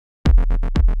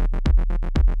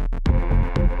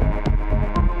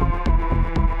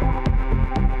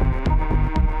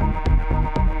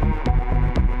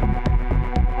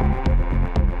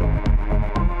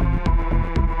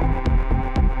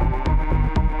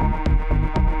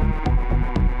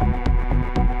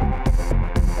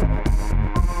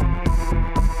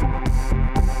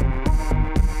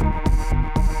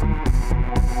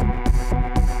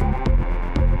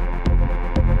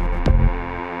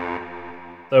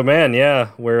So man,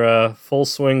 yeah, we're full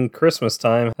swing Christmas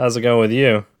time. How's it going with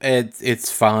you?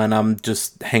 It's fine. I'm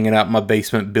just hanging out in my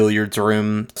basement billiards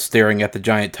room, staring at the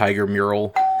giant tiger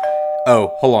mural.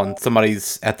 Oh, hold on.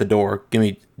 Somebody's at the door. Give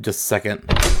me just a second.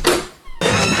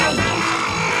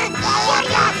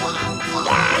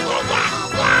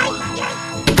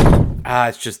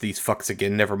 It's just these fucks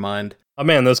again. Never mind. Oh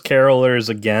man, those carolers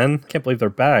again. Can't believe they're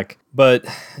back. But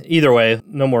either way,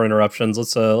 no more interruptions.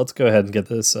 Let's go ahead and get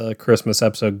this Christmas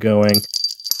episode going.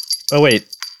 Oh wait,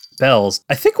 bells.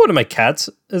 I think one of my cats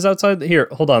is outside. Here,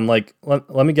 hold on. Let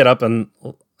me get up and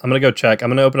I'm gonna go check. I'm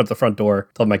gonna open up the front door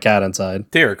to let my cat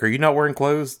inside. Derek, are you not wearing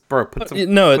clothes? Bro, put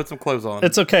some clothes on.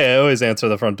 It's okay. I always answer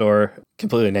the front door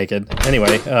completely naked.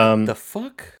 Anyway, the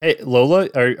fuck? Hey, Lola,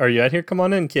 are you out here? Come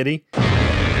on in, kitty.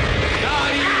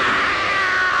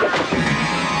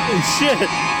 Oh, shit.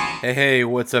 Hey,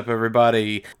 what's up,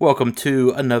 everybody? Welcome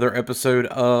to another episode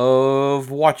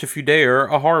of Watch If You Dare,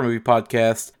 a horror movie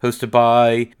podcast hosted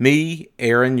by me,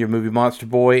 Aaron, your movie monster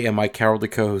boy, and my cowardly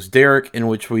co-host Derek, in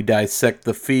which we dissect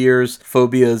the fears,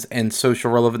 phobias, and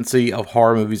social relevancy of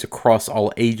horror movies across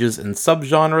all ages and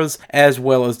subgenres, as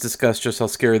well as discuss just how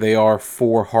scary they are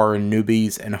for horror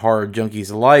newbies and horror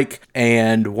junkies alike.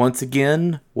 And once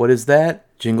again, what is that?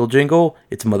 Jingle, jingle,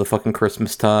 it's motherfucking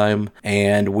Christmas time,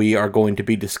 and we are going to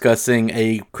be discussing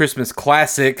a Christmas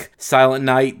classic, Silent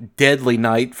Night, Deadly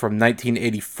Night from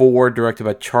 1984, directed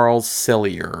by Charles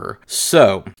Sellier.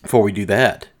 So, before we do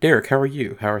that, Derek, how are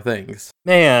you? How are things?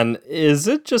 Man, is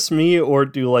it just me, or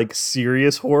do,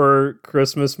 serious horror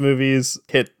Christmas movies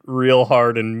hit real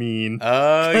hard and mean?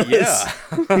 Yeah.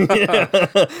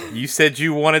 Yeah. You said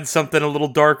you wanted something a little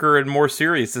darker and more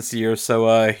serious this year,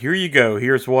 so here you go.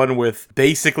 Here's one with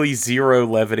basically zero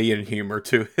levity and humor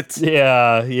to it.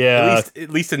 Yeah.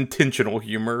 At least intentional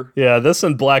humor. Yeah, this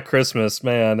and Black Christmas,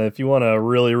 man. If you want to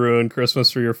really ruin Christmas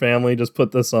for your family, just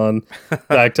put this on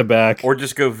back to back. Or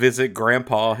just go visit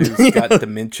Grandpa, who's got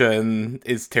dementia and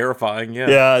is terrifying.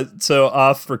 Yeah, so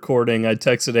off recording, I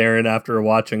texted Aaron after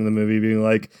watching the movie being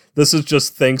like, this is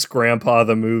just Thanks Grandpa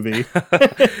the movie.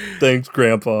 Thanks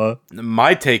Grandpa.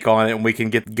 My take on it, and we can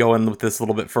get going with this a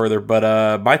little bit further,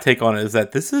 but my take on it is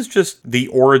that this is just the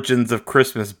origins of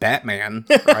Christmas Batman,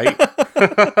 right?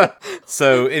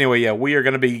 So anyway, yeah, we are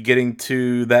going to be getting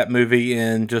to that movie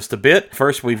in just a bit.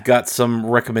 First, we've got some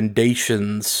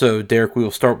recommendations. So Derek, we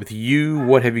will start with you.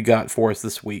 What have you got for us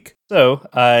this week? So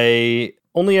I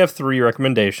only have 3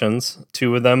 recommendations.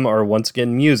 2 of them are once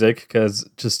again music, because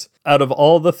just out of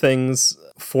all the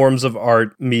forms of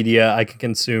art media I can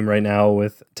consume right now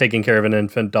with taking care of an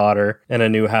infant daughter and a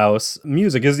new house,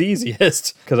 music is the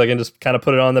easiest because I can just kind of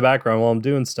put it on in the background while I'm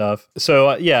doing stuff.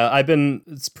 So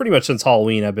it's pretty much since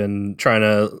Halloween, I've been trying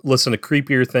to listen to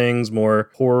creepier things, more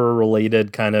horror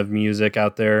related kind of music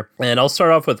out there. And I'll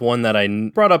start off with one that I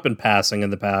brought up in passing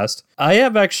in the past. I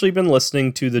have actually been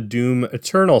listening to the Doom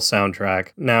Eternal soundtrack.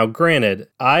 Now, granted,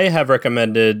 I have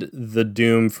recommended the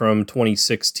Doom from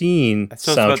 2016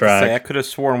 soundtrack. I could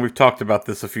have sworn we've talked about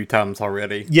this a few times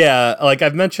already. Yeah,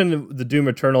 I've mentioned the Doom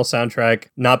Eternal soundtrack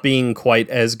not being quite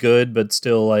as good, but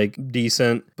still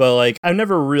decent. But I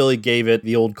never really gave it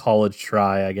the old college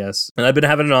try, I guess. And I've been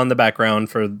having it on the background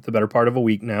for the better part of a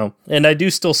week now. And I do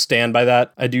still stand by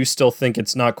that. I do still think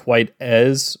it's not quite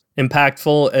as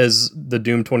impactful as the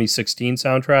Doom 2016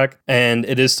 soundtrack, and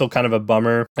it is still kind of a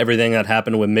bummer everything that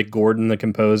happened with Mick Gordon, the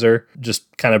composer. Just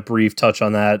kind of brief touch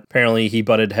on that. Apparently he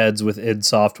butted heads with id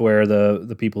Software,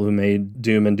 the people who made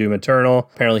Doom and Doom Eternal.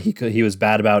 Apparently he was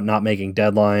bad about not making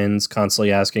deadlines,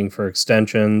 constantly asking for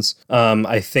extensions.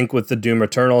 I think with the Doom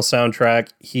Eternal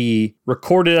soundtrack, he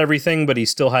recorded everything, but he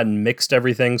still hadn't mixed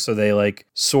everything, so they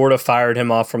sort of fired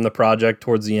him off from the project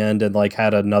towards the end and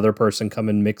had another person come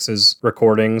and mix his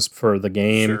recordings for the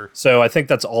game. Sure. So I think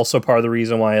that's also part of the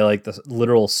reason why the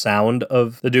literal sound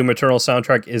of the Doom Eternal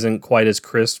soundtrack isn't quite as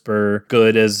crisp or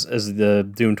good as the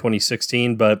Doom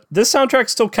 2016, but this soundtrack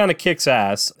still kind of kicks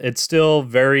ass. It's still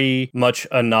very much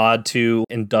a nod to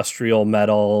industrial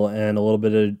metal and a little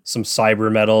bit of some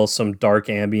cyber metal, some dark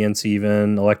ambience,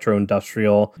 even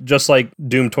electro-industrial. Just like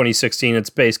Doom 2016,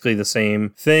 it's basically the same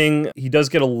thing. He does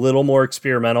get a little more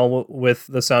experimental with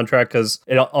the soundtrack because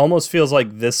it almost feels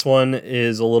like this one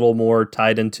is a little more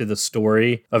tied into the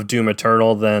story of Doom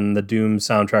Eternal than the Doom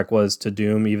soundtrack was to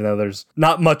Doom, even though there's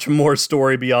not much more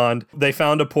story beyond they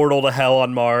found a portal to hell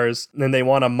on Mars and they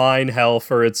want to mine hell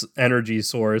for its energy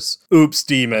source. Oops,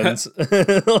 demons.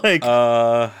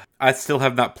 I still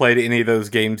have not played any of those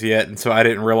games yet, and so I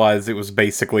didn't realize it was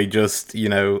basically just,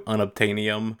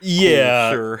 unobtainium. Yeah,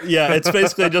 cool, sure. Yeah, it's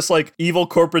basically just like evil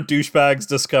corporate douchebags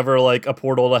discover like a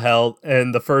portal to hell,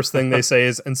 and the first thing they say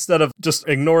is, instead of just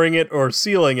ignoring it or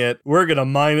sealing it, we're gonna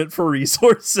mine it for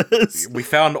resources. We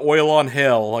found oil on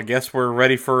hell. I guess we're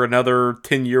ready for another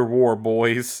 10-year war,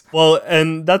 boys. Well,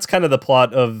 and that's kind of the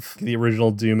plot of the original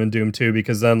Doom and Doom 2,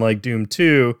 because then like Doom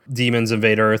 2, demons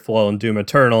invade Earth, while in Doom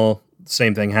Eternal,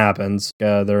 same thing happens.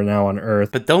 They're now on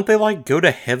Earth. But don't they go to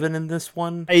heaven in this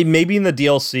one? Maybe in the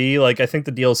DLC. I think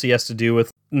the DLC has to do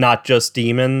with not just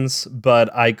demons,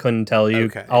 but I couldn't tell you.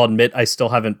 Okay. I'll admit I still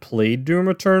haven't played Doom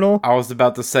Eternal. I was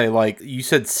about to say, you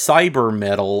said cyber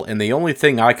metal, and the only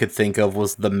thing I could think of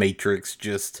was The Matrix,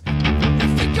 just... You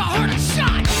think I heard a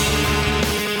shot?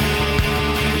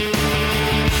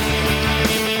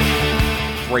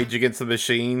 Rage Against the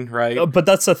Machine, right? But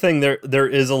that's the thing. There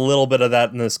is a little bit of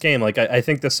that in this game. I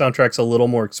think the soundtrack's a little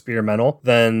more experimental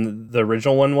than the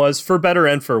original one was, for better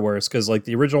and for worse. Because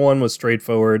the original one was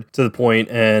straightforward, to the point,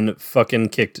 and fucking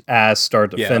kicked ass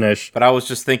start to finish. But I was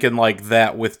just thinking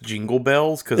that with Jingle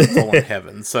Bells, because it's all in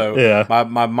heaven. So yeah.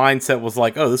 my mindset was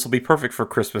this will be perfect for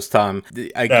Christmas time.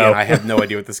 Again, I have no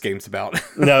idea what this game's about.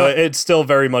 No, it's still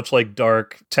very much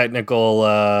dark, technical,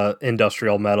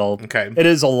 industrial metal. Okay. It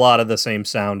is a lot of the same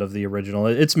sound of the original.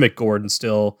 It's Mick Gordon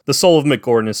still. The soul of Mick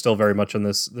Gordon is still very much in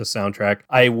this soundtrack.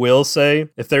 I will say,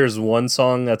 if there's one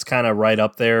song that's kind of right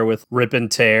up there with Rip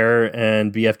and Tear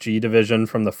and BFG Division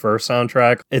from the first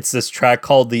soundtrack, it's this track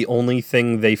called The Only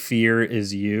Thing They Fear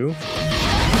Is You.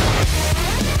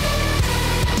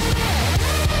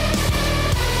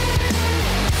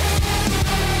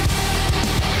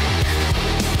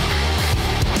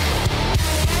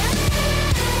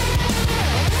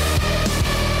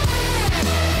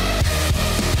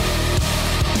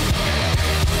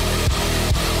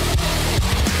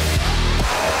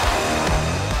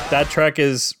 That track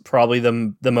is probably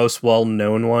the most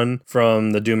well-known one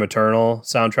from the Doom Eternal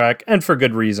soundtrack, and for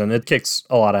good reason. It kicks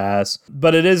a lot of ass.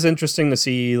 But it is interesting to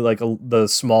see the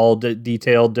small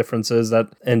detailed differences that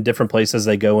in different places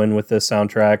they go in with this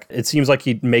soundtrack. It seems like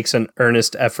he makes an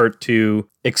earnest effort to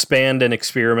expand and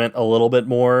experiment a little bit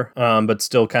more, but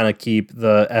still kind of keep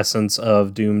the essence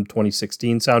of Doom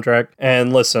 2016 soundtrack.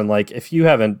 And listen, if you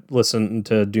haven't listened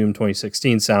to Doom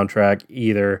 2016 soundtrack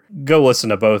either, go listen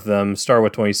to both of them. Start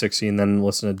with 2016, then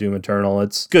listen to Doom Eternal.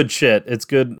 It's good shit. It's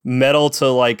good metal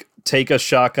to take a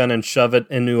shotgun and shove it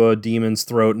into a demon's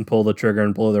throat and pull the trigger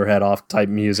and blow their head off type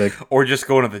music. Or just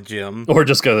go to the gym. Or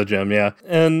just go to the gym, yeah.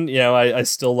 And, I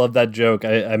still love that joke.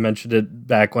 I mentioned it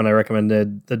back when I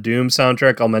recommended the Doom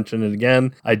soundtrack. I'll mention it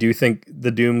again. I do think the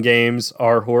Doom games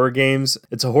are horror games.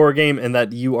 It's a horror game in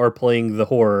that you are playing the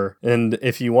horror. And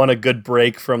if you want a good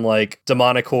break from,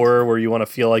 demonic horror where you want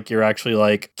to feel like you're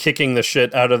actually, kicking the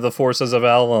shit out of the forces of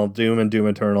hell, well, Doom and Doom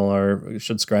Eternal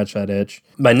should scratch that itch.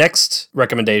 My next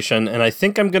recommendation, and I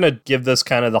think I'm going to give this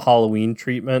kind of the Halloween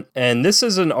treatment. And this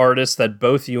is an artist that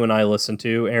both you and I listen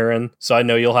to, Aaron, so I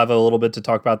know you'll have a little bit to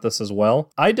talk about this as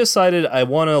well. I decided I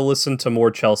want to listen to more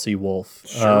Chelsea Wolfe.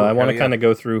 Sure, I want to kind of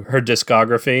go through her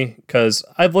discography, because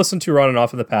I've listened to her on and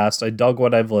off in the past. I dug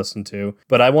what I've listened to,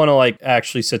 but I want to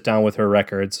actually sit down with her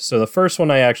records. So the first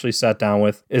one I actually sat down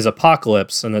with is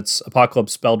Apocalypse, and it's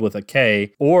Apocalypse spelled with a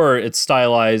K, or it's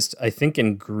stylized, I think,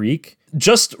 in Greek.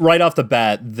 Just right off the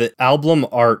bat, the album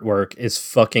artwork is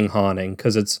fucking haunting,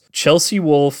 because it's Chelsea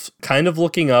Wolfe kind of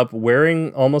looking up,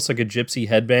 wearing almost like a gypsy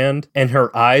headband, and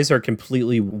her eyes are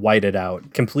completely whited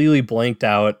out, completely blanked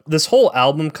out. This whole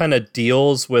album kind of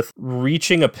deals with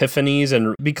reaching epiphanies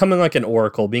and becoming like an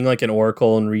oracle, being like an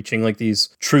oracle and reaching these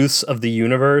truths of the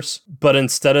universe. But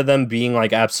instead of them being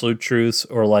absolute truths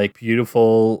or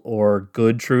beautiful or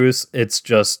good truths, it's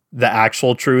just the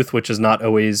actual truth, which is not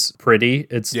always pretty.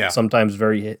 It's sometimes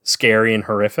very scary and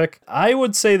horrific. I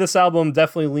would say this album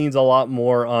definitely leans a lot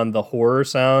more on the horror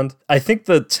sound. I think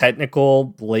the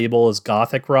technical label is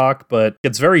gothic rock, but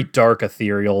it's very dark,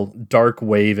 ethereal, dark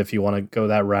wave if you want to go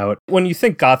that route. When you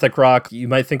think gothic rock, you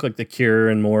might think The Cure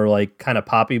and more kind of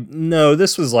poppy. No,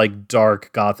 this was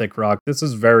dark gothic rock. This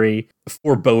is very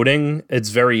foreboding. It's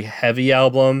very heavy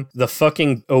album. The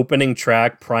fucking opening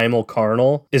track, Primal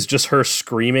Carnal, is just her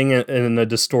screaming in a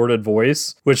distorted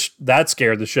voice, which that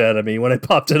scared the shit out of me when I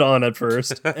popped it on at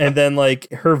first. And then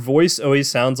her voice always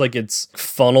sounds like it's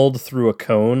funneled through a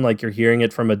cone, you're hearing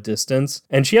it from a distance.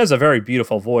 And she has a very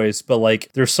beautiful voice, but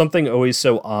there's something always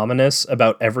so ominous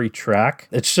about every track.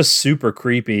 It's just super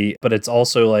creepy, but it's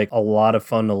also a lot of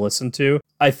fun to listen to.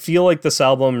 I feel this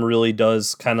album really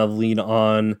does kind of lean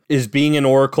on, is being an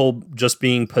oracle just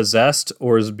being possessed,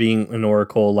 or is being an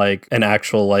oracle like an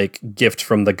actual like gift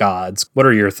from the gods? What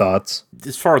are your thoughts?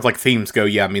 As far as like themes go,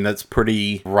 yeah, I mean, that's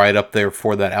pretty right up there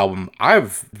for that album.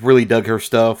 I've really dug her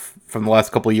stuff from the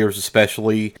last couple of years,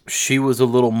 especially. She was a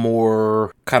little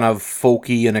more kind of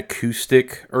folky and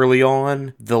acoustic early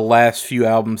on. The last few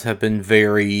albums have been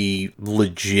very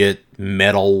legit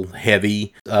metal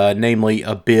heavy, namely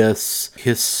Abyss,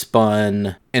 His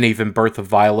Spun, and even Birth of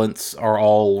Violence are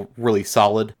all really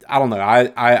solid. I don't know,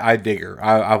 I dig her.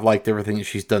 I've liked everything that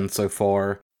she's done so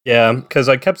far. Yeah, because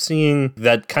I kept seeing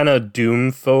that kind of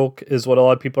doom folk is what a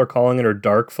lot of people are calling it, or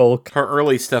dark folk. Her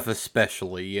early stuff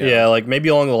especially, yeah. Yeah, like maybe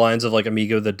along the lines of like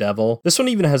Amigo the Devil. This one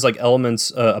even has like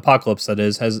elements, Apocalypse that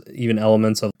is, has even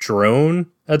elements of drone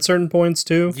at certain points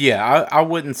too. Yeah, I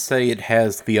wouldn't say it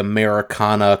has the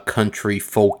Americana country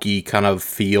folky kind of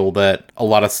feel that a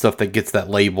lot of stuff that gets that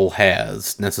label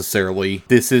has necessarily.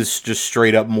 This is just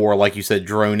straight up more, like you said,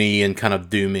 droney and kind of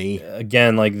doomy.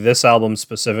 Again, like this album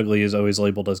specifically is always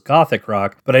labeled as gothic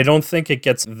rock, but I don't think it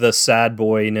gets the sad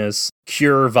boyness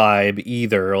Cure vibe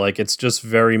either. Like it's just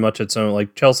very much its own.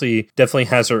 Like Chelsea definitely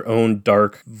has her own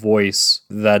dark voice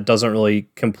that doesn't really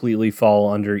completely fall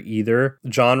under either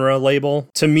genre label.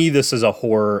 To me, this is a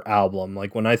horror album.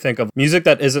 Like when I think of music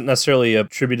that isn't necessarily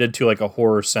attributed to like a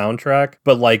horror soundtrack,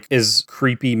 but like is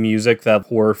creepy music that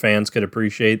horror fans could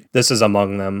appreciate, this is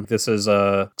among them. This is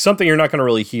something you're not going to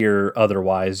really hear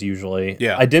otherwise usually.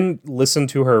 Yeah. I didn't listen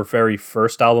to her very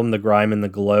first album, The Grime and the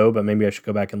Glow, but maybe I should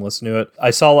go back and listen to it. I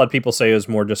saw a lot of people say it was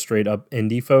more just straight up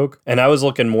indie folk, and I was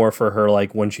looking more for her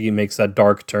like when she makes that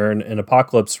dark turn, and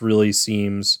Apocalypse really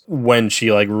seems when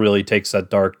she like really takes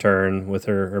that dark turn with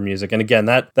her music. And again,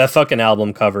 that fucking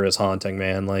album cover is haunting,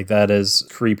 man. Like that is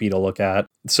creepy to look at.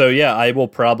 So yeah, I will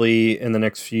probably in the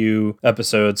next few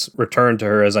episodes return to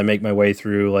her as I make my way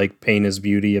through like Pain is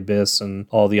Beauty, Abyss, and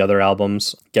all the other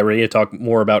albums. Get ready to talk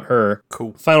more about her.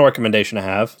 Cool. Final recommendation I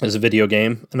have is a video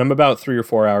game, and I'm about 3 or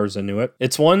 4 hours into it.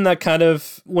 It's one that kind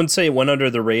of, wouldn't say it went under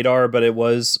the radar, but it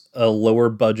was a lower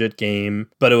budget game,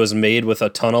 but it was made with a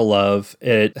ton of love.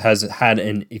 It has had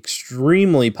an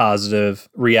extremely positive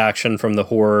reaction from the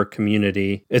horror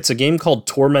community. It's a game called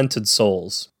Tormented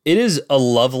Souls. It is a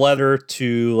love letter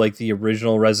to like the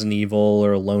original Resident Evil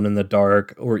or Alone in the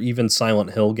Dark or even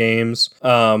Silent Hill games,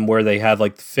 where they have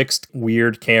like fixed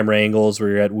weird camera angles where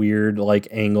you're at weird like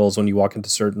angles when you walk into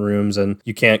certain rooms and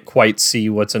you can't quite see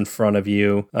what's in front of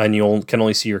you and you can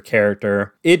only see your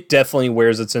character. It definitely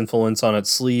wears its influence on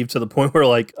its sleeve to the point where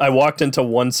like I walked into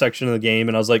one section of the game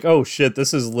and I was like, oh shit,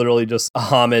 this is literally just a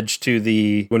homage to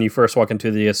when you first walk into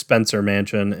the Spencer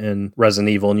mansion in Resident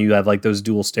Evil and you have like those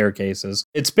dual staircases.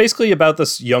 It's basically about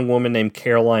this young woman named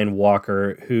Caroline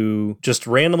Walker who just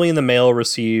randomly in the mail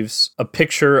receives a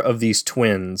picture of these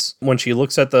twins. When she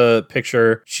looks at the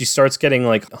picture, she starts getting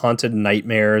like haunted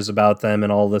nightmares about them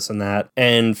and all this and that,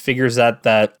 and figures out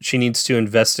that she needs to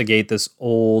investigate this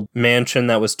old mansion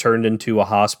that was turned into a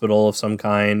hospital of some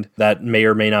kind that may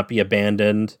or may not be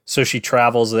abandoned. So she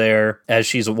travels there. As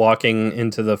she's walking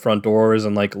into the front doors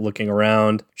and like looking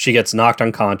around, she gets knocked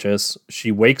unconscious.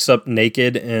 She wakes up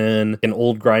naked in an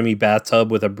old grimy bathtub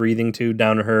with a breathing tube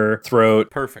down her throat.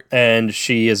 Perfect. And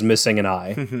she is missing an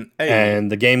eye. Hey.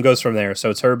 And the game goes from there. So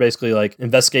it's her basically like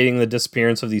investigating the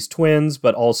disappearance of these twins,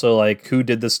 but also like who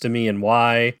did this to me and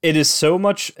why. It is so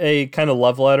much a kind of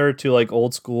love letter to like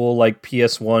old school like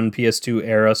PS1, PS2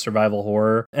 era survival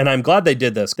horror. And I'm glad they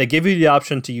did this. They give you the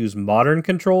option to use modern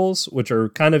controls, which are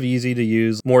kind of easy to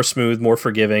use, more smooth, more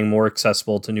forgiving, more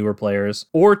accessible to newer players,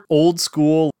 or old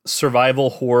school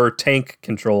survival horror tank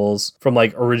controls from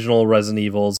like original Resident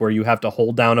Evils where you have to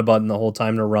hold down a button the whole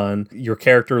time to run. Your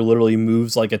character literally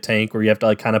moves like a tank where you have to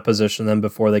like kind of position them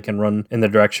before they can run in the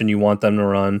direction you want them to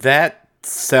run. That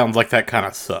sounds like that kind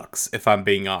of sucks, if I'm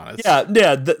being honest. Yeah,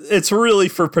 it's really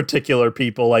for particular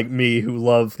people like me who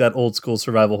love that old school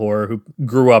survival horror, who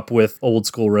grew up with old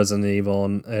school Resident Evil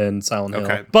and Silent Hill.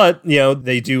 Okay. But, you know,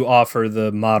 they do offer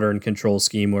the modern control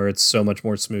scheme where it's so much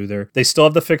more smoother. They still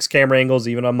have the fixed camera angles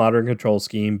even on modern control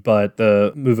scheme, but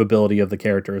the movability of the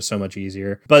character is so much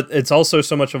easier. But it's also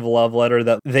so much of a love letter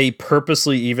that they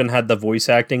purposely even had the voice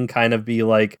acting kind of be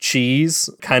like cheese,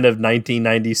 kind of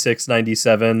 1996,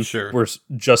 97. Sure. We're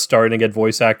just starting to get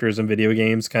voice actors in video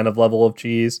games kind of level of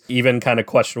cheese, even kind of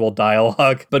questionable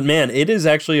dialogue. But man, it is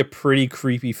actually a pretty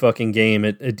creepy fucking game.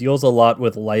 It deals a lot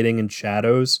with lighting and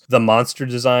shadows. The monster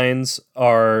designs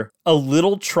are a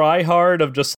little try hard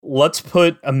of just let's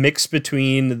put a mix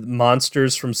between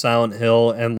monsters from Silent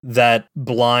Hill and that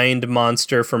blind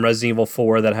monster from Resident Evil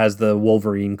 4 that has the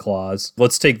Wolverine claws.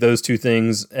 Let's take those two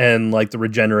things and like the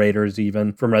regenerators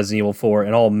even from Resident Evil 4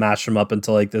 and all mash them up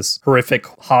into like this horrific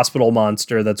hospital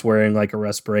monster that's wearing like a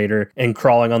respirator and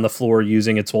crawling on the floor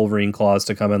using its Wolverine claws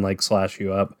to come and like slash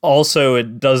you up. Also,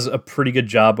 it does a pretty good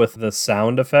job with the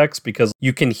sound effects because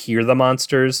you can hear the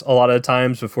monsters a lot of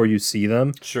times before you see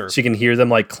them. Sure. So you can hear them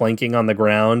like clanking on the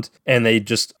ground and they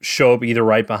just show up either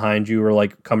right behind you or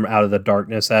like come out of the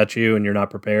darkness at you and you're not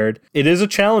prepared. It is a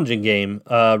challenging game.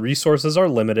 Resources are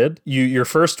limited. Your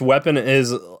first weapon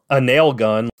is a nail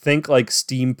gun. Think like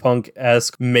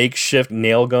steampunk-esque makeshift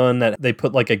nail gun that they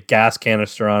put like a gas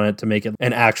canister on it to make it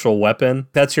an actual weapon.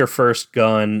 That's your first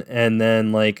gun. And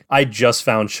then like I just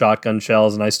found shotgun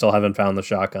shells and I still haven't found the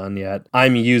shotgun yet.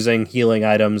 I'm using healing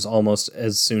items almost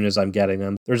as soon as I'm getting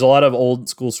them. There's a lot of old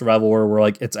school survival where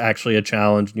like it's actually a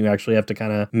challenge and you actually have to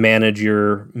kind of manage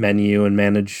your menu and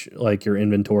manage like your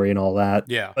inventory and all that.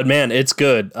 Yeah. But man, it's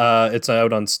good. It's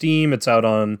out on Steam. It's out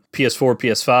on PS4,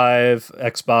 PS5,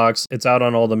 Xbox. It's out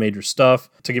on all the major stuff.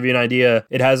 To give you an idea,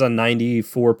 it has a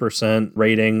 94%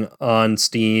 rating on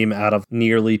Steam out of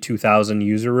nearly 2,000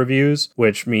 user reviews,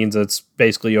 which means it's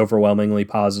basically overwhelmingly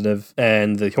positive.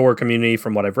 And the horror community,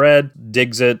 from what I've read,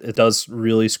 digs it. It does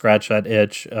really scratch that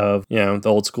itch of, you know, the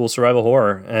old school survival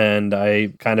horror. And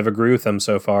I kind of agree with them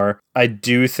so far. I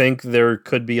do think there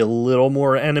could be a little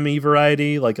more enemy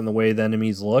variety, like in the way the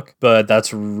enemies look, but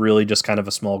that's really just kind of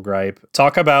a small gripe.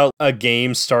 Talk about a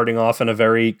game starting off in a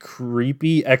very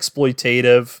creepy,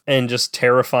 exploitative, and just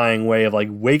terrifying way of like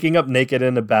waking up naked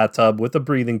in a bathtub with a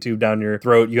breathing tube down your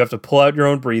throat. You have to pull out your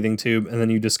own breathing tube, and then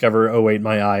you discover, oh wait,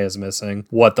 my eye is missing.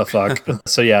 What the fuck?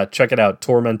 So yeah, check it out.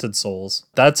 Tormented Souls.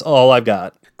 That's all I've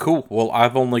got. Cool. Well,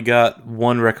 I've only got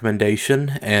one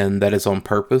recommendation, and that is on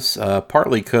purpose,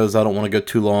 partly because I don't want to go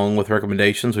too long with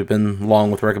recommendations. We've been long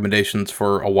with recommendations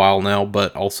for a while now,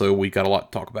 but also we got a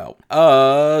lot to talk about.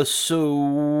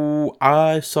 So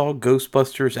I saw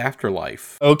Ghostbusters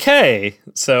Afterlife. Okay.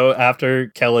 So after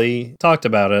Kelly talked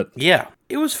about it. Yeah.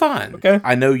 It was fine. Okay.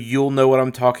 I know you'll know what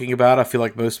I'm talking about. I feel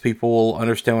like most people will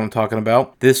understand what I'm talking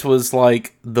about. This was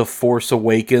like The Force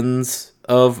Awakens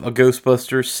of a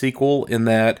Ghostbusters sequel in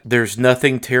that there's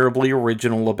nothing terribly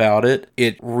original about it.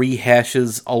 It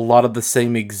rehashes a lot of the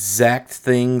same exact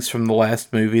things from the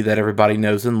last movie that everybody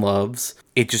knows and loves.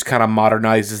 It just kind of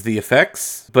modernizes the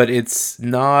effects, but it's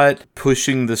not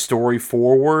pushing the story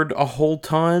forward a whole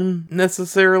ton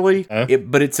necessarily.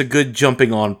 But it's a good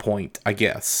jumping on point, I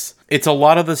guess. It's a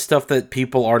lot of the stuff that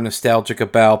people are nostalgic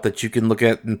about that you can look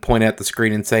at and point at the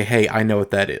screen and say, hey, I know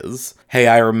what that is. Hey,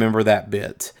 I remember that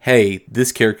bit. Hey,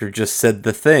 this character just said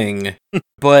the thing.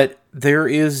 But there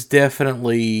is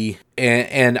definitely,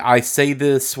 and I say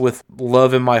this with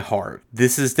love in my heart,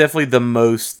 this is definitely the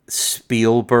most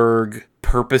Spielberg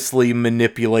purposely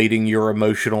manipulating your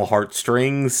emotional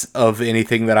heartstrings of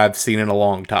anything that I've seen in a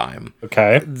long time.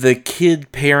 Okay. The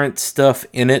kid-parent stuff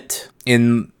in it,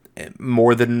 in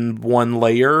more than one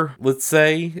layer, let's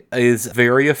say, is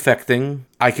very affecting.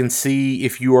 I can see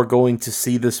if you are going to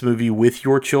see this movie with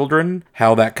your children,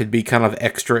 how that could be kind of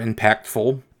extra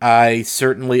impactful. I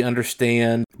certainly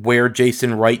understand where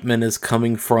Jason Reitman is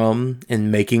coming from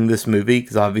in making this movie,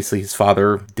 because obviously his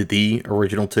father did the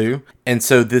original two. And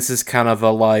so this is kind of a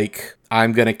like,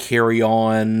 I'm going to carry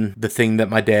on the thing that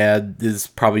my dad is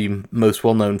probably most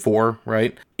well known for,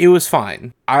 right? It was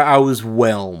fine. I was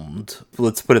whelmed.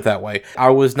 Let's put it that way. I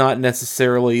was not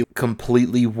necessarily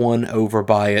completely won over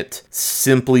by it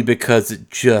simply because it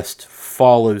just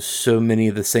follows so many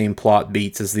of the same plot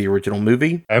beats as the original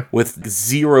movie, with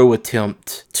zero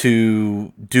attempt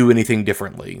to do anything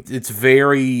differently. It's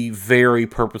very, very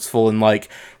purposeful and like,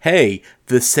 hey,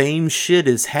 the same shit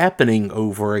is happening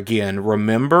over again,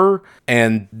 remember?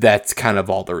 And that's kind of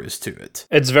all there is to it.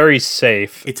 It's very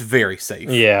safe. It's very safe.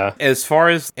 Yeah. As far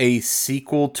as a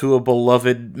sequel to a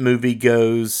beloved movie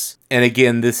goes, and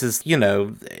again, this is, you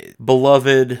know,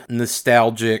 beloved,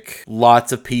 nostalgic,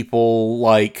 lots of people,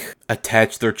 like,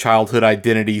 attach their childhood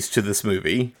identities to this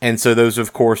movie. And so those,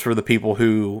 of course, were the people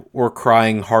who were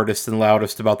crying hardest and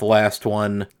loudest about the last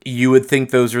one. You would think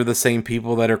those are the same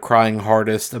people that are crying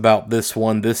hardest about this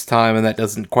one this time, and that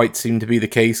doesn't quite seem to be the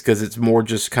case, because it's more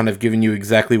just kind of giving you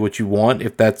exactly what you want,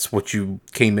 if that's what you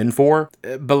came in for.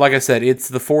 But like I said, it's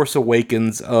The Force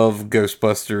Awakens of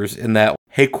Ghostbusters in that,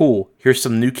 hey, cool, here's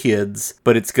some new kids,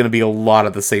 but it's going to be a lot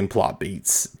of the same plot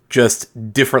beats.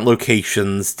 just different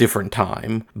locations, different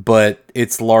time, but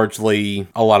it's largely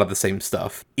a lot of the same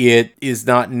stuff. It is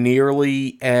not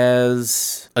nearly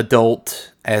as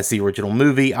adult as the original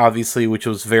movie, obviously, which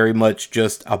was very much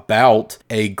just about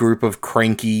a group of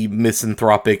cranky,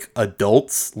 misanthropic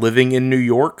adults living in New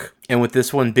York. And with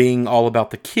this one being all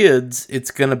about the kids,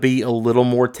 it's going to be a little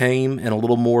more tame and a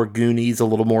little more Goonies, a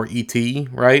little more E.T.,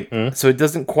 right? So it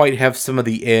doesn't quite have some of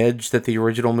the edge that the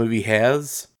original movie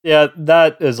has. Yeah,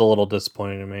 that is a little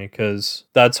disappointing to me because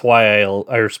that's why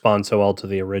I respond so well to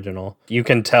the original. You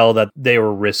can tell that they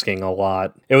were risking a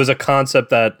lot. It was a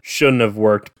concept that shouldn't have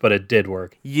worked, but it did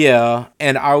work. Yeah,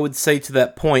 and I would say to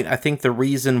that point, I think the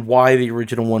reason why the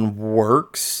original one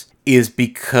works is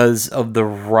because of the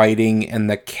writing and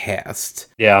the cast.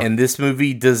 Yeah. And this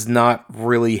movie does not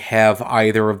really have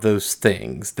either of those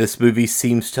things. This movie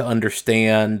seems to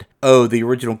understand, oh, the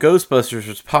original Ghostbusters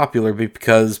was popular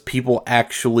because people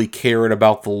actually cared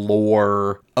about the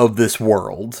lore of this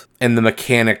world and the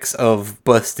mechanics of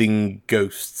busting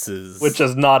ghosts. Which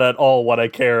is not at all what I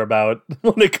care about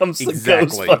when it comes to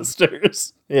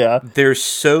Ghostbusters. Yeah. There's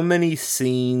so many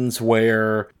scenes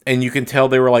where, and you can tell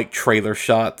they were like trailer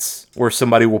shots, where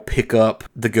somebody will pick up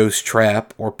the ghost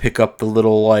trap or pick up the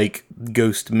little like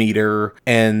ghost meter,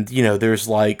 and you know, there's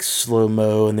like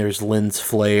slow-mo and there's lens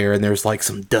flare and there's like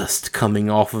some dust coming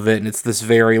off of it, and it's this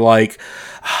very like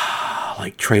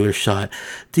trailer shot.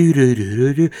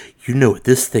 You know what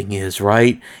this thing is,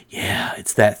 right? Yeah,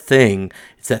 it's that thing.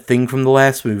 It's that thing from the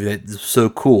last movie that's so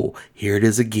cool. Here it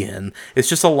is again. It's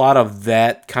just a lot of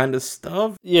that kind of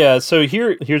stuff. Yeah, so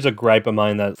here's a gripe of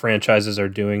mine that franchises are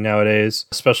doing nowadays,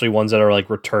 especially ones that are like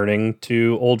returning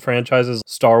to old franchises.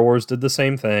 Star Wars did the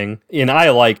same thing. And I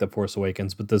like The Force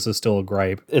Awakens, but this is still a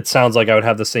gripe. It sounds like I would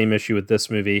have the same issue with this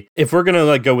movie. If we're gonna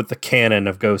like go with the canon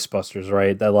of Ghostbusters,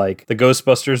 right? That like the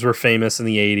Ghostbusters were famous in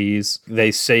the 80s.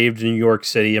 They saved New York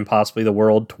City and possibly the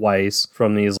world twice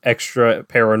from these extra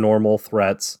paranormal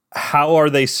threats. How are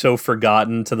they so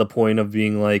forgotten to the point of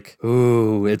being like,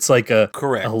 ooh, it's like a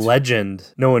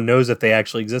legend. No one knows that they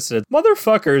actually existed.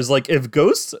 Motherfuckers, like if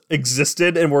ghosts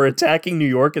existed and were attacking New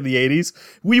York in the 80s,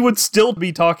 we would still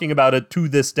be talking about it to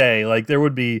this day. Like there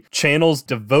would be channels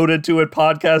devoted to it,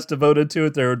 podcasts devoted to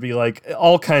it. There would be like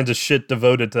all kinds of shit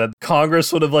devoted to that.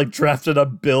 Congress would have like drafted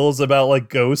up bills about like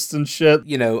ghosts and shit.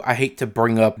 You know, I hate to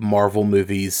bring up Marvel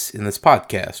movies in this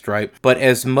podcast, right? But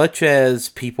as much as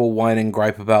people whine and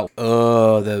gripe about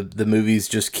the movies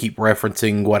just keep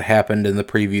referencing what happened in the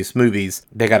previous movies,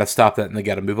 they gotta stop that and they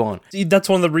gotta move on. See, that's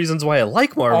one of the reasons why I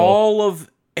like Marvel. All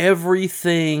of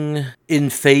everything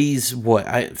in phase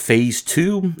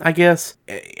 2, I guess.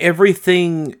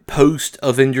 Everything post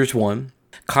Avengers 1.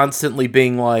 Constantly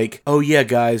being like, oh yeah,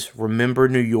 guys, remember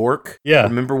New York? Yeah.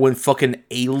 Remember when fucking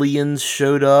aliens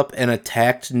showed up and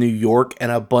attacked New York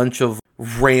and a bunch of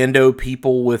rando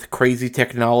people with crazy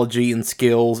technology and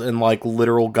skills and like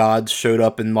literal gods showed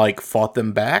up and like fought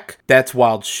them back? That's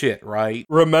wild shit, right?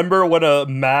 Remember when a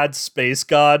mad space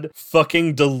god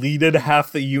fucking deleted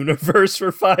half the universe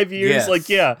for 5 years? Yes, like,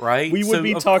 yeah, right? We would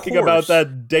be talking about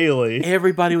that daily.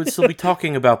 Everybody would still be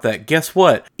talking about that. Guess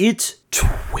what? It's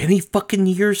 20 fucking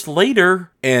years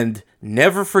later, and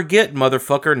never forget,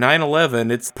 motherfucker,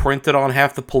 9/11. It's printed on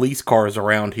half the police cars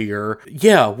around here.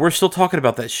 Yeah, we're still talking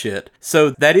about that shit.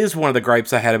 So that is one of the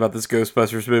gripes I had about this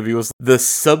Ghostbusters movie, was the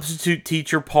substitute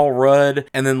teacher, Paul Rudd,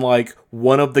 and then like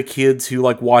one of the kids who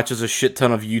like watches a shit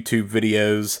ton of YouTube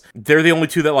videos. They're the only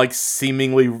two that like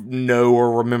seemingly know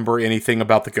or remember anything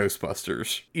about the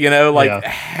Ghostbusters. You know, like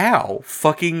how?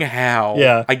 Fucking how?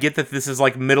 Yeah. I get that this is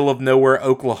like middle of nowhere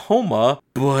Oklahoma,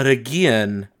 but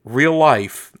again, real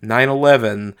life,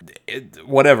 9/11,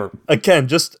 whatever. Again,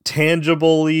 just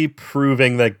tangibly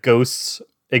proving that ghosts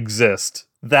exist.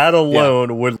 That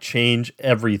alone would change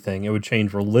everything. It would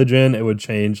change religion. It would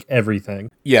change everything.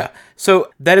 Yeah.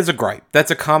 So that is a gripe. That's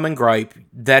a common gripe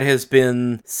that has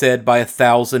been said by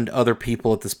 1,000 other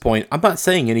people at this point. I'm not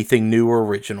saying anything new or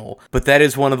original, but that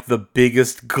is one of the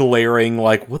biggest glaring,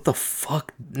 like, what the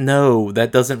fuck? No,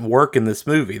 that doesn't work in this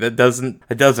movie. It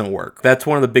doesn't work. That's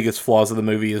one of the biggest flaws of the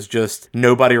movie, is just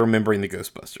nobody remembering the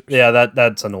Ghostbusters. Yeah,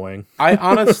 that's annoying. I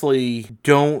honestly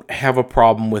don't have a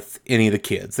problem with any of the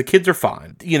kids. The kids are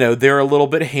fine. You know, they're a little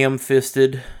bit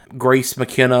ham-fisted. Grace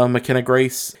McKenna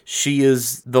Grace, she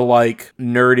is the like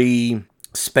nerdy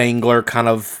Spangler kind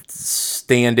of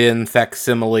stand-in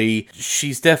facsimile.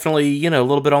 She's definitely, you know, a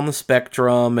little bit on the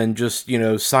spectrum, and just, you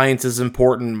know, science is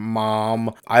important,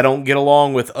 mom. I don't get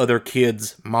along with other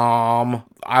kids, mom.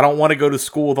 I don't want to go to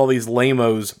school with all these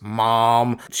lamos,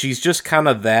 mom. She's just kind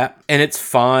of that, and it's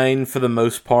fine for the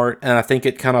most part, and I think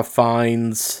it kind of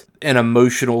finds an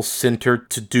emotional center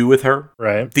to do with her.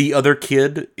 Right. The other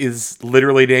kid is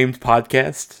literally named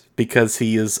Podcast because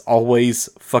he is always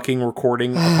fucking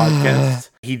recording a podcast.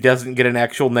 He doesn't get an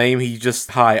actual name. He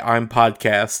just, hi, I'm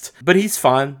Podcast. But he's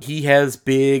fine. He has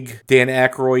big Dan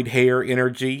Aykroyd hair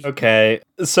energy. Okay.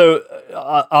 So,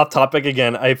 off topic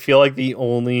again, I feel like the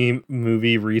only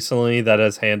movie recently that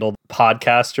has handled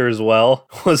podcasters well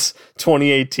was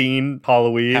 2018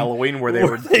 Halloween. Where they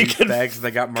were douchebags and they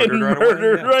got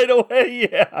murdered right away.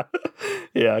 Yeah.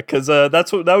 Yeah, because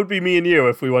that would be me and you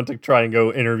if we went to try and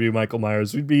go interview Michael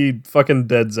Myers. We'd be fucking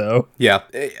deadzo. Yeah.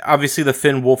 Obviously, the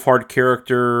Finn Wolfhard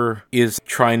character is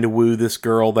trying to woo this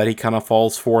girl that he kind of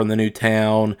falls for in the new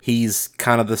town. He's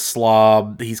kind of the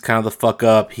slob. He's kind of the fuck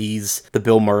up. He's the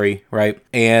Bill Murray, right?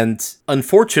 And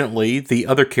unfortunately, the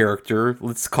other character,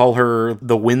 let's call her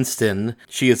the Winston,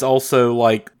 she is also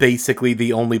like basically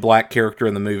the only black character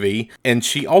in the movie. And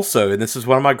she also, and this is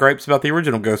one of my gripes about the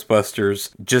original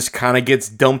Ghostbusters, just kind of gets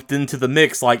dumped into the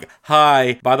mix like,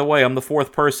 hi, by the way, I'm the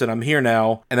fourth person. I'm here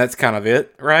now. And that's kind of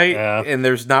it, right? Yeah. And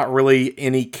there's not really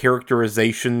any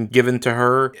characterization given to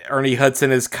her. Ernie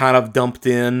Hudson is kind of dumped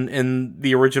in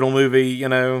the original movie, you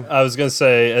know? I was going to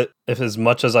say, if as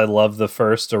much as I love the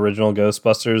first original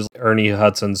Ghostbusters, Ernie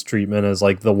Hudson's treatment is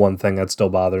like the one thing that still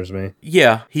bothers me.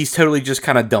 Yeah, he's totally just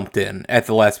kind of dumped in at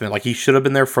the last minute. Like, he should have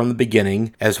been there from the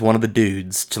beginning as one of the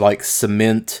dudes to like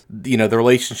cement, you know, the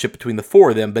relationship between the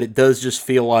four of them. But it does just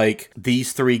feel like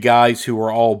these three guys who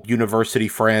are all university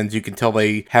friends, you can tell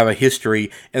they have a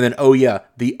history. And then, oh yeah,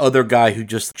 the other guy who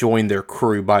just joined their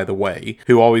crew, by the way,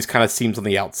 who always kind of seems on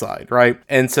the outside, right?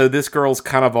 And so this girl's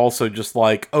kind of also just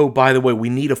like, oh, by the way, we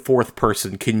need a fourth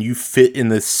person. Can you fit in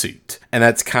this suit? And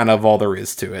that's kind of all there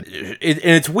is to it. And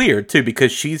it's weird too,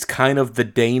 because she's kind of the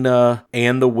Dana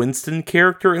and the Winston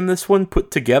character in this one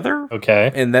put together.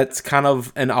 Okay. And that's kind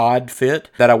of an odd fit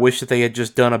that I wish that they had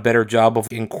just done a better job of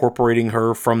incorporating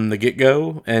her from the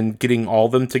get-go and getting all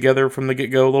of them together from the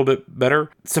get-go a little bit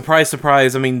better. Surprise,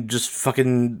 surprise. I mean, just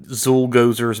fucking Zool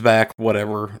Gozer's back,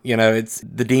 whatever. You know, it's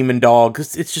the demon dog.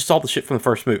 It's just all the shit from the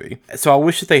first movie. So I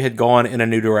wish that they had gone in a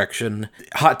new direction.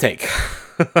 Hot take.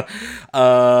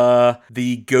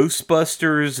 The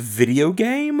Ghostbusters video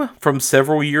game from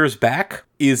several years back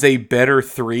is a better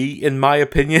 3, in my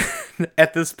opinion,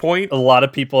 at this point. A lot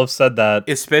of people have said that.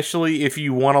 Especially if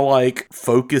you want to, like,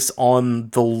 focus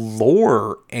on the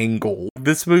lore angle.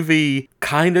 This movie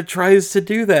kind of tries to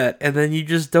do that, and then you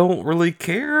just don't really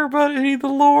care about any of the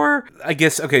lore. I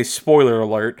guess, okay, spoiler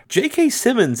alert. J.K.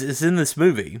 Simmons is in this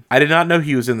movie. I did not know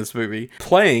he was in this movie.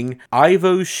 Playing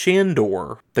Ivo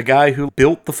Shandor, the guy who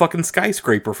built the fucking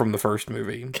skyscraper from the first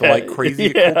movie. Okay. The, like, crazy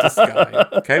occultist guy.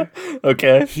 Okay?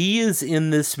 Okay. He is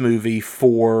in this movie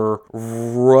for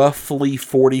roughly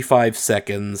 45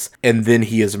 seconds, and then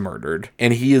he is murdered.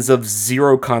 And he is of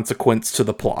zero consequence to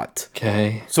the plot.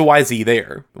 Okay. So why is he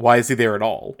there? Why is he there at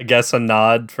all? I guess a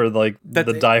nod for, like, the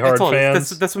diehard fans.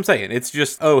 That's what I'm saying. It's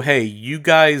just, oh, hey, you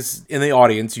guys in the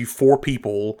audience, you 4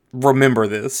 people, remember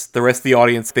this. The rest of the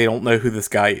audience, they don't know who this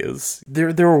guy is.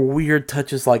 There were weird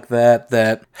touches like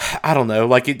that, I don't know,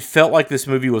 like, it felt like this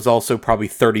movie was also probably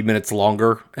 30 minutes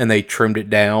longer, and they trimmed it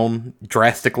down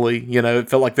drastically, you know? It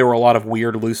felt like there were a lot of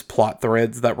weird, loose plot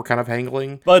threads that were kind of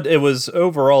hangling. But it was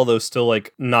overall, though, still,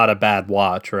 like, not a bad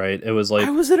watch, right? It was like... I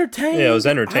was entertained. Yeah, it was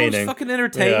entertaining. I was fucking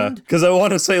entertained. Because I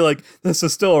want to say, like, this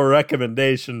is still a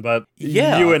recommendation, but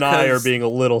yeah, you and I are being a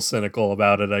little cynical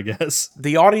about it, I guess.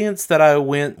 The audience that I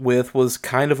went with was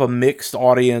kind of a mixed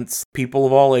audience, people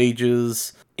of all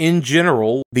ages. In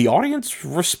general, the audience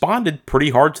responded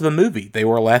pretty hard to the movie. They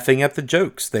were laughing at the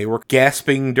jokes. They were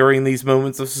gasping during these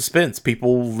moments of suspense.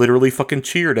 People literally fucking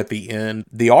cheered at the end.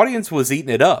 The audience was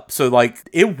eating it up. So, like,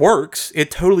 it works.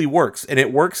 It totally works. And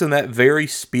it works in that very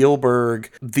Spielberg,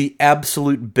 the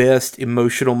absolute best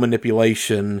emotional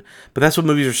manipulation. But that's what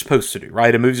movies are supposed to do,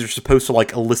 right? And movies are supposed to,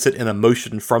 like, elicit an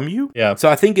emotion from you. Yeah. So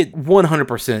I think it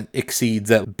 100% exceeds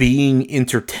at being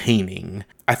entertaining.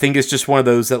 I think it's just one of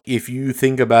those that if you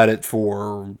think about it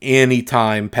for any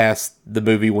time past the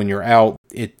movie when you're out,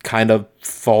 it kind of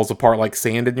falls apart like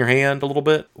sand in your hand a little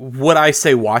bit. Would I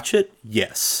say watch it?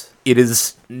 Yes. It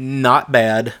is not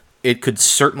bad. It could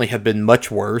certainly have been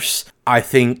much worse. I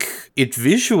think it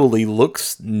visually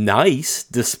looks nice,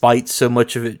 despite so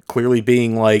much of it clearly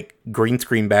being, like, green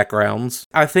screen backgrounds.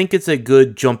 I think it's a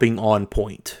good jumping on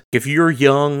point. If you're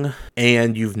young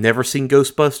and you've never seen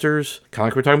Ghostbusters, kind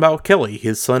of like we're talking about with Kelly,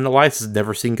 his son Elias has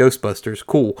never seen Ghostbusters.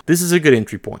 Cool. This is a good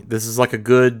entry point. This is like a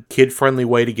good kid-friendly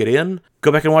way to get in.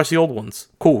 Go back and watch the old ones.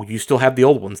 Cool, you still have the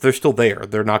old ones. They're still there.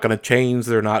 They're not going to change.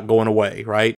 They're not going away,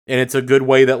 right? And it's a good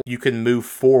way that you can move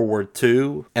forward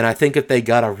too. And I think if they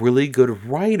got a really good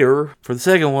writer for the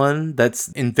second one that's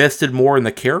invested more in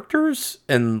the characters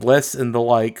and less in the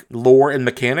like lore and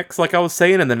mechanics, like I was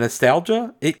saying, and the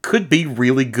nostalgia, it could be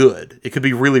really good. It could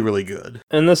be really, really good.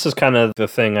 And this is kind of the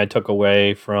thing I took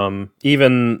away from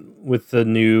even with the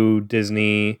new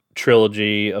Disney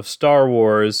trilogy of Star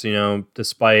Wars, you know,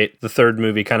 despite the third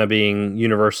movie kind of being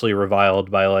universally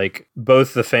reviled by like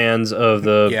both the fans of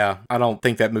the... Yeah, I don't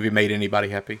think that movie made anybody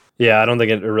happy. Yeah, I don't think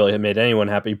it really made anyone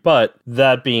happy. But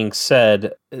that being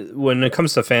said, when it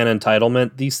comes to fan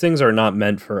entitlement, these things are not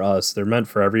meant for us. They're meant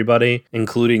for everybody,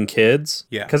 including kids.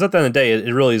 Yeah. Because at the end of the day,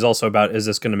 it really is also about, is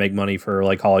this going to make money for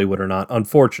like Hollywood or not?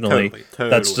 Unfortunately, Totally.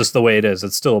 That's just the way it is.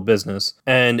 It's still a business.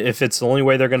 And if it's the only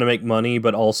way they're going to make money,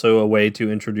 but also a way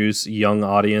to introduce young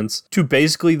audience to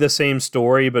basically the same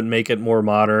story, but make it more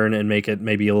modern and make it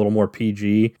maybe a little more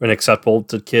PG and acceptable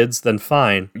to kids, then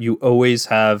fine. You always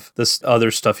have this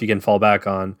other stuff you can fall back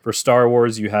on. For Star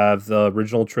Wars, you have the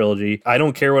original trilogy. I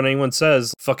don't care what anyone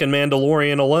says. Fucking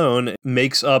Mandalorian alone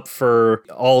makes up for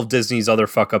all of Disney's other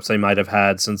fuck-ups they might have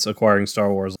had since acquiring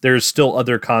Star Wars. There's still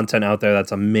other content out there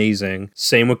that's amazing.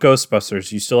 Same with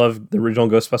Ghostbusters. You still have the original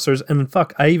Ghostbusters, and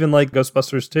fuck, I even like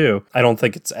Ghostbusters too. I don't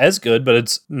think it's as good, but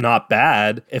it's not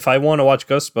bad. If I want to watch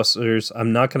Ghostbusters,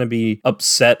 I'm not going to be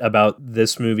upset about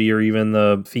this movie or even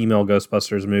the female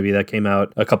Ghostbusters movie that came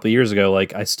out a couple years ago.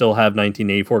 Like, I still have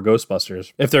 1984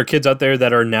 Ghostbusters. If there are kids out there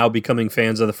that are now becoming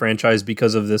fans of the franchise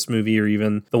because of this movie or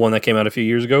even the one that came out a few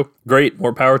years ago, great,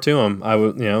 more power to them. I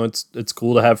would, you know, it's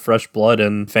cool to have fresh blood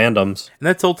and fandoms. And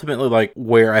that's ultimately like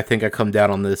where I think I come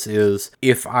down on this is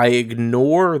if I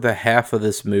ignore the half of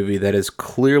this movie that is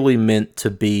clearly meant to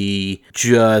be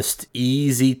just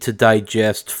easy to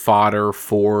digest fodder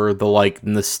for the like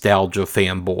nostalgia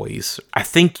fanboys, I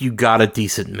think you got a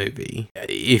decent movie.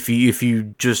 If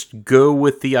you just go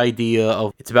with the idea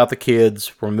of it's about the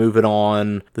kids, we're moving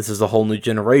on, this is a whole new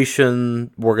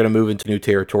generation, we're gonna move into new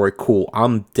territory, cool,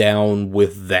 I'm down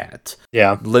with that.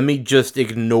 Yeah. Let me just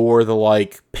ignore the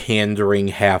like pandering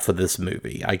half of this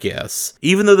movie, I guess.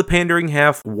 Even though the pandering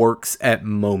half works at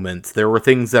moments, there were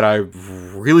things that I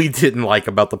really didn't like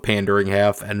about the pandering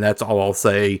half, and that's all I'll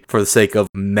say for the sake of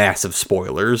massive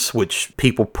spoilers, which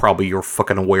people probably are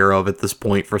fucking aware of at this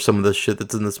point for some of the shit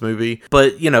that's in this movie.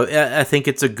 But, you know, I think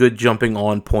it's a good jumping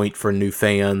on point for new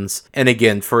fans. And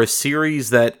again, for a series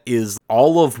that is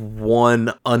all of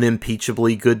one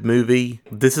unimpeachably good movie,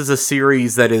 this is a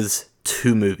series that is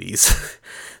 2 movies.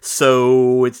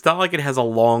 So it's not like it has a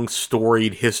long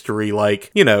storied history like,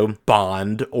 you know,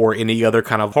 Bond or any other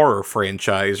kind of horror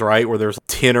franchise, right? Where there's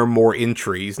 10 or more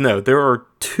entries. No, there are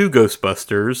 2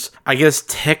 Ghostbusters. I guess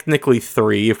technically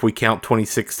 3 if we count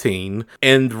 2016.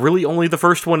 And really only the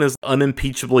first one is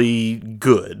unimpeachably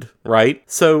good, right?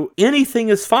 So anything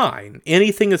is fine.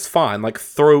 Anything is fine. Like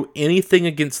throw anything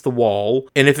against the wall.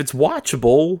 And if it's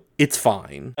watchable, it's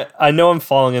fine. I know I'm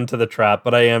falling into the trap,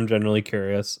 but I am generally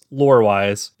curious.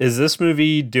 Lore-wise, is this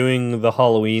movie doing the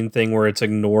Halloween thing where it's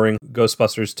ignoring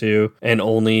Ghostbusters 2 and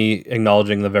only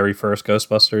acknowledging the very first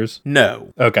Ghostbusters?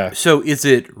 No. Okay. So is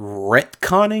it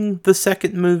retconning the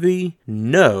second movie?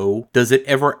 No. Does it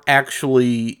ever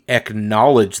actually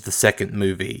acknowledge the second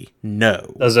movie?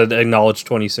 No. Does it acknowledge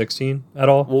 2016 at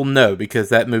all? Well, no, because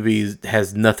that movie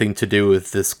has nothing to do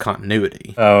with this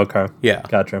continuity. Oh, okay. Yeah.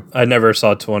 Gotcha. I never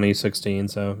saw 2016,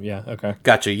 so yeah, okay.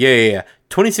 Gotcha. Yeah.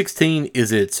 2016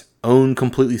 is its own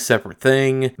completely separate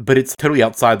thing, but it's totally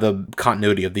outside the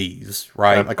continuity of these,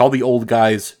 right? Yeah. Like all the old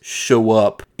guys show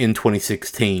up in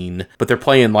 2016, but they're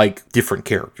playing like different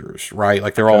characters, right?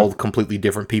 Like they're all completely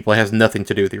different people. It has nothing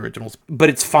to do with the originals, but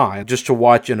it's fine just to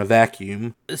watch in a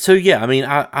vacuum. So yeah, I mean,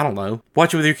 I don't know.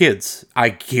 Watch it with your kids. I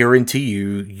guarantee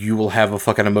you will have a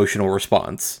fucking emotional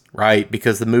response, right?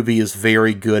 Because the movie is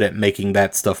very good at making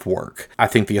that stuff work. I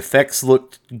think the effects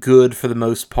looked good for the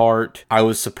most part. I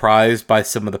was surprised by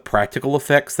some of the practical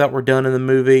effects that were done in the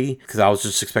movie because I was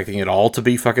just expecting it all to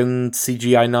be fucking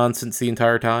CGI nonsense the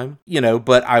entire time, you know,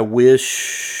 but I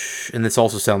wish, and this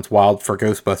also sounds wild for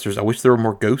Ghostbusters, I wish there were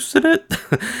more ghosts in it.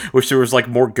 Wish there was like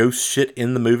more ghost shit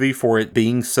in the movie for it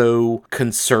being so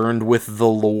concerned with the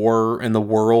lore and the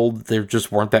world. There just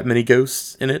weren't that many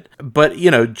ghosts in it. But, you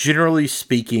know, generally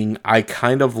speaking, I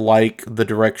kind of like the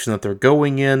direction that they're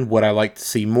going in. Would I like to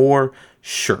see more?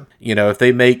 sure. You know, if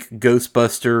they make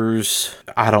Ghostbusters,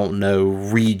 I don't know,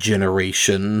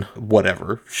 Regeneration,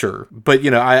 whatever, sure. But,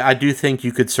 you know, I do think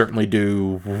you could certainly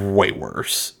do way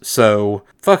worse. So,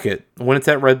 fuck it. When it's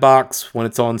at Redbox, when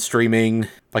it's on streaming,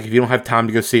 like if you don't have time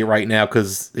to go see it right now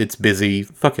because it's busy,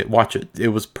 fuck it, watch it. It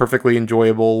was perfectly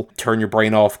enjoyable, turn your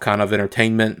brain off kind of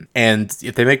entertainment. And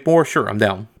if they make more, sure, I'm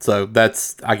down. So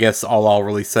that's, I guess, all I'll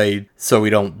really say so we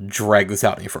don't drag this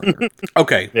out any further.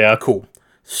 Okay, Yeah. cool.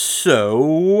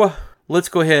 So let's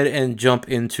go ahead and jump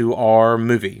into our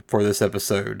movie for this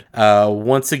episode.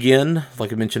 Once again,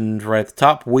 like I mentioned right at the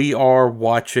top, we are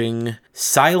watching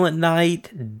Silent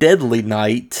Night, Deadly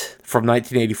Night from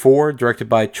 1984, directed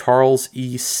by Charles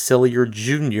E. Sellier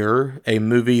Jr., a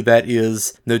movie that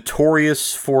is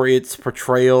notorious for its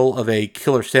portrayal of a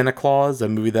killer Santa Claus, a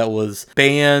movie that was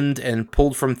banned and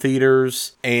pulled from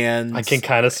theaters, and I can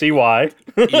kind of see why.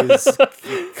 is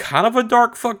kind of a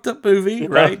dark, fucked up movie,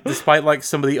 right? Despite like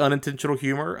some of the unintentional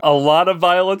humor. A lot of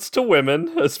violence to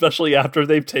women, especially after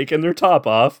they've taken their top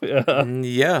off.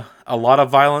 Yeah, a lot of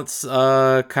violence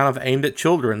kind of aimed at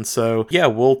children. So yeah,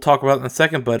 we'll talk about it in a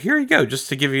second, but here you go, just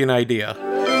to give you an idea.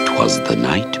 'Twas the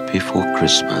night before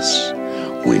Christmas,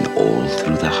 when all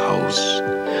through the house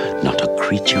not a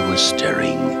creature was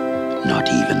stirring, not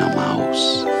even a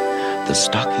mouse. The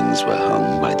stockings were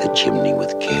hung by the chimney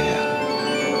with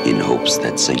care, in hopes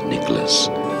that St. Nicholas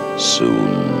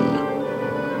soon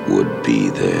would be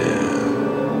there.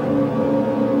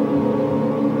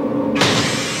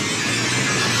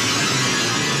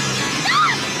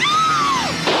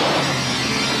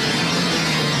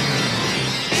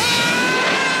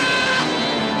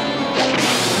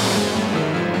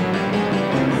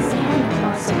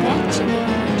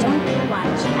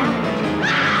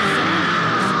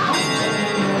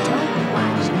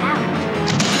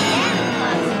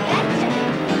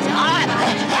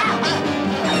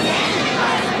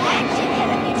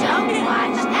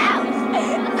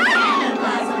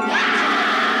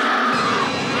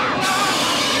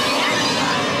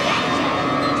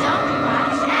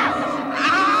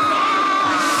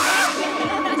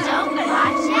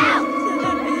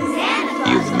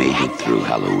 You've made it through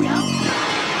Halloween.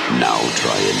 Now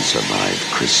try and survive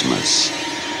Christmas.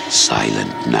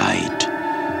 Silent Night,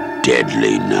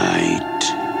 Deadly Night.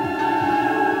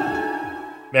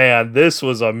 Man, this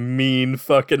was a mean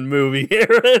fucking movie,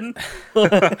 Aaron.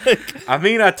 I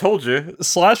mean, I told you.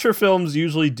 Slasher films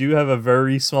usually do have a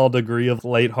very small degree of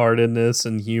lightheartedness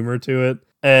and humor to it.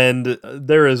 And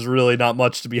there is really not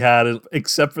much to be had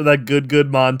except for that good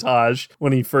montage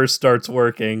when he first starts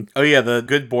working. Oh yeah, the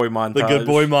good boy montage. The good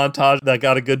boy montage that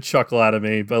got a good chuckle out of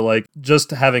me. But like, just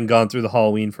having gone through the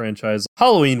Halloween franchise,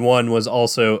 Halloween 1 was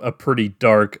also a pretty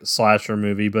dark slasher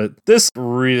movie, but this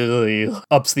really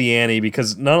ups the ante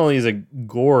because not only is it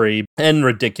gory and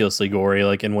ridiculously gory,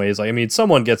 like in ways like, I mean,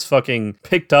 someone gets fucking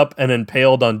picked up and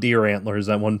impaled on deer antlers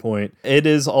at one point. It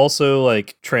is also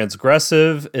like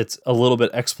transgressive. It's a little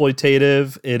bit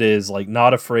exploitative. It is like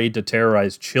not afraid to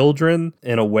terrorize children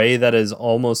in a way that is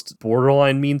almost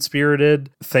borderline mean-spirited.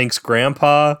 Thanks,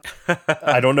 Grandpa.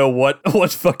 I don't know what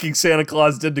fucking Santa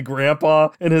Claus did to Grandpa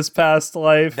in his past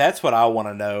life. That's what I want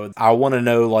to know. I want to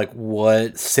know like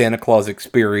what Santa Claus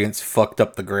experience fucked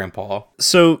up the grandpa.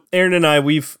 So Aaron and I,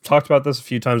 we've talked about this a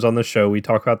few times on the show. We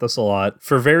talk about this a lot.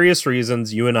 For various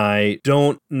reasons, you and I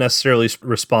don't necessarily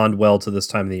respond well to this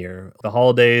time of the year. The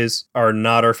holidays are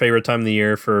not our favorite time of the year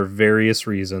for various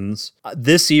reasons.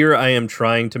 This year, I am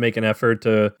trying to make an effort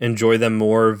to enjoy them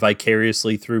more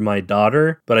vicariously through my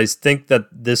daughter, but I think that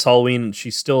this Halloween,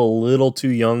 she's still a little too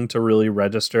young to really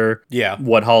register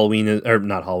what Halloween is, or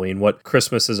not Halloween, what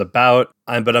Christmas is about.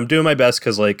 But I'm doing my best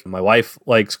because, like, my wife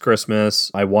likes Christmas.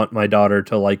 I want my daughter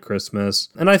to like Christmas.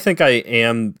 And I think I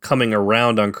am coming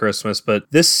around on Christmas,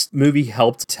 but this movie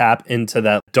helped tap into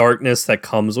that darkness that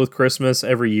comes with Christmas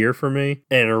every year for me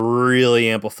and really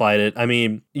amplified it. I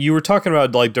mean, you were talking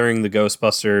about, like, during the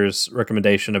Ghostbusters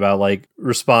recommendation about, like,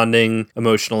 responding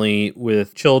emotionally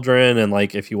with children and,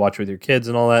 like, if you watch with your kids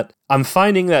and all that. I'm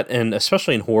finding that, and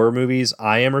especially in horror movies,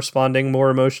 I am responding more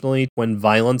emotionally when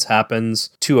violence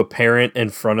happens to a parent in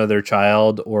front of their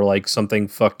child or like something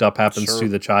fucked up happens to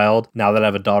the child. Now that I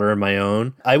have a daughter of my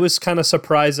own, I was kind of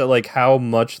surprised at like how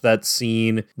much that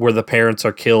scene where the parents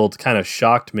are killed kind of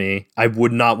shocked me. I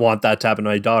would not want that to happen to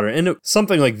my daughter. And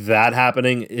something like that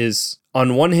happening is,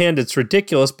 on one hand, it's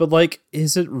ridiculous, but like,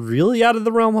 is it really out of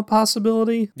the realm of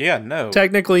possibility? Yeah, no.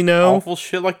 Technically, no. Awful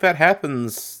shit like that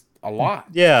happens a lot.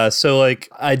 Yeah, so like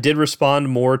I did respond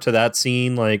more to that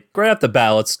scene, like right at the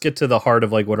bat. Let's get to the heart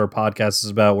of like what our podcast is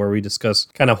about, where we discuss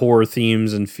kind of horror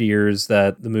themes and fears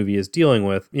that the movie is dealing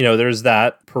with. You know, there's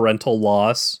that parental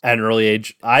loss at an early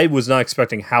age. I was not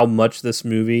expecting how much this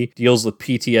movie deals with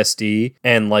PTSD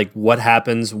and like what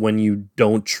happens when you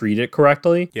don't treat it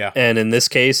correctly. Yeah. And in this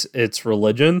case, it's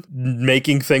religion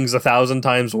making things 1,000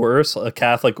 times worse. A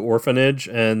Catholic orphanage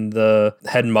and the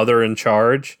head mother in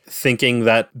charge thinking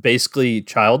that basically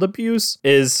child abuse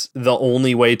is the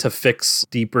only way to fix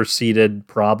deeper seated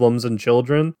problems in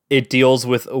children. It deals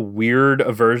with a weird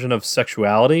aversion of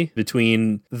sexuality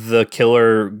between the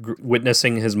killer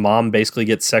witnessing his mom basically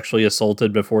get sexually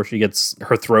assaulted before she gets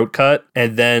her throat cut,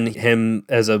 and then him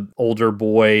as an older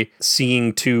boy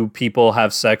seeing two people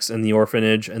have sex in the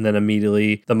orphanage, and then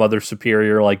immediately the mother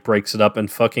superior like breaks it up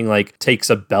and fucking like takes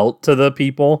a belt to the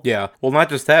people. Yeah. Well, not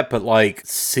just that, but like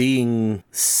seeing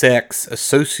sex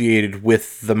associated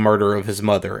with the murder of his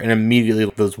mother, and immediately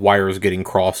those wires getting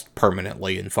crossed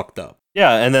permanently and fucked up.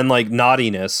 Yeah, and then like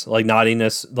naughtiness,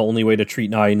 the only way to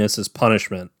treat naughtiness is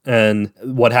punishment. And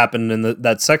what happened in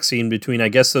that sex scene between, I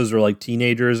guess those were like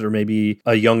teenagers or maybe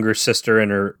a younger sister and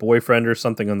her boyfriend or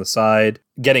something on the side,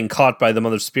 getting caught by the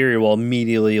Mother Superior. Well,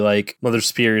 immediately like Mother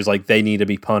Superior is like, they need to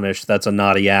be punished. That's a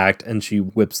naughty act. And she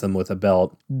whips them with a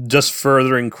belt, just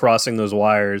furthering crossing those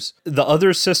wires. The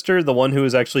other sister, the one who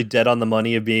is actually dead on the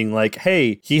money of being like,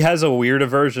 hey, he has a weird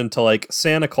aversion to like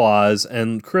Santa Claus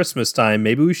and Christmas time.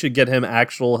 Maybe we should get him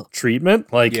actual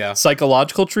treatment, like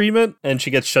psychological treatment. And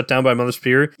she gets shut down by Mother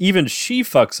Superior. Even she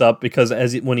fucks up because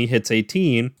when he hits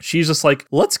 18, she's just like,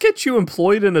 let's get you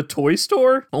employed in a toy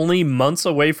store only months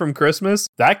away from Christmas.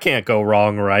 That can't go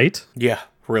wrong, right? Yeah.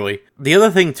 Really. The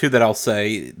other thing, too, that I'll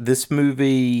say, this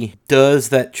movie does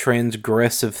that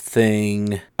transgressive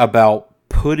thing about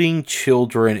putting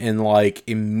children in, like,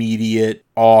 immediate,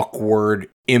 awkward,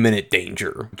 imminent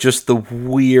danger. Just the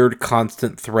weird,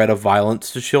 constant threat of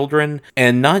violence to children.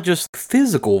 And not just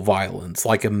physical violence,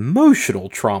 like emotional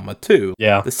trauma, too.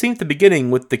 Yeah. The scene at the beginning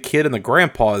with the kid and the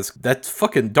grandpas, that's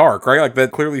fucking dark, right? Like,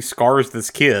 that clearly scars this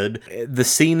kid. The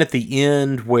scene at the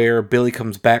end where Billy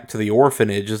comes back to the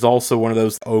orphanage is also one of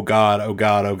those, oh god, oh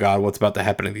god, oh god, what's about to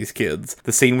happen to these kids?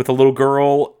 The scene with the little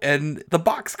girl and the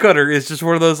box cutter is just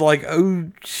one of those, like,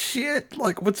 oh shit,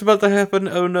 like, what's about to happen?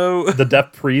 Oh no. The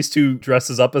deaf priest who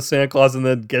dresses up as Santa Claus and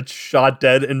then gets shot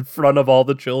dead in front of all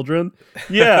the children.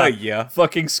 Yeah. Yeah.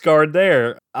 Fucking scarred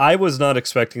there. I was not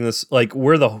expecting this. Like,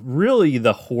 where the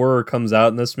horror comes out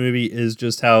in this movie is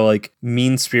just how, like,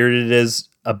 mean-spirited it is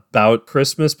about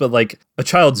Christmas, but, like, a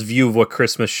child's view of what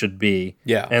Christmas should be.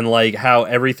 Yeah. And, like, how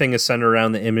everything is centered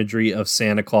around the imagery of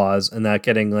Santa Claus and that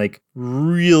getting, like,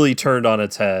 really turned on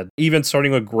its head. Even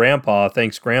starting with Grandpa,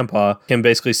 thanks Grandpa, him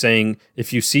basically saying,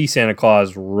 if you see Santa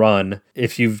Claus, run.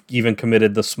 If you've even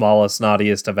committed the smallest,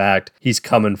 naughtiest of act, he's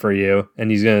coming for you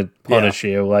and he's going to punish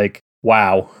you. Like,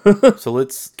 wow. So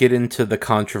let's get into the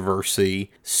controversy.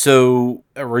 So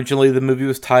originally the movie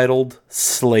was titled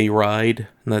Sleigh Ride,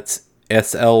 and that's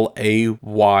Slay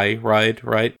ride,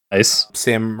 right? Nice.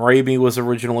 Sam Raimi was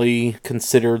originally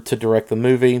considered to direct the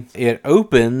movie. It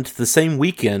opened the same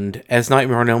weekend as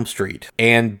Nightmare on Elm Street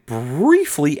and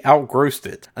briefly outgrossed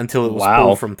it until it was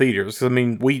pulled from theaters. I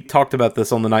mean, we talked about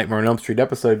this on the Nightmare on Elm Street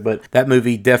episode, but that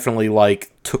movie definitely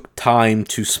like took time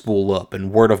to spool up,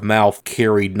 and word of mouth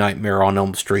carried Nightmare on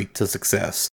Elm Street to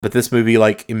success. But this movie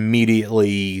like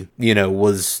immediately,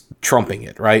 was trumping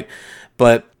it, right?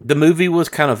 But the movie was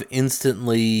kind of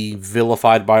instantly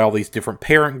vilified by all these different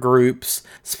parent groups,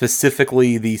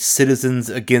 specifically the Citizens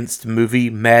Against Movie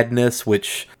Madness,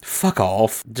 which, fuck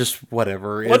off, just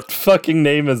whatever. What fucking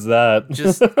name is that?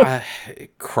 Just,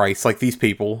 Christ, like these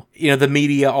people. The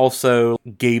media also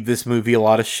gave this movie a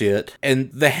lot of shit.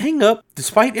 And the hang-up,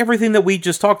 despite everything that we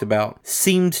just talked about,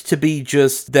 seemed to be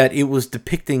just that it was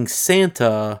depicting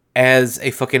Santa as a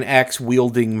fucking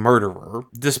axe-wielding murderer.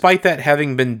 Despite that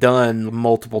having been done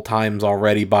multiple times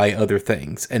already by other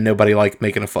things, and nobody liked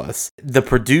making a fuss. The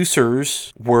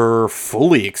producers were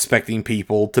fully expecting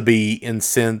people to be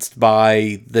incensed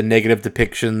by the negative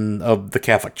depiction of the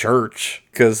Catholic Church,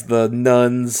 because the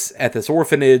nuns at this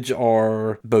orphanage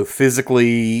are both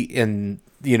physically and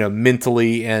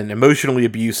mentally and emotionally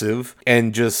abusive,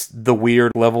 and just the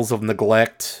weird levels of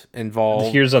neglect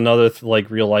involved. Here's another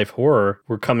real life horror.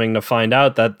 We're coming to find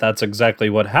out that that's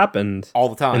exactly what happened all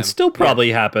the time, and still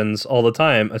probably happens all the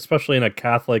time, especially in a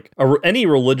Catholic or any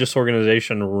religious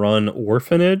organization run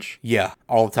orphanage. Yeah,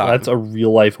 all the time. That's a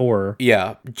real life horror.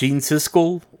 Yeah, Gene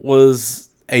Siskel was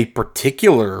a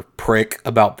particular prick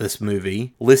about this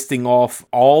movie, listing off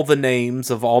all the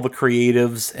names of all the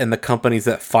creatives and the companies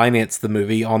that financed the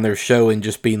movie on their show and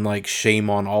just being like, shame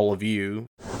on all of you.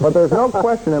 But there's no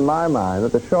question in my mind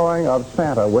that the showing of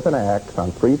Santa with an axe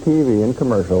on free TV and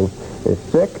commercials is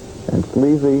sick and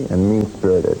sleazy and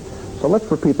mean-spirited. So let's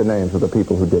repeat the names of the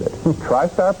people who did it.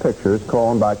 TriStar Pictures,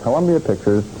 co-owned by Columbia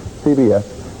Pictures,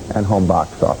 CBS, and Home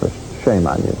Box Office. Shame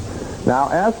on you. Now,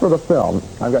 as for the film,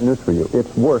 I've got news for you.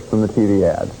 It's worse than the TV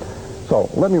ads.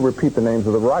 So let me repeat the names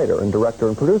of the writer and director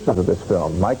and producers of this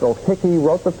film. Michael Hickey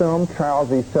wrote the film,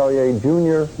 Charles E. Sellier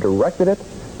Jr. directed it,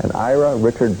 and Ira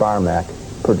Richard Barmack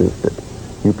produced it.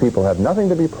 You people have nothing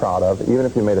to be proud of, even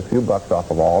if you made a few bucks off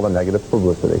of all the negative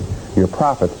publicity. Your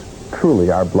profits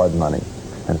truly are blood money.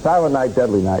 And Silent Night,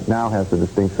 Deadly Night now has the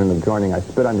distinction of joining I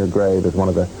Spit on Your Grave as one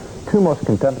of the two most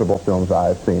contemptible films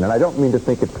I've seen. And I don't mean to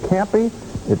think it's campy.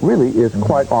 It really is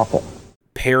quite awful.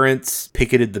 Parents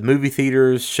picketed the movie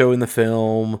theaters showing the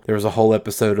film. There was a whole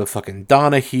episode of fucking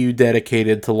Donahue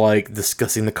dedicated to like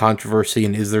discussing the controversy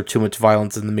and is there too much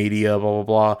violence in the media, blah,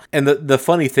 blah, blah. And the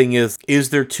funny thing is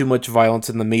there too much violence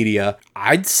in the media?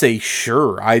 I'd say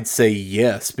sure. I'd say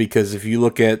yes, because if you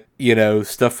look at, you know,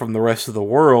 stuff from the rest of the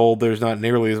world, there's not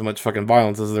nearly as much fucking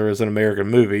violence as there is in American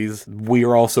movies. We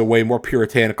are also way more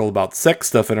puritanical about sex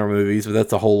stuff in our movies, but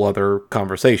that's a whole other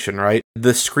conversation, right?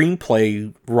 The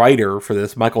screenplay writer for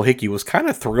this, Michael Hickey, was kind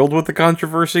of thrilled with the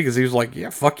controversy because he was like,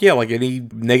 yeah, fuck yeah, like any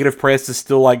negative press is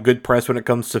still like good press when it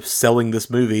comes to selling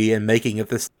this movie and making it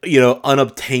this, you know,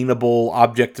 unobtainable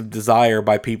object of desire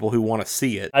by people who want to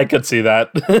see it. I could see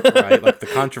that. Right? Like the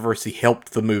controversy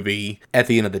helped the movie at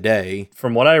the end of the day.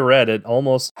 From what I read, it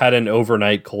almost had an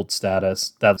overnight cult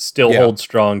status that still holds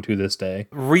strong to this day.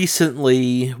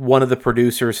 Recently, one of the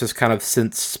producers has kind of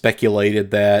since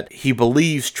speculated that he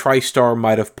believes TriStar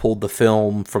might have pulled the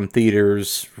film from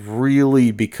theaters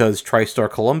really because TriStar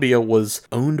Columbia was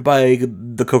owned by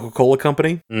the Coca-Cola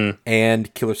Company,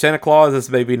 and Killer Santa Claus is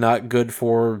maybe not good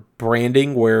for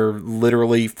branding, where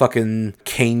literally fucking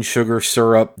cane sugar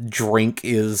syrup drink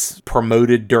is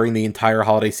promoted during the entire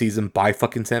holiday season by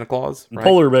fucking Santa Claus. Right?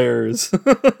 Polar bears.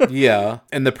 Yeah.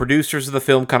 And the producers of the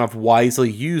film kind of wisely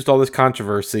used all this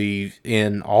controversy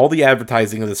in all the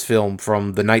advertising of this film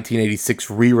from the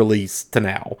 1986 re-release to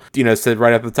now. You know, said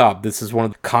right up the top, this is one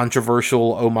of the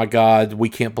controversial, oh my god, we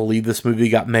can't believe this movie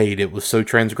got made. It was so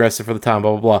transgressive for the time,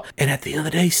 blah, blah, blah. And at the end of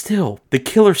the day, still, the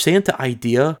Killer Santa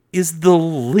idea is the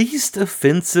least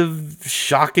offensive,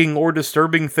 shocking, or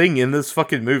disturbing thing in this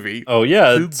fucking movie. Oh,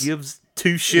 yeah. Who gives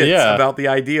two shits about the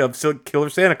idea of Killer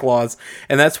Santa Claus?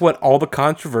 And that's what all the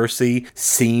controversy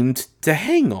seemed to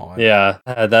hang on. Yeah,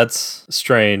 that's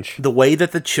strange. The way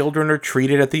that the children are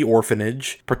treated at the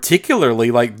orphanage,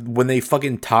 particularly like when they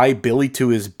fucking tie Billy to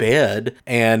his bed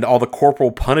and all the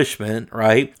corporal punishment,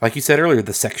 right? Like you said earlier,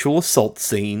 the sexual assault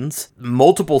scenes,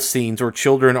 multiple scenes where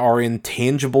children are in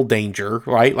tangible danger,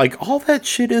 right? Like all that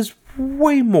shit is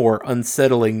way more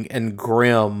unsettling and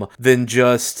grim than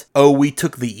just, oh, we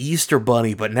took the Easter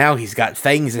Bunny, but now he's got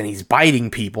fangs and he's biting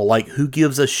people. Like, who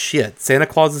gives a shit? Santa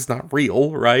Claus is not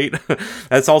real, right?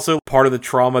 That's also part of the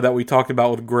trauma that we talked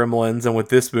about with Gremlins and with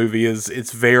this movie is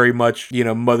it's very much, you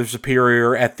know, Mother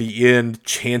Superior at the end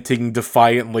chanting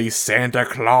defiantly, Santa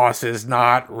Claus is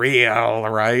not real,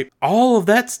 right? All of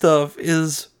that stuff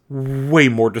is way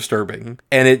more disturbing.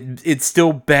 And it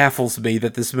still baffles me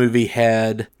that this movie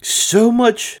had so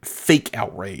much fake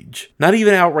outrage. Not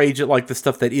even outrage at like the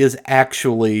stuff that is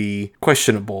actually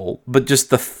questionable, but just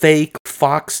the fake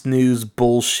Fox News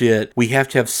bullshit. We have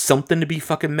to have something to be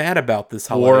fucking mad about this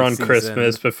holiday War on season.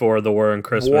 Christmas before the War on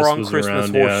Christmas War on was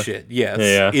Christmas around. horseshit.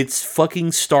 Yes. It's fucking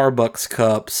Starbucks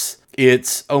cups.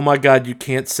 It's, oh my god, you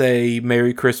can't say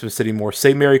Merry Christmas anymore.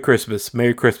 Say Merry Christmas.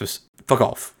 Merry Christmas. Fuck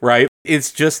off, right?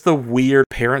 It's just the weird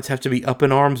parents have to be up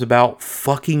in arms about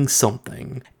fucking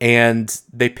something. And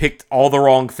they picked all the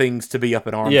wrong things to be up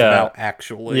in arms about,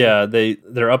 actually. Yeah,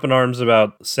 they're up in arms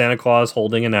about Santa Claus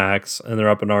holding an axe, and they're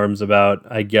up in arms about,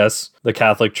 I guess, the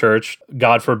Catholic Church.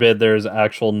 God forbid there's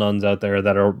actual nuns out there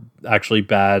that are actually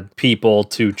bad people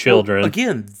to children. Well,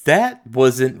 again, that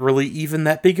wasn't really even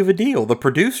that big of a deal. The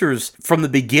producers from the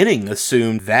beginning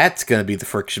assumed that's going to be the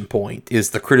friction point, is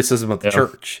the criticism of the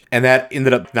church. And that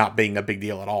ended up not being a big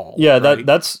deal at all. Yeah, right?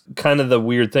 that's kind of the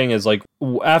weird thing is like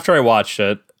after I watched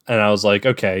it, and I was like,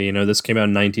 okay, you know, this came out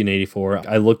in 1984.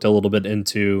 I looked a little bit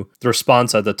into the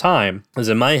response at the time. Because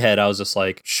in my head, I was just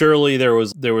like, surely there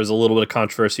was a little bit of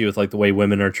controversy with like the way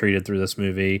women are treated through this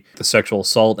movie. The sexual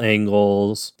assault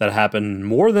angles that happen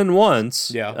more than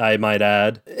once, I might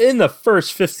add. In the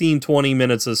first 15, 20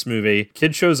 minutes of this movie,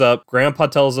 kid shows up, grandpa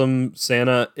tells him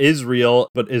Santa is real,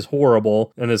 but is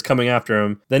horrible and is coming after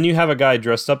him. Then you have a guy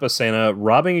dressed up as Santa,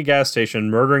 robbing a gas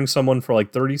station, murdering someone for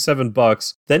like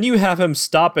 $37. Then you have him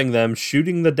stopping them,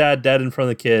 shooting the dad dead in front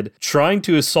of the kid, trying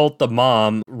to assault the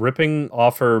mom, ripping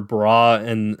off her bra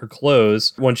and her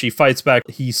clothes. When she fights back,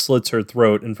 he slits her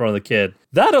throat in front of the kid.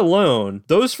 That alone,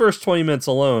 those first 20 minutes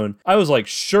alone, I was like,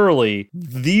 surely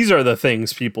these are the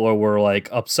things people were like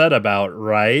upset about,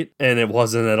 right? And it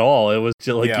wasn't at all. It was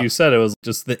just, like you said, it was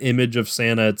just the image of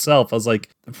Santa itself. I was like,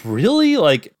 really?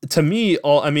 Like, to me,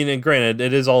 and granted,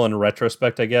 it is all in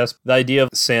retrospect, I guess. The idea of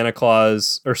Santa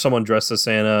Claus or someone dressed as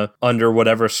Santa under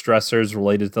whatever stressors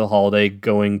related to the holiday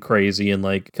going crazy and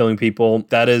like killing people,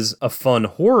 that is a fun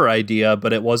horror idea,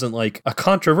 but it wasn't like a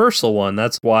controversial one.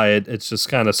 That's why it's just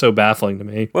kind of so baffling to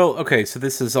me. Well, okay, so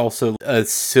this is also a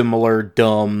similar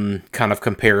dumb kind of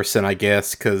comparison, I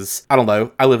guess, because, I don't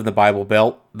know, I live in the Bible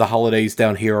Belt. The holidays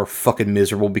down here are fucking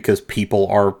miserable because people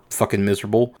are fucking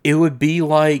miserable. It would be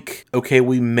like, okay,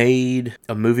 we made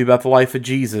a movie about the life of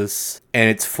Jesus, and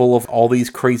it's full of all these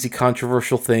crazy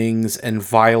controversial things, and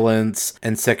violence,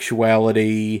 and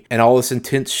sexuality, and all this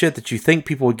intense shit that you think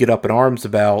people would get up in arms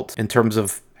about in terms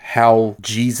of how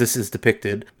Jesus is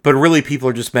depicted, but really people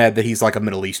are just mad that he's like a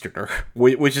Middle Easterner,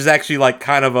 which is actually like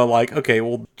kind of a like, okay,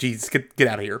 well, Jesus, get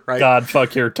out of here, right? God,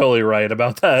 fuck, you're totally right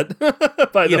about that.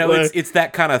 By the way, it's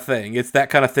that kind of thing. It's that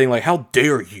kind of thing. Like, how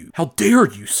dare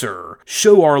you, sir,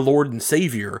 show our Lord and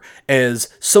Savior as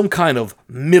some kind of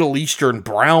Middle Eastern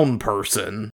brown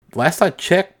person? Last I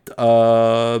checked,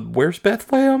 where's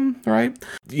Bethlehem, right?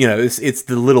 You know, it's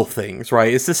the little things,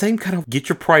 right? It's the same kind of get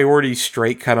your priorities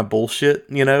straight kind of bullshit,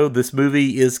 you know? This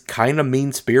movie is kind of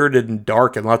mean-spirited and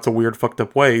dark in lots of weird, fucked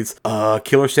up ways.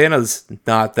 Killer Santa's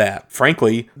not that.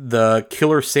 Frankly, the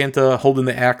Killer Santa holding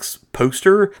the axe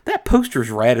poster, that poster's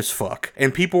rad as fuck.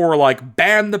 And people were like,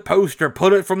 ban the poster,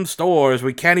 put it from stores,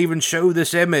 we can't even show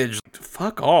this image.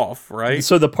 Fuck off, right?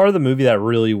 So the part of the movie that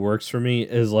really works for me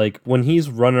is like when he's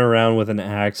running around with an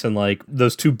axe and like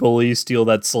those two bullies steal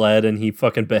that sled and he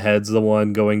fucking beheads the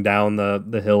one going down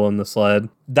the hill in the sled.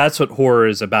 That's what horror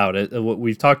is about.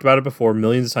 We've talked about it before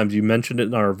millions of times. You mentioned it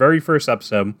in our very first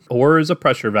episode. Horror is a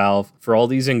pressure valve for all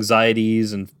these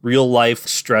anxieties and real life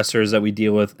stressors that we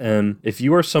deal with. And if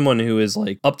you are someone who is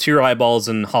like up to your eyeballs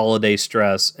in holiday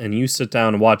stress and you sit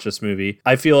down and watch this movie,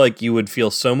 I feel like you would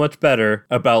feel so much better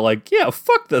about like, yeah,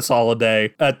 fuck this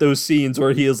holiday at those scenes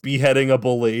where he is beheading a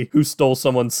bully who stole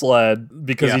someone's sled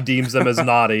because he deems them as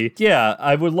naughty. Yeah,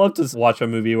 I would love to watch a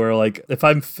movie where like if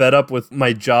I'm fed up with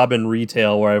my job in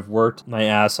retail where I've worked my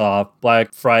ass off,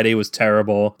 Black Friday was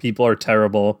terrible, people are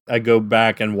terrible, I go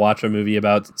back and watch a movie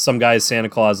about some guy's Santa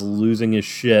Claus losing his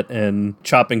shit and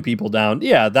chopping people down.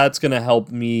 Yeah, that's gonna help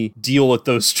me deal with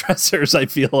those stressors, I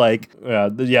feel like.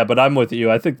 Yeah, but I'm with you.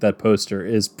 I think that poster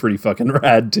is pretty fucking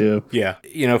rad too. Yeah.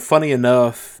 You know, funny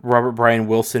enough, Robert Brian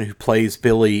Wilson, who plays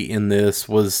Billy in this,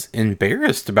 was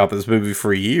embarrassed about this movie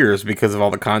for years because of all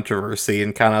the controversy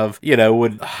and kind of, you know,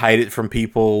 would hide it from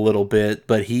people a little bit,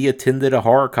 but he attended a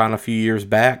HorrorCon a few years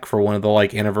back for one of the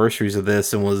like anniversaries of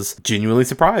this and was genuinely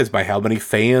surprised by how many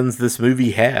fans this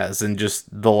movie has and just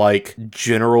the like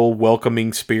general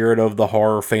welcoming spirit of the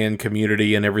horror fan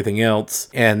community and everything else.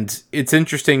 And it's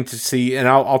interesting to see, and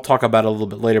I'll talk about it a little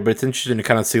bit later, but it's interesting to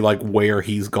kind of see like where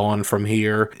he's gone from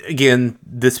here. Again,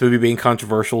 this movie being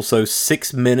controversial, so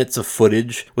 6 minutes of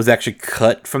footage was actually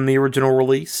cut from the original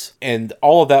release, and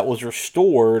all of that was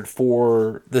restored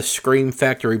for the Scream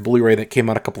Factory Blu-ray that came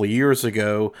out a couple of years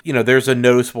ago. You know, there's a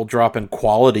noticeable drop in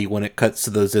quality when it cuts to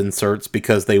those inserts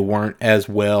because they weren't as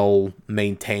well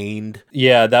maintained.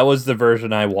 Yeah, that was the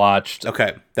version I watched.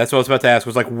 Okay, that's what I was about to ask,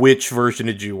 was like, which version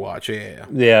did you watch?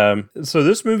 Yeah. So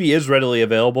this movie is readily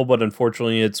available, but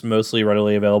unfortunately it's mostly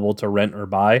readily available to rent or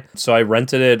buy. So I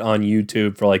rented it on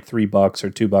YouTube for like $3 or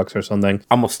 $2 or something.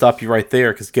 I'm gonna stop you right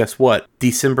there, because guess what?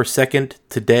 December 2nd,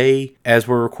 today, as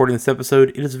we're recording this episode,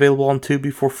 it is available on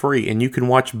Tubi for free, and you can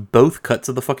watch both cuts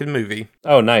of the fucking movie.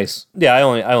 Oh, nice. Yeah,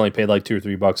 I only paid like $2 or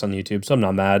 $3 on YouTube, so I'm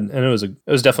not mad, and it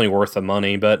was definitely worth the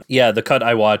money. But yeah, the cut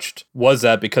I watched was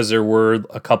that because there were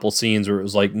a couple scenes where it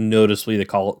was like noticeably the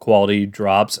quality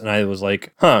drops, and I was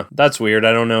like, huh, that's weird.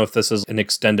 I don't know if this is an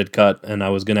extended cut, and I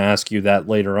was going to ask you that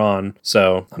later on,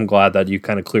 so I'm glad that you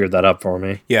kind of cleared that up for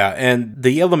me. Yeah, and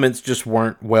the elements just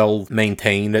weren't well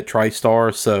maintained at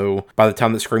TriStar, so by the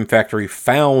time that Scream Factory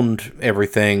found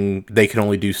everything, they could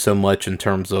only do so much in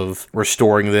terms of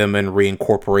restoring them and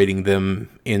reincorporating them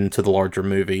into the larger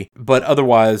movie. But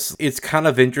otherwise, it's kind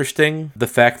of interesting, the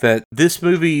fact that this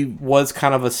movie was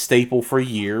kind of a staple for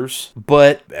years,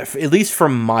 but at least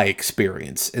from my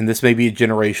experience, and this may be a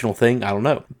generational thing, I don't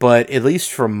know, but at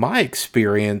least from my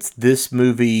experience, this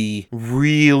movie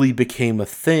really became a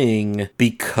thing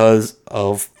because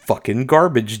of fucking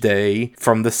Garbage Day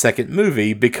from the second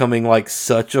movie becoming like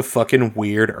such a fucking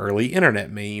weird early internet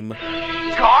meme.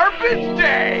 Garbage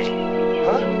Day!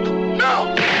 Huh?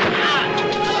 No!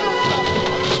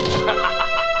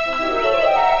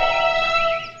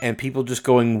 and people just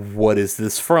going, what is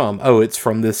this from? Oh, it's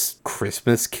from this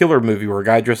Christmas killer movie where a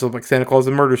guy dresses up like Santa Claus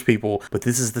and murders people, but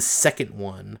this is the second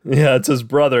one. Yeah, it's his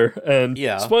brother. And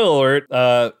Yeah. spoiler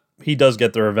alert, he does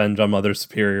get the revenge on Mother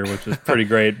Superior, which is pretty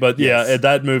great. But Yes. yeah,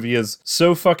 that movie is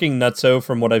so fucking nutso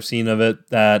from what I've seen of it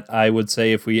that I would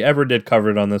say if we ever did cover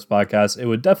it on this podcast, it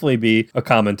would definitely be a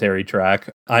commentary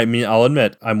track. I mean, I'll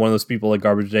admit, I'm one of those people that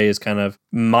Garbage Day is kind of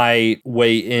my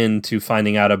way into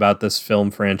finding out about this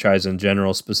film franchise in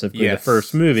general, specifically Yes, the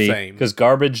first movie. same. Because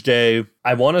Garbage Day,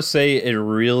 I want to say it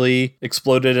really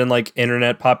exploded in like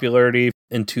internet popularity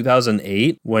in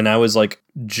 2008 when I was like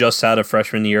just out of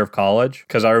freshman year of college,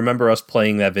 because I remember us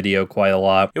playing that video quite a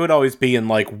lot. It would always be in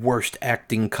like worst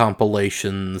acting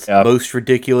compilations, Yeah. most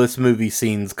ridiculous movie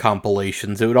scenes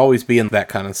compilations. It would always be in that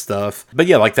kind of stuff. But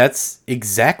yeah, like that's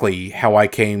exactly how I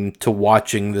came to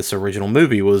watching this original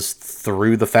movie, was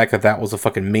through the fact that was a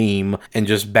fucking meme and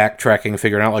just backtracking,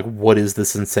 figuring out like, what is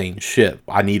this insane shit?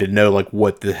 I need to know like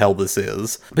what the hell this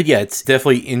is. But yeah, it's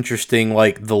definitely interesting,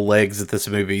 like the legs that this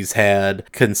movie's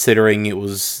had, considering it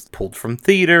was pulled from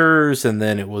theaters and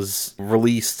then it was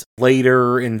released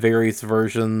later in various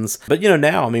versions. But you know,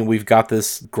 now, I mean, we've got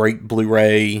this great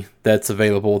Blu-ray that's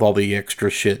available with all the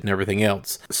extra shit and everything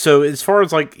else. So as far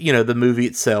as like, you know, the movie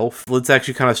itself, let's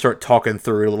actually kind of start talking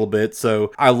through it a little bit.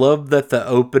 So I love that the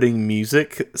opening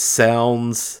music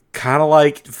sounds kind of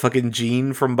like fucking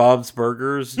Gene from Bob's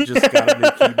Burgers just got a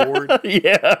new keyboard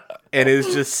Yeah. and is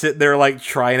just sitting there like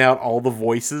trying out all the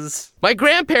voices. My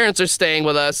grandparents are staying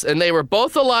with us, and they were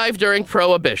both alive during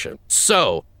Prohibition.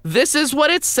 So, this is what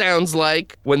it sounds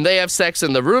like when they have sex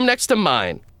in the room next to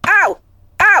mine. Ow!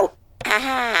 Ow!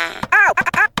 Ow! Ow!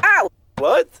 Ow!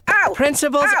 What? Ow!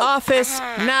 Principal's Ow! office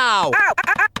now. Ow!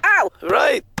 Ow! Ow!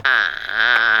 Right.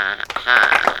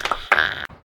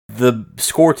 The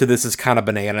score to this is kind of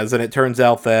bananas, and it turns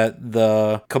out that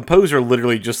the composer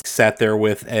literally just sat there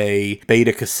with a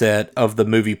beta cassette of the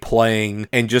movie playing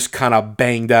and just kind of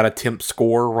banged out a temp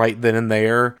score right then and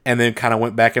there, and then kind of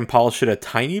went back and polished it a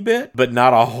tiny bit, but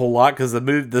not a whole lot, because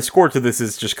the score to this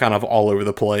is just kind of all over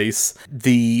the place.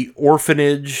 The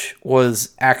orphanage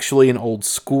was actually an old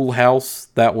schoolhouse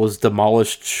that was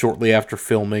demolished shortly after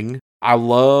filming. I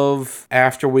love,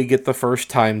 after we get the first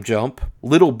time jump,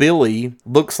 little Billy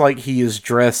looks like he is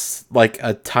dressed like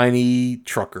a tiny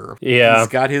trucker. Yeah. He's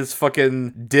got his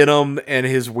fucking denim and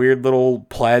his weird little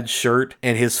plaid shirt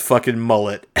and his fucking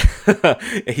mullet.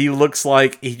 He looks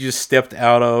like he just stepped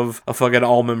out of a fucking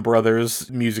Allman Brothers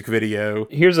music video.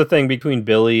 Here's the thing between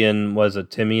Billy and, was it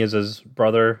Timmy is his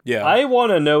brother? Yeah. I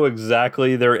want to know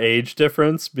exactly their age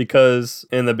difference, because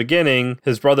in the beginning,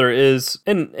 his brother is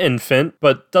an infant,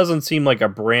 but doesn't seem like a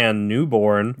brand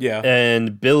newborn. Yeah.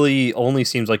 And Billy only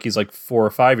seems like he's like 4 or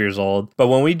 5 years old. But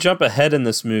when we jump ahead in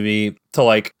this movie to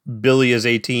like Billy is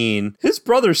 18, his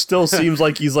brother still seems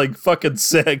like he's like fucking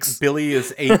 6. Billy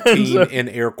is 18 in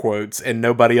air quotes, and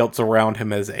nobody else around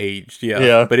him has aged. Yeah.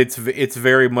 Yeah. But it's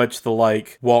very much the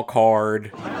like walk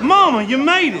hard. Mama, you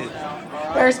made it!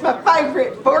 There's my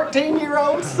favorite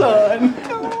 14-year-old son.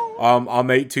 I'm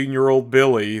 18-year-old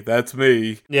Billy. That's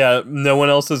me. Yeah, no one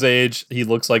else's age. He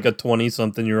looks like a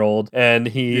 20-something-year-old, and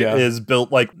he Yeah. is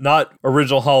built like not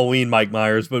original Halloween Mike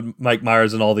Myers, but Mike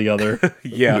Myers in all the other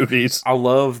Yeah. movies. I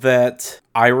love that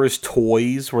Ira's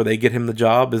Toys, where they get him the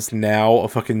job, is now a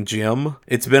fucking gym.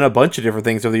 It's been a bunch of different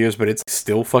things over the years, but it's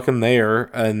still fucking there.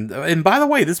 And by the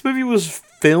way, this movie was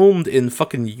filmed in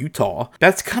fucking Utah.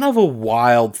 That's kind of a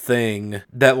wild thing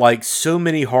that like so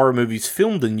many horror movies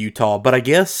filmed in Utah, but I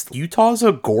guess Utah's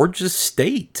a gorgeous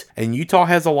state, and Utah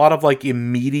has a lot of like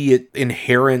immediate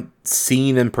inherent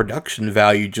scene and production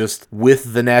value just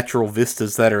with the natural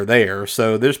vistas that are there.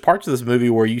 So there's parts of this movie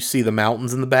where you see the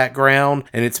mountains in the background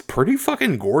and it's pretty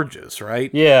fucking gorgeous,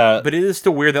 right? Yeah. But it is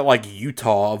still weird that like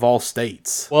Utah of all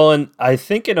states. Well, and I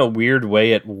think in a weird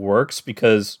way it works,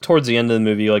 because towards the end of the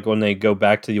movie, like when they go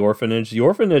back to the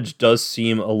orphanage does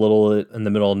seem a little in the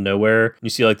middle of nowhere.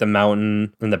 You see like the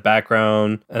mountain in the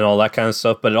background and all that kind of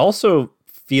stuff, but it also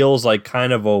feels like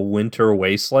kind of a winter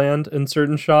wasteland in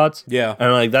certain shots. Yeah.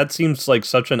 And like that seems like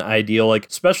such an ideal, like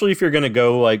especially if you're gonna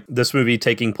go like this movie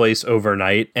taking place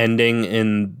overnight, ending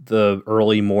in the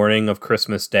early morning of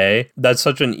Christmas Day. That's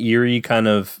such an eerie kind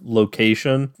of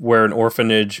location where an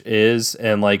orphanage is,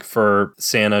 and like for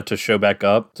Santa to show back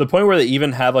up to the point where they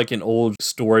even have like an old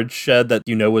storage shed that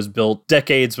you know was built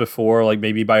decades before, like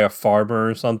maybe by a farmer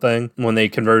or something. When they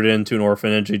converted it into an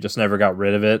orphanage, they just never got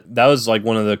rid of it. That was like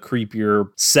one of the creepier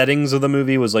settings of the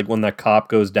movie was like when that cop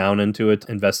goes down into it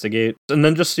to investigate. And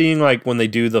then just seeing like when they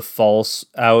do the false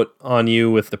out on you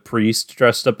with the priest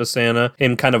dressed up as Santa,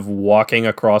 him kind of walking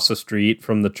across the street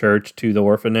from the church to the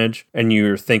orphanage, and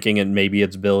you're thinking maybe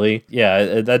it's Billy.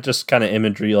 Yeah, that just kind of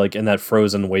imagery like in that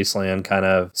frozen wasteland kind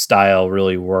of style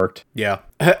really worked. Yeah.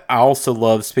 I also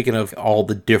love, speaking of all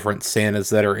the different Santas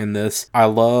that are in this, I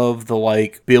love the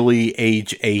like Billy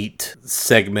age 8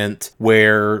 segment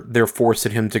where they're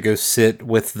forcing him to go sit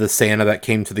with the Santa that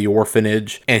came to the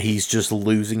orphanage and he's just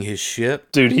losing his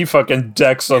shit. Dude, he fucking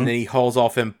decks him. And then he hauls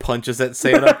off and punches that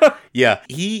Santa. Yeah,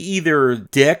 he either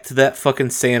decked that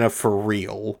fucking Santa for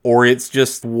real or it's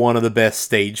just one of the best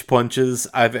stage punches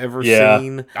I've ever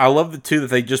seen. I love the two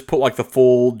that they just put like the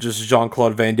full just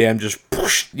Jean-Claude Van Damme just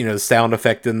push, sound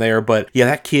effect in there, but yeah,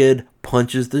 that kid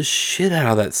punches the shit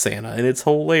out of that Santa, and it's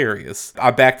hilarious. I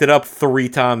backed it up 3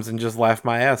 times and just laughed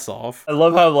my ass off. I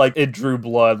love how, like, it drew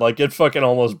blood. Like, it fucking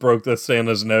almost broke the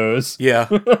Santa's nose. Yeah.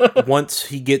 Once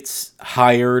he gets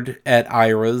hired at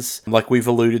Ira's, like we've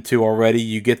alluded to already,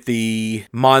 you get the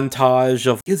montage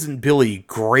of, isn't Billy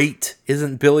great?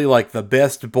 Isn't Billy, like, the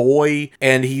best boy?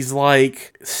 And he's,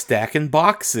 like, stacking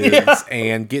boxes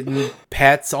and getting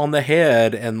pats on the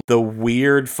head and the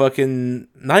weird fucking,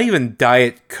 not even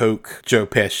Diet Coke Joe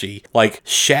Pesci, like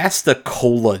Shasta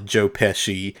Cola Joe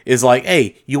Pesci is like,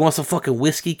 hey, you want some fucking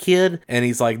whiskey, kid? And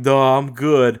he's like, no, I'm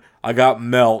good. I got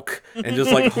milk. And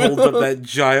just like holds up that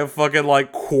giant fucking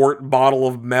like quart bottle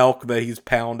of milk that he's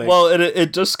pounding. Well,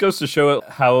 it just goes to show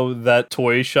how that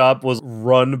toy shop was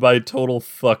run by total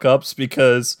fuck ups,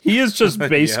 because he is just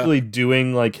basically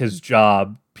doing like his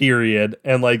job. Period.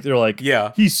 And like they're like,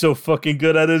 yeah, he's so fucking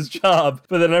good at his job,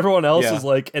 but then everyone else is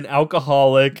like an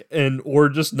alcoholic or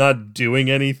just not doing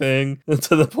anything,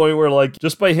 to the point where like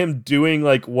just by him doing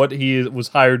like what he was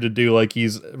hired to do, like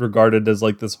he's regarded as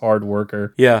like this hard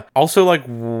worker. Yeah. Also, like,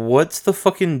 what's the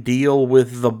fucking deal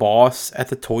with the boss at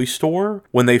the toy store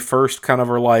when they first kind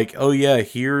of are like, oh yeah,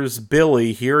 here's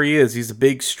Billy, here he is, he's a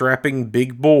big strapping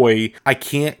big boy. I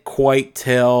can't quite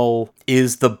tell,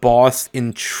 is the boss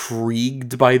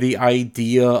intrigued by the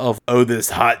idea of, oh,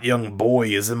 this hot young boy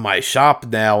is in my shop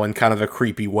now in kind of a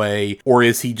creepy way? Or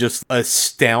is he just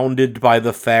astounded by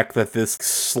the fact that this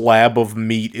slab of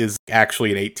meat is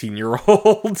actually an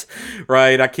 18-year-old?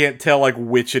 Right? I can't tell like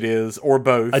which it is, or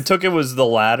both. I took it was the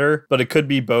latter, but it could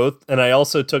be both. And I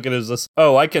also took it as this,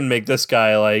 oh, I can make this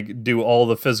guy like do all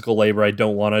the physical labor I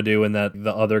don't want to do, and that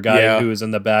the other guy who is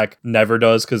in the back never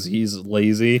does because he's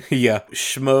lazy. Yeah.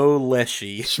 Shmo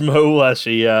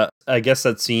Leshy, yeah. I guess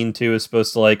that scene too is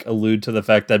supposed to like allude to the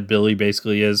fact that Billy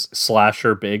basically is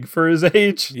slasher big for his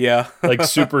age. Yeah. Like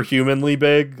superhumanly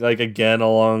big, like again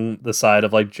along the side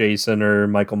of like Jason or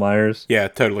Michael Myers. Yeah,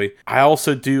 totally. I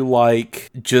also do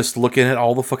like just looking at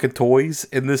all the fucking toys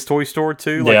in this toy store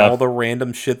too, like all the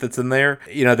random shit that's in there.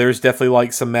 There's definitely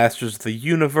like some Masters of the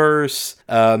Universe.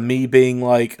 Me being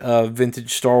like a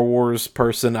vintage Star Wars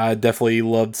person, I definitely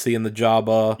loved seeing the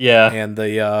Jabba and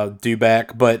the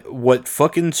Dewback. But what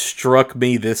fucking struck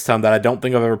me this time that I don't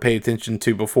think I've ever paid attention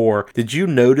to before, did you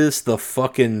notice the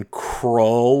fucking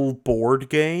Krull board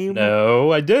game?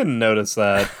 No, I didn't notice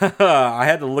that. I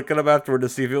had to look it up afterward to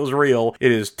see if it was real.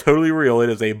 It is totally real. It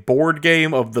is a board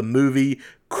game of the movie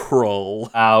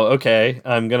Krull. Oh, okay.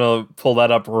 I'm gonna pull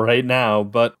that up right now.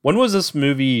 But when was this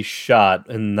movie shot?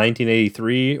 In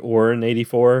 1983 or in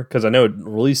 84? Because I know it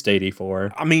released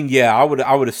 84. I mean, yeah, I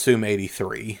would assume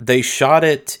 83. They shot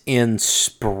it in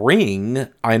spring.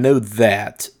 I know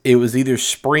that. It was either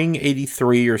spring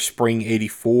 83 or spring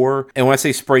 84. And when I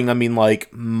say spring, I mean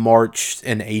like March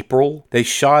and April. They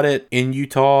shot it in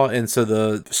Utah, and so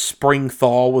the spring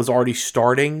thaw was already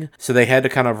starting. So they had to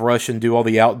kind of rush and do all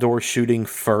the outdoor shooting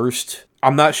first.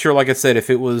 I'm not sure, like I said,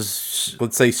 if it was,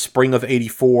 let's say, spring of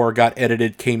 84, got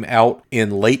edited, came out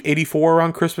in late 84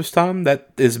 around Christmas time. That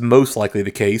is most likely the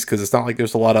case, because it's not like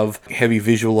there's a lot of heavy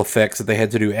visual effects that they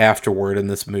had to do afterward in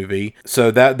this movie.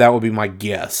 So that would be my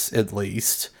guess, at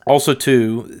least. Also,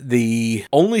 too, the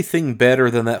only thing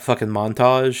better than that fucking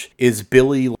montage is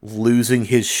Billy losing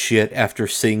his shit after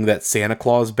seeing that Santa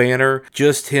Claus banner.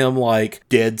 Just him, like,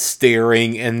 dead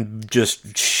staring and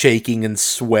just shaking and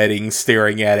sweating,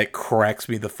 staring at it, cracks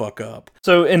me the fuck up.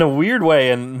 So, in a weird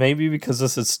way, and maybe because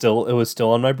it was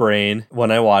still on my brain when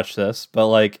I watched this, but,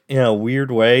 like, in a weird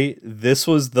way, this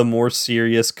was the more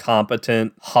serious,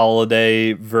 competent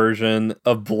holiday version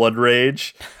of Blood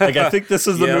Rage. Like, I think this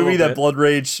is the movie that Blood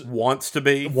Rage Age wants to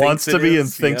be,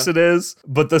 and thinks it is,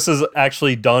 but this is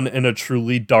actually done in a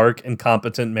truly dark and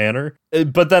competent manner.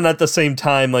 But then at the same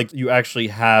time, like, you actually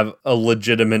have a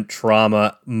legitimate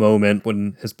trauma moment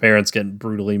when his parents get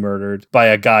brutally murdered by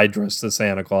a guy dressed as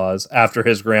Santa Claus after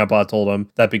his grandpa told him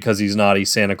that because he's naughty,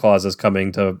 Santa Claus is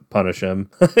coming to punish him.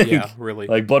 Yeah, really.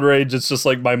 Like, Blood Rage, it's just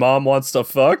like, my mom wants to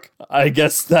fuck. I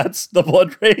guess that's the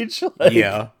Blood Rage. Like,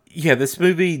 yeah. Yeah, this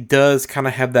movie does kind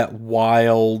of have that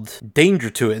wild danger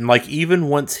to it. And, like, even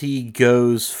once he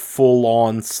goes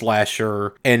full-on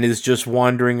slasher and is just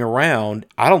wandering around,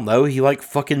 I don't know, he, like,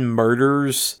 fucking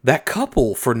murders that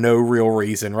couple for no real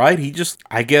reason, right? He just,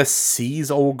 I guess,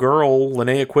 sees old girl,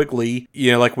 Linnea Quigley,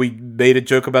 you know, like we made a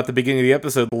joke about the beginning of the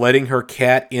episode, letting her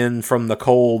cat in from the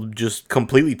cold just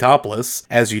completely topless,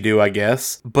 as you do, I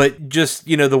guess. But just,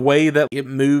 you know, the way that it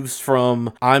moves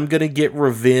from, I'm gonna get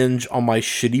revenge on my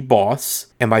shitty boss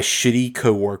and my shitty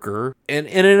coworker, and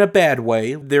in a bad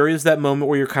way. There is that moment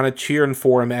where you're kind of cheering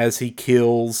for him as he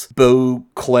kills Beau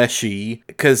Cleshy,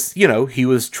 because, you know, he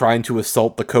was trying to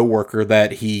assault the coworker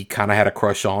that he kind of had a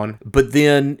crush on. But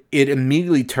then it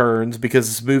immediately turns, because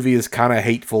this movie is kind of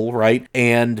hateful, right?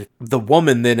 And the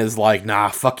woman then is like, nah,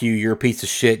 fuck you, you're a piece of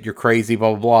shit, you're crazy,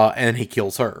 blah, blah, blah, and he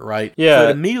kills her, right? Yeah. So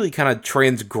it immediately kind of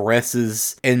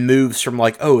transgresses and moves from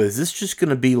like, oh, is this just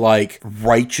gonna be like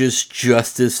righteous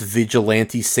justice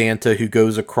vigilante Santa who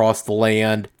goes across the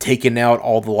land taking out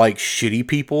all the like shitty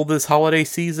people this holiday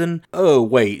season? Oh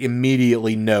wait,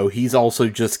 immediately no, he's also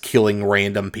just killing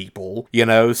random people, you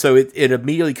know? So it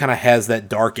immediately kind of has that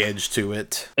dark edge to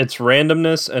it. It's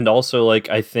randomness, and also, like,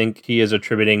 I think he is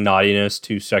attributing naughtiness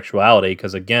to sexuality,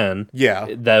 because again, yeah,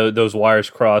 those wires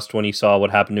crossed when he saw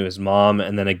what happened to his mom,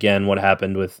 and then again what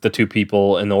happened with the two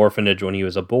people in the orphanage when he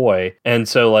was a boy. And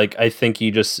so, like, I think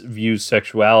he just views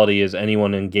sexuality as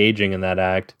anyone engaging in that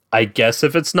act, I guess,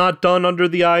 if it's not done under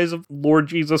the eyes of Lord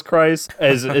Jesus Christ,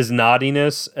 as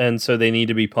naughtiness, and so they need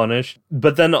to be punished.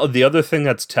 But then the other thing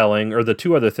that's telling, or the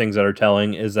two other things that are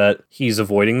telling, is that he's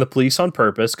avoiding the police on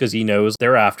purpose because he knows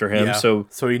they're after him. Yeah. So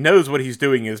he knows what he's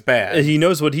doing is bad. He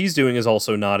knows what he's doing is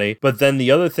also naughty. But then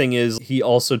the other thing is, he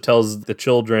also tells the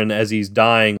children as he's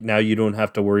dying, now you don't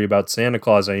have to worry about Santa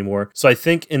Claus anymore. So I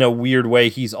think in a weird way,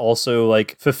 he's also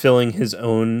like fulfilling his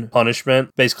own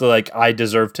punishment. Basically, like, I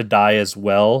deserve to die as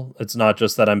well. It's not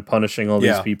just that I'm punishing all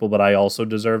these people, but I also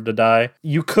deserve to die.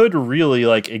 You could really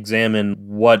like examine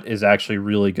what is actually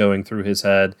really going through his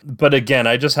head. But again,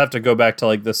 I just have to go back to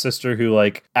like the sister who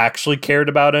like actually cared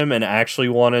about him and actually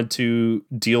wanted to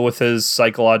deal with his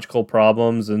psychological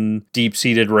problems and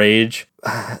deep-seated rage.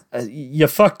 You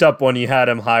fucked up when you had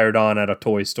him hired on at a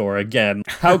toy store. Again,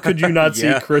 how could you not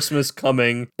see Christmas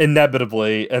coming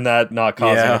inevitably and that not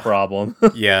causing a problem?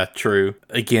 Yeah, true.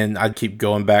 Again, I'd keep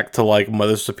going back to like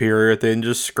Mother Superior at the end,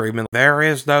 just screaming, there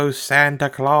is no Santa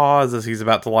Claus, as he's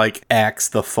about to like axe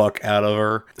the fuck out of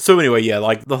her. So anyway, yeah,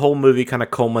 like the whole movie kind of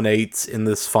culminates in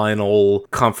this final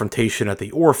confrontation at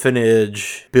the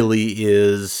orphanage. Billy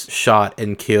is shot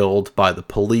and killed by the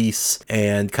police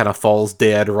and kind of falls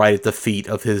dead right at the feet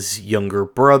of his younger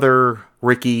brother,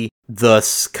 Ricky,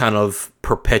 thus kind of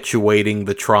perpetuating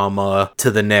the trauma to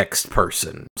the next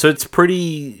person. So it's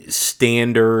pretty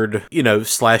standard, you know,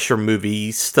 slasher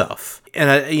movie stuff. And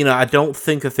I don't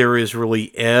think that there is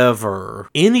really ever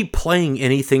any playing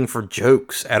anything for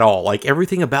jokes at all. Like,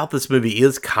 everything about this movie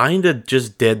is kind of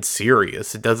just dead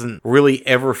serious. It doesn't really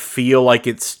ever feel like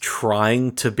it's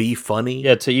trying to be funny.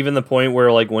 Yeah, to even the point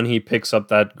where, like, when he picks up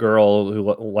that girl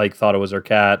who, like, thought it was her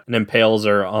cat and impales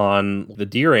her on the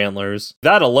deer antlers,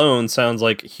 that alone sounds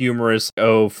like humorous,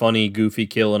 oh, funny, goofy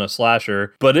kill in a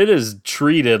slasher. But it is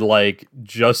treated like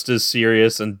just as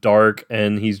serious and dark,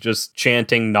 and he's just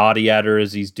chanting naughty at her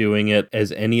as he's doing it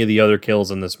as any of the other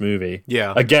kills in this movie.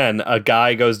 Yeah. Again, a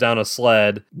guy goes down a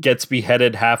sled, gets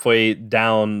beheaded halfway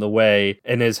down the way,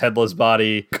 and his headless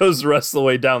body goes the rest of the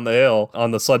way down the hill on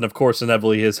the sled. And of course,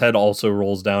 inevitably, his head also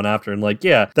rolls down after. And like,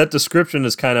 yeah, that description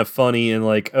is kind of funny in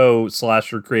like, oh,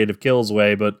 slasher creative kills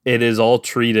way, but it is all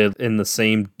treated in the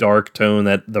same dark tone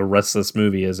that the rest of this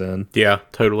movie is in. Yeah,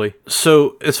 totally.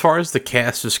 So as far as the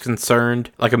cast is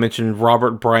concerned, like I mentioned,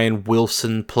 Robert Brian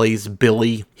Wilson plays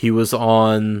Billy. He was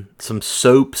on some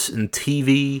soaps and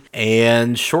TV,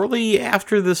 and shortly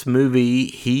after this movie,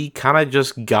 he kind of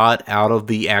just got out of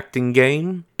the acting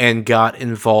game and got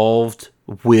involved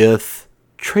with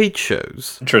trade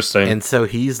shows. Interesting. And so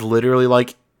he's literally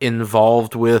like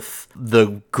involved with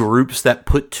the groups that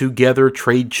put together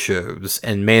trade shows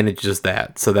and manages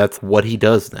that. So that's what he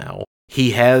does now.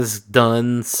 He has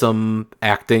done some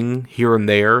acting here and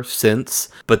there since,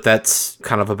 but that's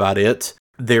kind of about it.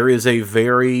 There is a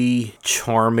very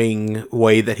charming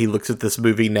way that he looks at this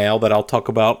movie now that I'll talk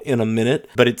about in a minute.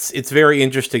 But it's very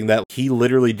interesting that he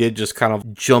literally did just kind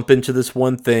of jump into this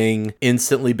one thing,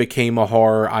 instantly became a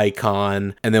horror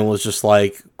icon, and then was just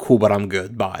like, cool, but I'm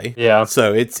good, bye. Yeah.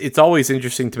 So it's always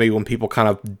interesting to me when people kind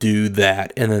of do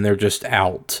that and then they're just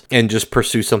out and just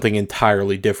pursue something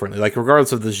entirely differently. Like,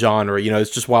 regardless of the genre, you know,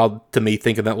 it's just wild to me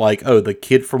thinking that, like, oh, the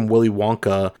kid from Willy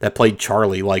Wonka that played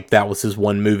Charlie, like, that was his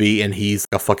one movie and he's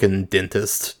a fucking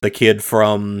dentist. The kid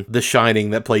from The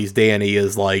Shining that plays Danny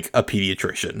is like a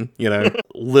pediatrician, you know?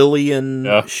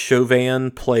 Lillian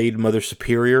Chauvin played Mother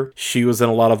Superior. She was in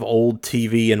a lot of old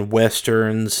TV and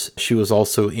westerns. She was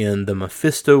also in The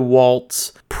Mephisto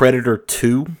Waltz, Predator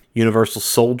 2, Universal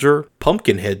Soldier,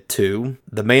 Pumpkinhead 2,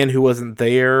 The Man Who Wasn't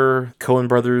There, Coen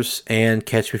Brothers, and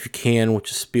Catch Me If You Can, which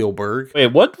is Spielberg. Wait,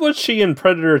 what was she in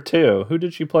Predator 2? Who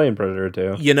did she play in Predator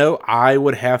 2? You know, I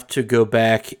would have to go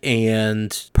back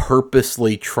and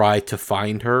purposely try to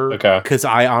find her. Okay. Because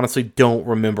I honestly don't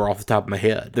remember off the top of my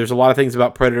head. There's a lot of things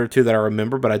about Predator 2 that I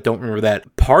remember, but I don't remember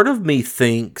that. Part of me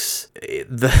thinks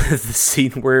the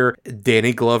scene where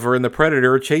Danny Glover and the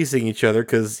Predator are chasing each other,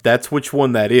 because that's which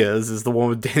one that is the one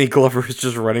with Danny Glover is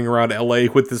just running around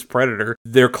LA with this Predator.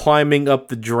 They're climbing up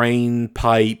the drain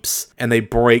pipes and they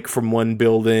break from one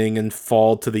building and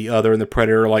fall to the other, and the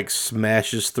Predator like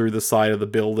smashes through the side of the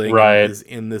building. Right. And is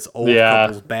in this old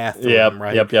couple's bathroom,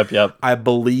 right? Yep. I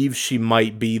believe she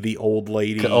might be the old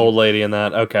lady. Old lady in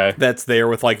that, okay. That's there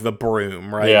with like the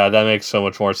broom, right? Yeah, that makes so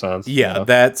much more sense. Yeah,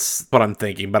 that's what I'm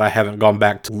thinking, but I haven't gone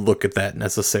back to look at that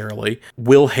necessarily.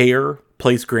 Will Hare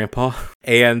plays Grandpa,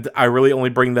 and I really only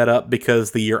bring that up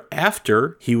because the year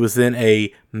after, he was in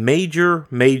a major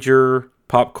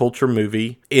pop culture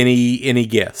movie. Any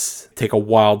guess? Take a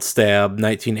wild stab.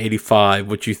 1985,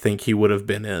 what you think he would have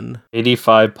been in?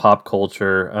 85 pop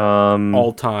culture.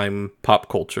 All-time pop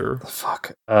culture.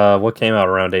 Fuck. What came out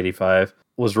around 85?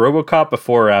 Was RoboCop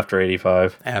before or after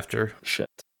 85? After. Shit.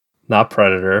 Not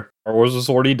Predator. Or was this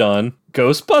already done?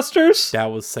 Ghostbusters? That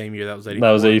was same year. That was 84.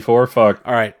 That was 84? Fuck.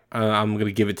 All right. I'm going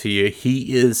to give it to you.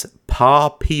 He is Pa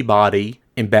Peabody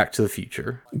in Back to the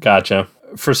Future. Gotcha.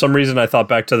 For some reason, I thought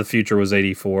Back to the Future was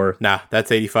 84. Nah,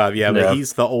 that's 85. Yeah, but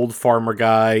he's the old farmer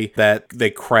guy that they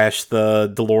crash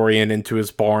the DeLorean into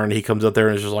his barn. He comes up there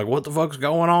and is just like, what the fuck's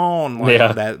going on?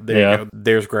 Like, there you go.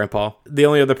 There's Grandpa. The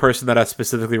only other person that I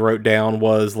specifically wrote down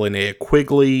was Linnea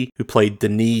Quigley, who played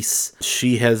Denise.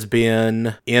 She has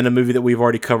been in a movie that we've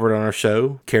already covered on our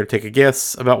show. Care to take a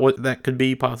guess about what that could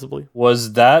be, possibly?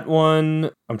 Was that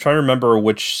one... I'm trying to remember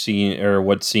which scene, or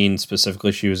what scene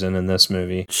specifically she was in this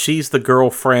movie. She's the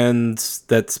girlfriend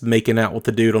that's making out with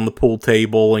the dude on the pool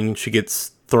table, and she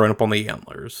gets thrown up on the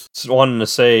antlers. Just wanted to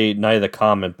say Night of the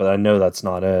Comet, but I know that's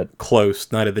not it.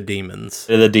 Close. Night of the Demons.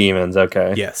 The Demons,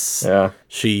 okay. Yes. Yeah.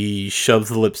 She shoves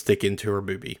the lipstick into her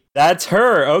boobie. That's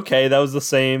her. Okay, that was the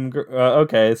same.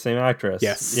 Same actress.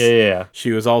 Yes. Yeah.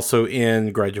 She was also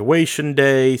in Graduation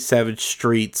Day, Savage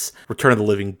Streets, Return of the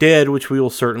Living Dead, which we will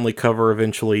certainly cover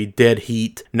eventually, Dead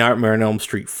Heat, Nightmare on Elm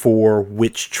Street 4,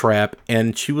 Witch Trap,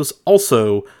 and she was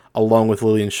also, along with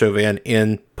Lillian Chauvin,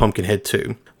 in Pumpkinhead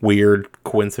 2. Weird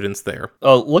coincidence there.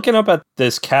 Looking up at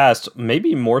this cast,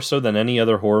 maybe more so than any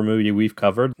other horror movie we've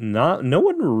covered, no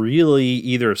one really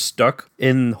either stuck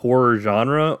in horror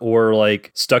genre or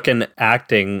like stuck in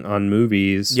acting on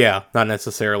movies. Yeah, not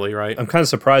necessarily, right? I'm kind of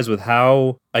surprised with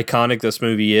how iconic this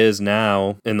movie is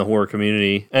now in the horror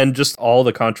community, and just all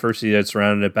the controversy that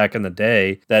surrounded it back in the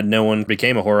day, that no one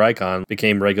became a horror icon,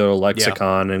 became regular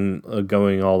lexicon and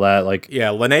going all that. Like, yeah,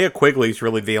 Linnea Quigley's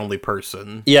really the only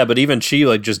person. Yeah, but even she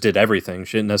like just did everything.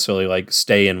 She didn't necessarily like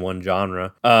stay in one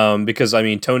genre. Because I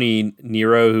mean, Tony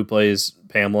Nero, who plays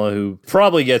Pamela, who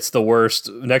probably gets the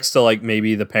worst, next to like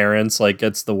maybe the parents, like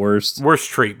gets the worst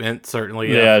treatment,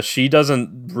 certainly. Yeah, she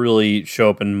doesn't really show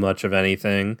up in much of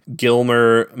anything.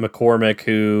 Gilmer McCormick,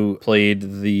 who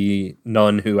played the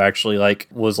nun who actually like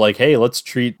was like, hey, let's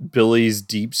treat Billy's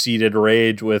deep-seated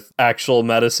rage with actual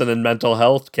medicine and mental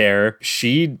health care.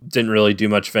 She didn't really do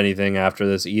much of anything after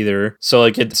this either. So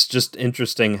like, it's just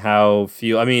interesting how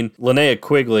few, I mean, Linnea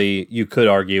Quigley, you could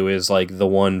argue, is like the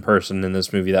one person in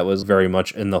this movie that was very much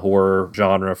in the horror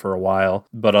genre for a while,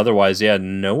 but otherwise, yeah,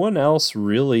 no one else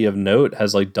really of note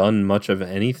has like done much of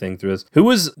anything through this. Who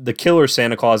was the killer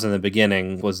Santa Claus in the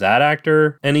beginning? Was that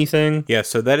actor anything? Yeah,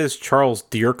 so that is Charles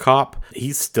Deerkop.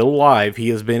 He's still alive. He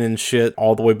has been in shit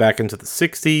all the way back into the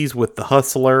 60s with The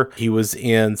Hustler. He was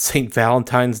in St.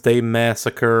 Valentine's Day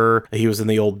Massacre. He was in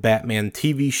the old Batman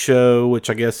TV show, which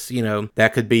I guess, you know,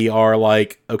 that could be our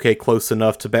like, okay, close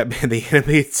enough to Batman the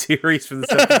Animated Series for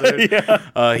this episode.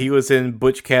 Yeah. He was in him,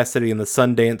 Butch Cassidy and the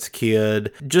Sundance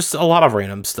Kid, just a lot of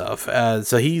random stuff.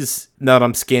 So he's, now that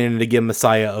I'm scanning it again,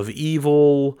 Messiah of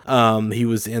Evil. He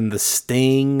was in The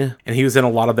Sting, and he was in a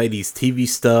lot of 80s TV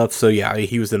stuff. So yeah,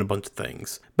 he was in a bunch of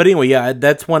things. But anyway, yeah,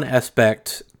 that's one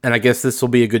aspect. And I guess this will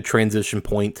be a good transition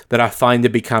point that I find to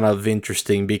be kind of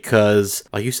interesting because,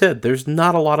 like you said, there's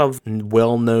not a lot of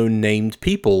well-known named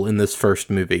people in this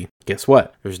first movie. Guess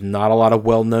what? There's not a lot of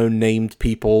well-known named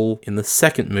people in the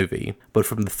second movie. But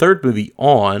from the third movie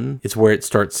on is where it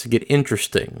starts to get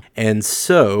interesting. And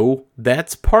so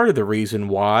that's part of the reason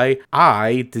why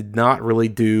I did not really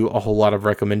do a whole lot of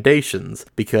recommendations.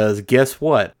 Because guess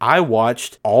what? I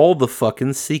watched all the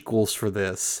fucking sequels for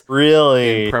this.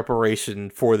 Really? In preparation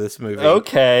for this movie.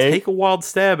 Okay. Take a wild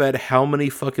stab at how many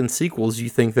fucking sequels you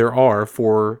think there are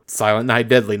for Silent Night,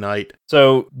 Deadly Night.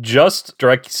 So just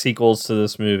direct sequels to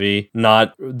this movie,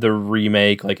 not the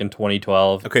remake like in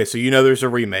 2012. Okay, so you know there's a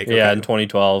remake. Yeah, okay. in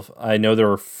 2012. I know there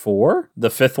were 4. The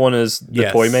 5th one is The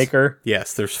Toy Maker.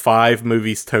 Yes, there's 5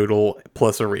 movies total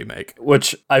plus a remake.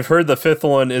 Which I've heard the 5th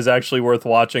one is actually worth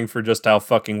watching for just how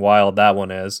fucking wild that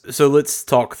one is. So let's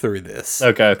talk through this.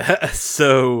 Okay.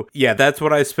 So, yeah, that's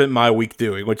what I spent my week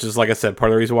doing, which is, like I said,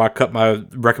 part of the reason why I cut my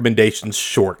recommendations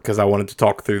short, because I wanted to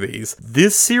talk through these.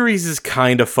 This series is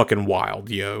kind of fucking wild.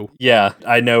 Yo. Yeah,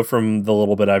 I know from the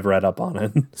little bit I've read up on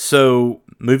it. So,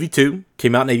 movie 2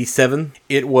 came out in 1987.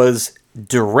 It was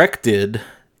directed,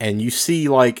 and you see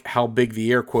like how big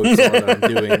the air quotes are that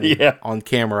I'm doing on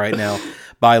camera right now,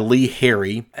 by Lee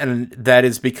Harry. And that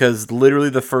is because literally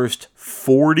the first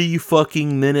 40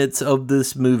 fucking minutes of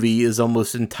this movie is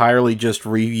almost entirely just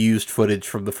reused footage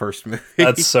from the first movie.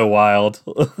 That's so wild.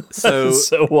 That's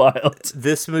so wild.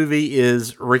 This movie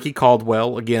is Ricky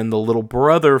Caldwell, again, the little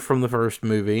brother from the first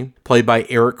movie, played by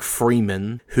Eric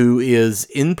Freeman, who is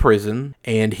in prison,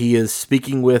 and he is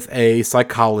speaking with a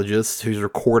psychologist who's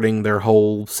recording their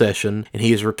whole session, and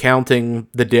he is recounting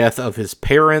the death of his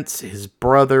parents, his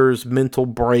brother's mental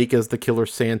break as the killer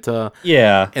Santa.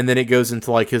 Yeah. And then it goes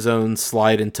into like his own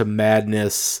slide into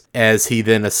madness as he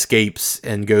then escapes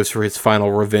and goes for his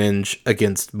final revenge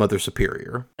against Mother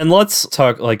Superior. And let's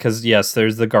talk, like, because yes,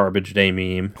 there's the Garbage Day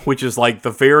meme. Which is like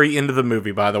the very end of the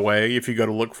movie, by the way, if you go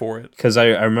to look for it. Because I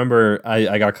remember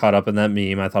I got caught up in that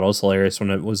meme. I thought it was hilarious when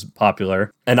it was popular.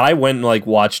 And I went and like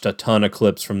watched a ton of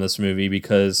clips from this movie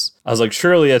because I was like,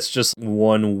 surely it's just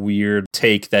one weird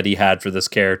take that he had for this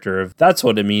character. If that's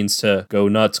what it means to go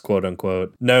nuts, quote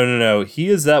unquote. No. He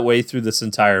is that way through this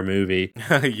entire movie.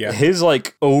 Yeah. His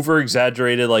like over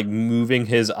exaggerated, like moving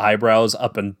his eyebrows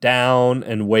up and down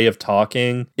and way of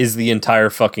talking is the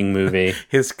entire fucking movie.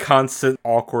 His constant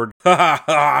awkward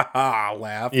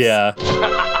laugh. Yeah.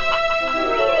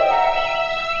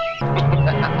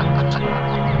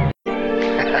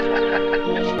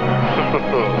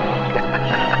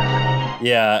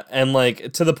 Yeah, and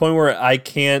like to the point where I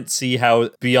can't see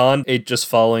how beyond it just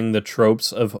following the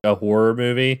tropes of a horror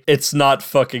movie, it's not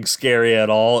fucking scary at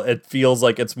all. It feels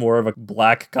like it's more of a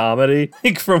black comedy,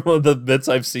 like from the bits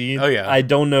I've seen. Oh yeah. I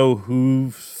don't know who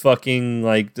fucking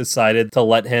like decided to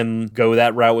let him go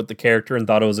that route with the character and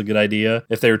thought it was a good idea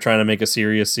if they were trying to make a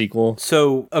serious sequel.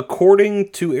 So according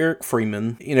to Eric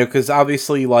Freeman, you know, because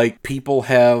obviously like people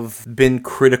have been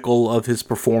critical of his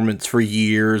performance for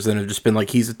years and have just been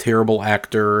like, he's a terrible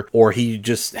actor, or he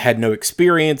just had no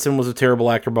experience and was a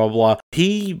terrible actor, blah, blah, blah.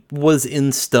 He was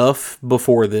in stuff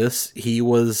before this. He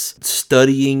was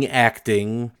studying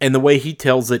acting, and the way he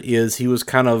tells it is he was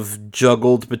kind of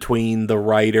juggled between the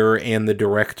writer and the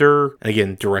director.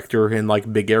 Again, director in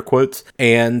like big air quotes.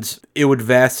 And it would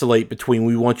vacillate between,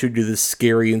 we want you to do this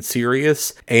scary and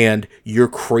serious, and you're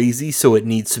crazy, so it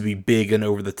needs to be big and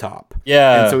over the top.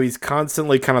 Yeah. And so he's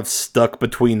constantly kind of stuck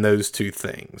between those two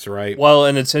things, right? Well,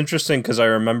 and it's interesting because I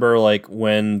remember like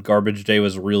when Garbage Day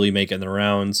was really making the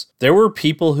rounds, there were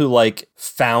people who like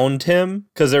found him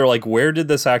because they were like, where did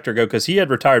this actor go? Because he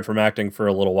had retired from acting for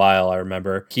a little while, I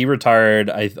remember. He retired,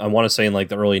 I want to say in like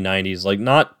the early 90s, like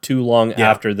not too long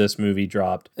after this movie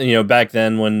dropped. And, you know, back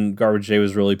then when Garbage Day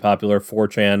was really popular,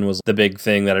 4chan was the big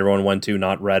thing that everyone went to,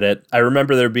 not Reddit. I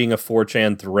remember there being a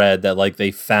 4chan thread that like they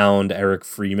found Eric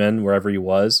Freeman wherever he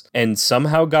was and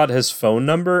somehow got his phone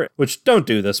number, which don't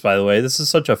do this, by the way. This is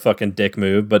such a fucking dick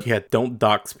move, but yeah, don't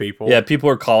dox people. Yeah, people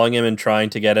are calling him and trying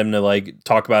to get him to like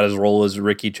talk about his role as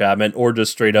Ricky Chapman or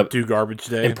just straight up do Garbage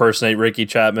Day, impersonate Ricky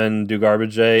Chapman, do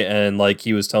Garbage Day, and like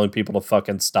he was telling people to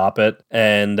fucking stop it.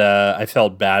 And I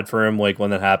felt bad for him like when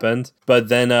that happened. But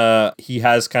then he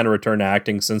has kind of returned to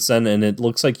acting since then, and it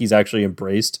looks like he's actually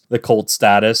embraced the cult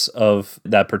status of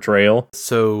that portrayal.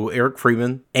 So Eric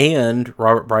Freeman and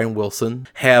Robert Brian Wilson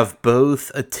have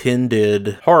both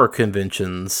attended horror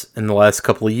conventions in the last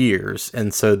couple of years. years.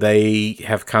 And so they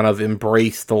have kind of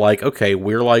embraced the like, okay,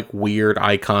 we're like weird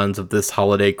icons of this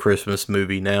holiday Christmas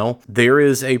movie now. There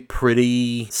is a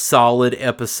pretty solid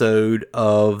episode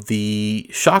of the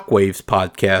Shockwaves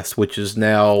podcast, which is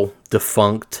now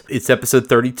defunct. It's episode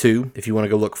 32, if you want to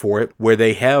go look for it, where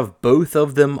they have both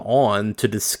of them on to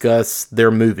discuss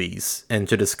their movies and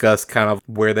to discuss kind of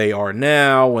where they are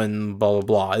now and blah,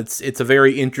 blah, blah. It's a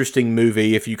very interesting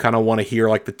movie if you kind of want to hear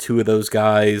like the two of those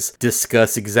guys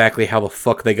discuss exactly how the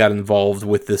fuck they got involved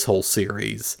with this whole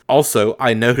series. Also,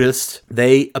 I noticed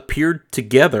they appeared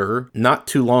together not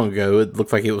too long ago, it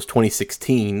looked like it was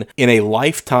 2016, in a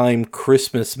Lifetime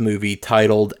Christmas movie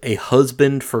titled A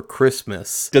Husband for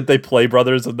Christmas. Did they play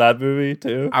brothers in that movie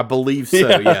too? I believe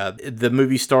so, yeah. The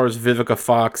movie stars Vivica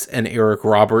Fox and Eric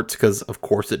Roberts, because of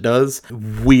course it does.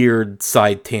 Weird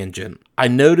side tangent. I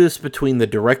noticed between the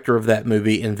director of that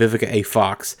movie and Vivica A.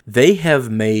 Fox, they have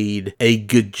made a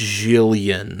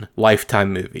gajillion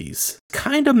Lifetime movies.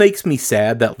 Kind of makes me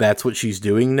sad that that's what she's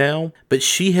doing now, but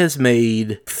she has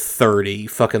made 30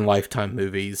 fucking Lifetime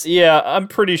movies. Yeah, I'm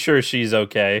pretty sure she's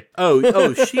okay.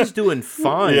 Oh, she's doing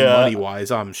fine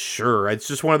money-wise, I'm sure. It's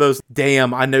just one of those,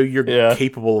 damn, I know you're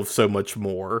capable of so much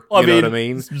more. Well, you know what I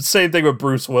mean? Same thing with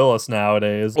Bruce Willis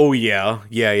nowadays. Oh, yeah.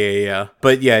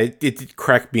 But yeah, it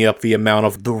cracked me up the amount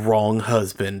of the wrong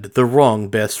husband, the wrong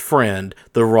best friend,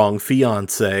 the wrong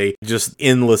fiance, just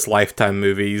endless Lifetime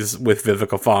movies with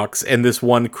Vivica Fox. And this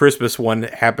one Christmas one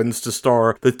happens to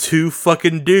star the two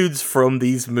fucking dudes from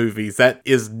these movies. That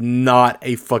is not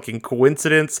a fucking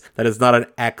coincidence. That is not an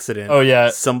accident. Oh, yeah.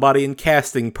 Somebody in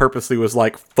casting purposely was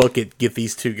like, fuck it, get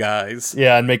these two guys.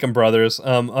 Yeah, and make them brothers.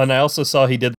 And I also saw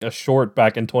he did a short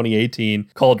back in 2018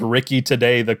 called Ricky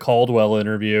Today, the Caldwell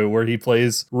Interview, where he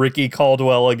plays Ricky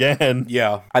Caldwell again.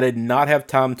 Yeah, I did not have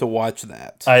time to watch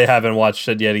that. I haven't watched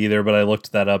it yet either, but I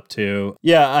looked that up too.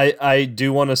 Yeah, I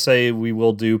do want to say we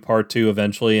will do part 2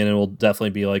 eventually, and it will definitely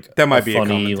be like that might be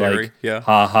funny, a commentary. like yeah,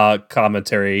 haha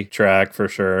commentary track for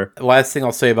sure. Last thing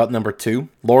I'll say about number 2,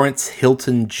 Lawrence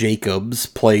Hilton Jacobs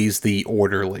plays the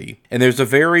orderly, and there's a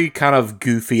very kind of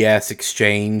goofy ass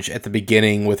exchange at the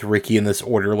beginning with Ricky and this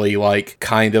orderly, like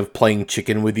kind of playing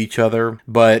chicken with each other.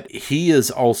 But he is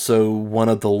also one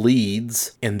of the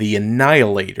leads in The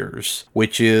Annihilators,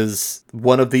 which is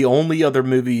one of the only other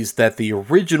movies that the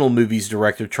original movie's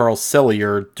director, Charles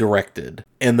Sellier, directed.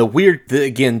 And the weird,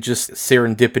 again, just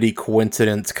serendipity,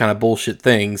 coincidence, kind of bullshit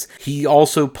things, he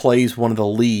also plays one of the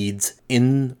leads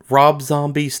in Rob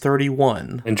Zombie's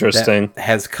 31. Interesting. That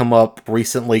has come up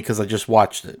recently because I just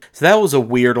watched it. So that was a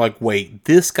weird, like, wait,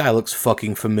 this guy looks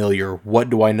fucking familiar. What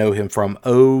do I know him from?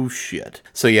 Oh, shit.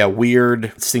 So yeah,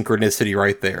 weird synchronicity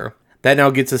right there. That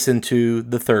now gets us into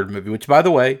the third movie, which, by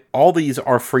the way, all these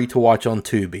are free to watch on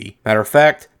Tubi. Matter of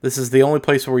fact, this is the only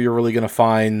place where you're really going to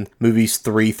find movies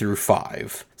 3 through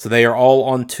 5. So they are all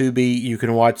on Tubi. You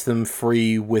can watch them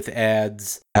free with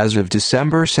ads. As of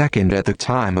December 2nd at the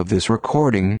time of this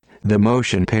recording, the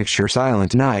motion picture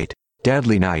Silent Night,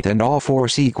 Deadly Night and all 4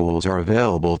 sequels are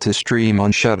available to stream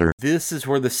on Shudder. This is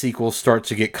where the sequels start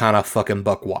to get kind of fucking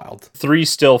buck wild. 3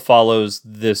 still follows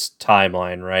this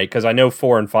timeline, right? Because I know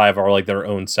 4 and 5 are like their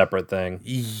own separate thing.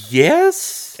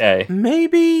 Yes? Okay.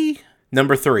 Maybe.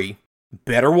 Number 3,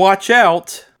 Better Watch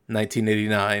Out,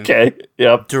 1989. Okay,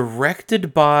 yep.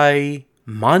 Directed by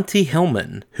Monty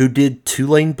Hellman, who did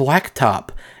Two-Lane Blacktop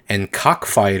and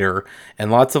Cockfighter,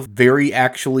 and lots of very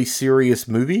actually serious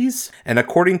movies. And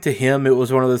according to him, it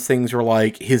was one of those things where,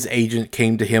 like, his agent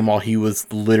came to him while he was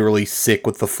literally sick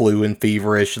with the flu and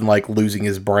feverish and, like, losing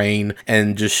his brain,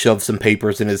 and just shoved some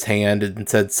papers in his hand and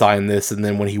said, sign this. And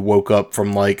then when he woke up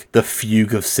from, like, the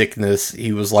fugue of sickness,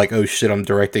 he was like, oh shit, I'm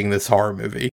directing this horror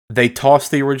movie. They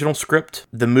tossed the original script.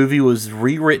 The movie was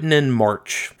rewritten in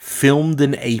March, filmed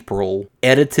in April,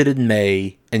 edited in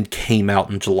May, and came out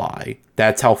in July.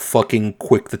 That's how fucking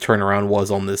quick the turnaround was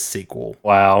on this sequel.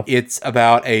 Wow. It's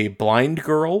about a blind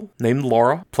girl named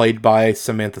Laura, played by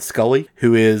Samantha Scully,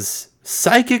 who is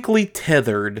psychically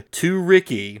tethered to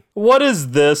Ricky. What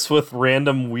is this with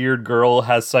random weird girl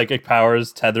has psychic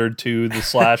powers tethered to the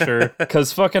slasher?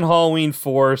 Because fucking Halloween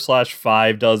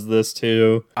 4/5 does this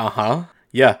too. Uh-huh.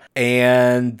 Yeah.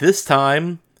 And this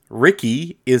time,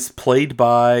 Ricky is played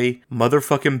by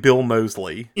motherfucking Bill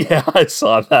Moseley. Yeah, I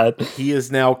saw that. He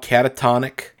is now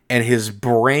catatonic, and his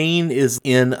brain is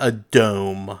in a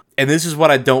dome And this is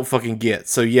what I don't fucking get.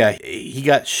 So yeah, he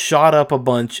got shot up a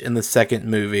bunch in the second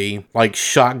movie, like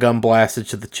shotgun blasted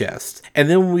to the chest. And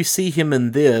then when we see him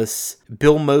in this,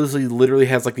 Bill Moseley literally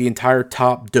has like the entire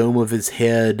top dome of his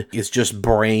head is just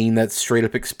brain that's straight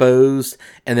up exposed.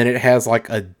 And then it has like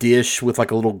a dish with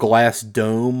like a little glass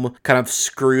dome kind of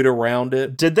screwed around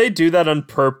it. Did they do that on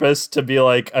purpose to be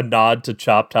like a nod to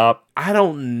Chop Top? I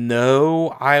don't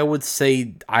know. I would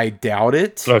say I doubt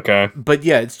it. Okay. But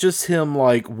yeah, it's just him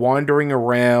like wandering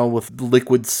around with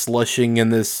liquid slushing in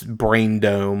this brain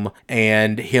dome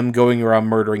and him going around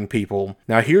murdering people.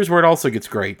 Now here's where it also gets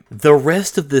great. The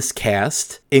rest of this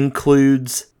cast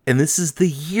includes, and this is the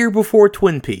year before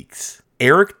Twin Peaks,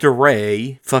 Eric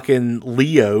DeRay, fucking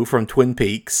Leo from Twin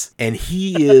Peaks, and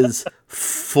he is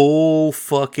full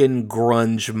fucking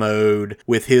grunge mode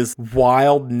with his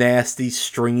wild, nasty,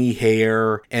 stringy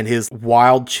hair and his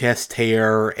wild chest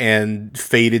hair and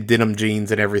faded denim jeans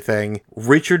and everything.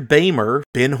 Richard Beymer,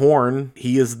 Ben Horn,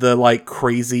 he is the like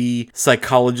crazy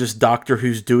psychologist doctor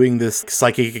who's doing this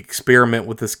psychic experiment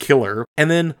with this killer.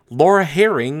 And then Laura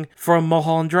Herring from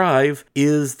Mulholland Drive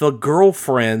is the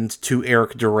girlfriend to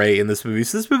Eric DeRay in this movie.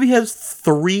 So this movie has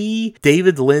 3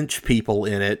 David Lynch people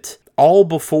in it, all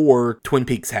before Twin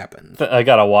Peaks happened. I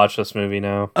gotta watch this movie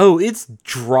now. Oh, it's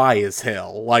dry as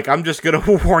hell. Like, I'm just gonna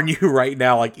warn you right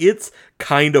now, like, it's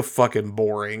kind of fucking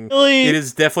boring. Really? It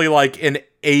is definitely like an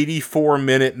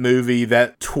 84-minute movie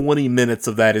that 20 minutes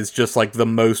of that is just like the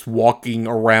most walking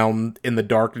around in the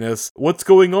darkness. What's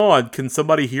going on? Can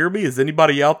somebody hear me? Is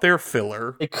anybody out there?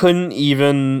 Filler. It couldn't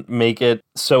even make it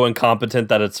so incompetent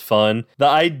that it's fun. The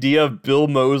idea of Bill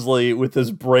Moseley with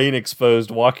his brain exposed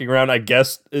walking around, I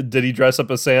guess, did he dress up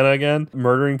as Santa again?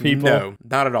 Murdering people? No,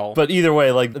 not at all. But either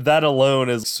way, like, that alone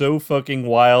is so fucking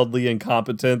wildly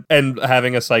incompetent, and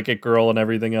having a psychic girl and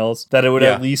everything else, that it would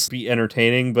at least be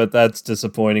entertaining, but that's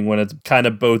disappointing when it's kind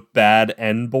of both bad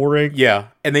and boring. Yeah.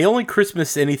 And the only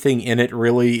Christmas anything in it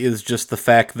really is just the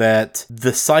fact that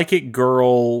the psychic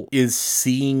girl is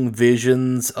seeing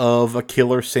visions of a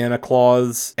killer Santa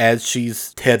Claus as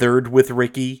she's tethered with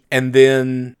Ricky. And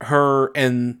then her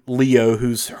and Leo,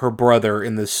 who's her brother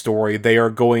in this story, they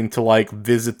are going to like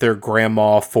visit their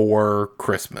grandma for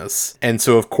Christmas. And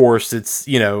so of course it's,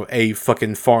 you know, a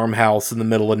fucking farmhouse in the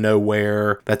middle of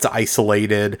nowhere that's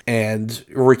isolated. And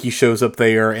Ricky shows up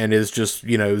there and is just,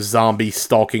 you know, zombie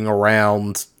stalking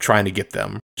around trying to get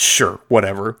them. Sure,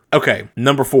 whatever. Okay,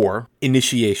 number 4,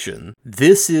 Initiation.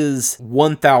 This is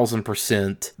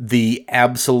 1000% the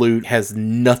absolute, has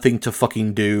nothing to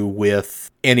fucking do with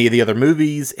any of the other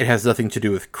movies. It has nothing to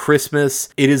do with Christmas.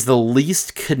 It is the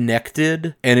least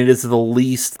connected, and it is the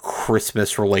least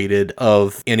Christmas related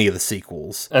of any of the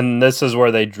sequels. And this is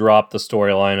where they drop the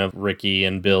storyline of Ricky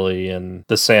and Billy and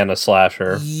the Santa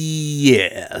slasher.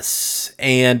 Yes.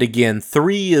 And again,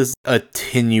 3 is a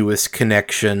tenuous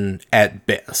connection at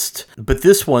best. But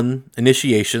this one,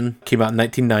 Initiation, came out in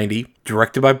 1990.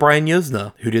 Directed by Brian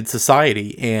Yuzna, who did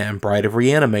Society and Bride of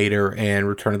Reanimator and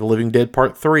Return of the Living Dead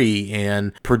Part 3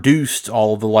 and produced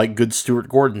all of the like good Stuart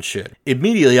Gordon shit.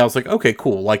 Immediately I was like, okay,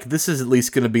 cool. Like this is at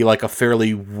least going to be like a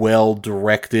fairly well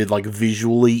directed, like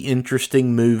visually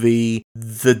interesting movie.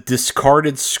 The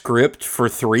discarded script for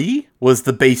 3 was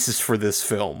the basis for this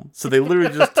film. So they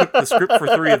literally just took the script for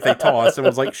 3 that they tossed and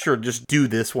was like, sure, just do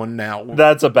this one now.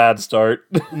 That's a bad start.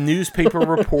 Newspaper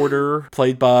reporter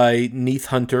played by Neith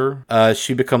Hunter.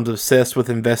 She becomes obsessed with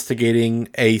investigating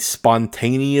a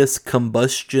spontaneous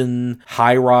combustion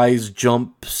high-rise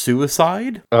jump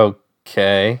suicide.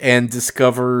 Okay. And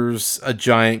discovers a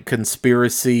giant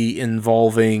conspiracy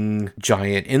involving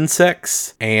giant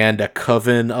insects and a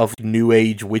coven of New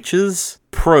Age witches.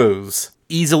 Pros.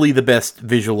 Easily the best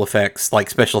visual effects, like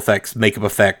special effects, makeup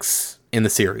effects in the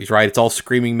series, right? It's all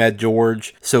Screaming Mad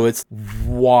George, so it's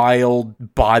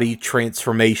wild body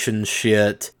transformation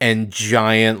shit and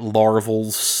giant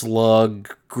larval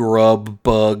slug grub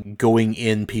bug going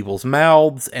in people's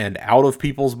mouths and out of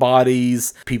people's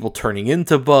bodies, people turning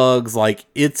into bugs. Like,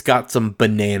 it's got some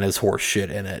bananas horse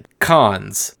shit in it.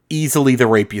 Cons. Easily the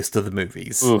rapiest of the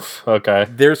movies. Oof, okay.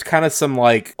 There's kind of some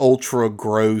like ultra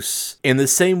gross, in the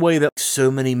same way that so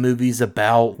many movies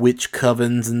about witch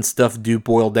covens and stuff do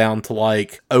boil down to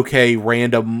like, okay,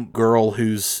 random girl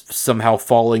who's somehow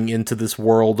falling into this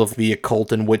world of the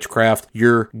occult and witchcraft,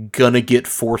 you're gonna get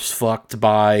force fucked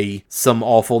by some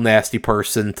awful nasty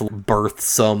person to birth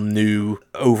some new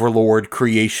overlord,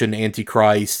 creation,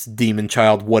 antichrist, demon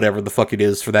child, whatever the fuck it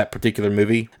is for that particular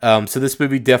movie. So this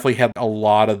movie definitely had a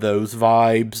lot of those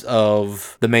vibes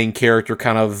of the main character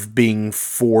kind of being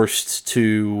forced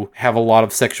to have a lot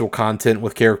of sexual content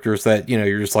with characters that, you know,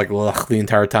 you're just like, ugh, the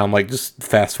entire time, like, just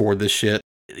fast forward this shit.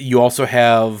 You also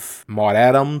have Maud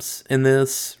Adams in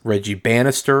this, Reggie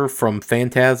Bannister from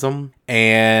Phantasm,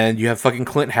 and you have fucking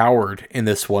Clint Howard in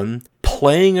this one,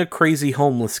 playing a crazy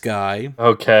homeless guy.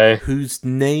 Okay. Whose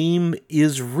name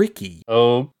is Ricky.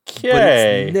 Okay. But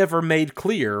it's never made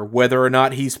clear whether or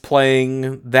not he's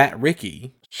playing that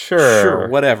Ricky. Sure,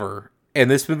 whatever. And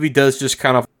this movie does just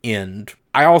kind of end.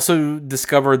 I also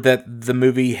discovered that the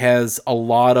movie has a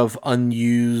lot of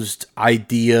unused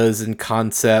ideas and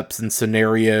concepts and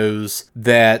scenarios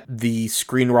that the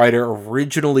screenwriter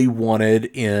originally wanted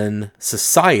in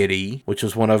Society, which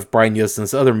was one of Brian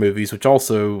Yuzna's other movies, which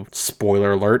also,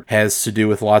 spoiler alert, has to do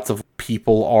with lots of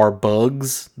people are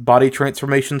bugs body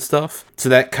transformation stuff. So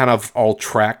that kind of all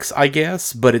tracks, I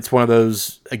guess, but it's one of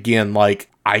those, again, like,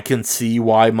 I can see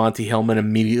why Monty Hellman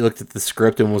immediately looked at the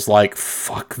script and was like,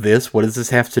 fuck this, what does this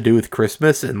have to do with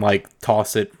Christmas? And like,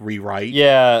 toss it, rewrite.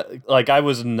 Yeah, like I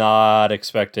was not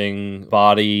expecting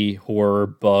body horror,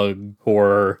 bug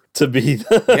horror to be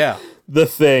the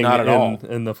thing Not at all.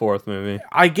 In the fourth movie.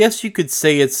 I guess you could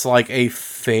say it's like a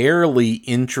fairly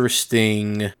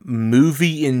interesting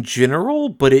movie in general,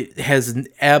 but it has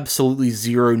absolutely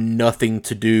nothing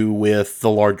to do with the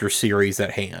larger series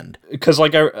at hand. Because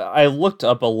like I looked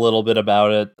up a little bit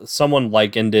about it. Someone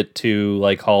likened it to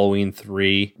like Halloween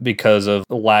 3 because of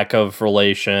the lack of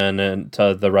relation and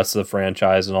to the rest of the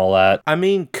franchise and all that. I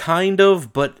mean, kind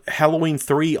of, but Halloween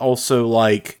 3 also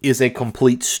like is a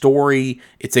complete story.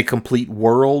 It's a complete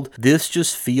world. This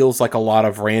just feels like a lot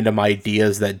of random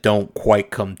ideas that don't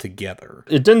quite come together.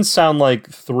 It didn't sound like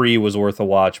 3 was worth a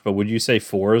watch, but would you say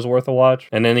 4 is worth a watch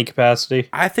in any capacity?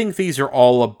 I think these are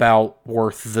all about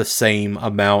worth the same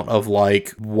amount of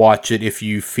like, watch it if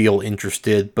you feel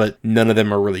interested, but none of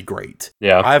them are really great.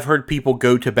 Yeah. I've heard people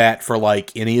go to bat for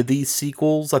like any of these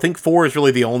sequels. I think 4 is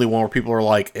really the only one where people are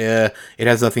like, it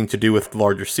has nothing to do with the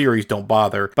larger series, don't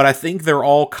bother. But I think they're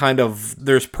all kind of,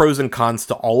 there's pros and cons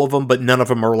to all of them, but none of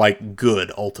them are like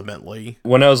good ultimately.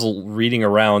 When I was reading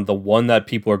around, the one that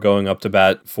people are going up to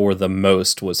bat for the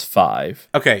most was 5.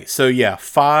 Okay, so yeah,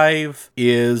 5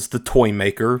 is The Toy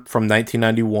Maker from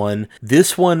 1991.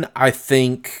 This one, I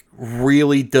think,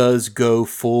 really does go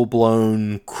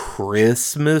full-blown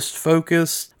Christmas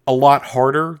focused. A lot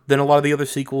harder than a lot of the other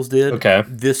sequels did. Okay.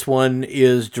 This one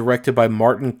is directed by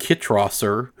Martin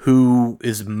Kittrosser, who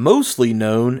is mostly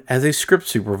known as a script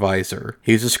supervisor.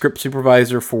 He's a script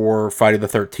supervisor for Friday the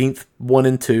 13th 1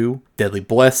 and 2, Deadly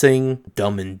Blessing,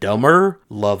 Dumb and Dumber,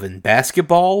 Love and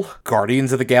Basketball,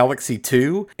 Guardians of the Galaxy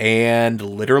 2, and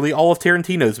literally all of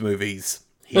Tarantino's movies.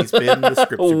 He's been the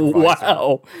script supervisor.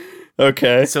 Wow.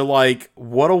 Okay. So, like,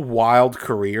 what a wild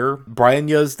career. Brian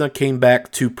Yuzna came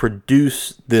back to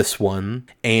produce this one,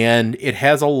 and it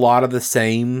has a lot of the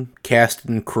same cast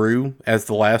and crew as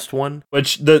the last one.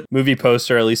 Which the movie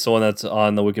poster, at least the one that's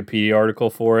on the Wikipedia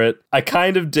article for it, I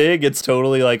kind of dig. It's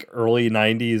totally like early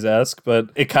 90s-esque, but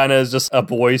it kind of is just a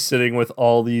boy sitting with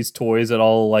all these toys that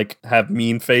all like have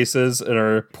mean faces and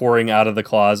are pouring out of the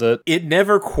closet. It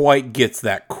never quite gets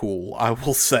that cool, I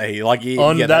will say. Like,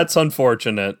 that's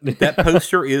unfortunate. That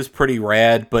poster is pretty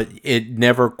rad, but it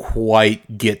never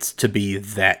quite gets to be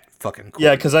that fucking cool.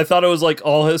 Yeah, because I thought it was like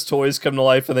all his toys come to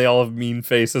life and they all have mean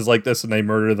faces like this and they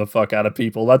murder the fuck out of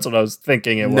people. That's what I was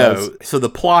thinking it was. No, so the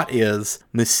plot is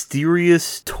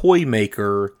mysterious toy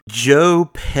maker Joe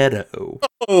Petto.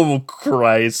 Oh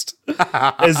Christ! Is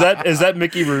that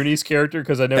Mickey Rooney's character?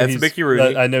 Because I know that's Mickey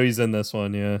Rooney. I know he's in this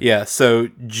one. Yeah. Yeah. So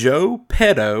Joe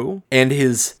Petto and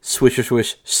his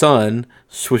swish son,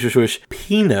 swish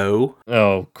Pino.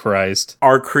 Oh Christ!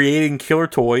 Are creating killer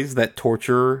toys that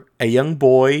torture a young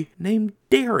boy named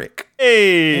Derek.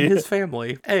 Hey! And his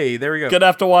family. Hey, there we go. Gonna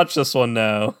have to watch this one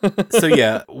now. So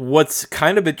yeah, what's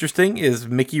kind of interesting is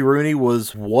Mickey Rooney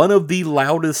was one of the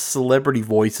loudest celebrity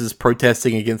voices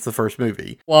protesting against the first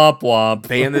movie. Womp womp.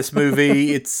 Ban this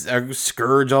movie. It's a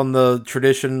scourge on the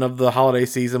tradition of the holiday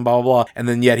season, blah, blah, blah. And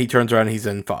then yet he turns around and he's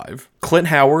in 5. Clint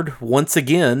Howard, once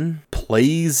again,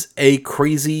 plays a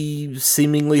crazy,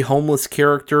 seemingly homeless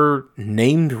character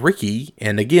named Ricky.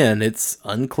 And again, it's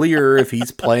unclear if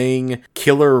he's playing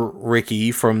Killer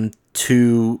Ricky from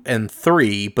 2 and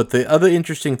 3, but the other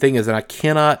interesting thing is, and I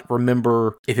cannot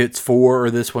remember if it's 4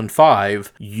 or this one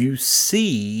 5, you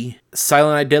see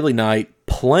Silent Night, Deadly Night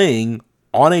playing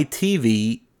on a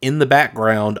TV in the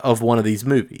background of one of these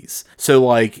movies. So,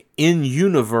 like, in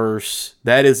universe,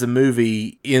 that is a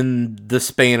movie in the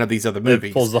span of these other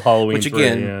movies. It pulls the Halloween which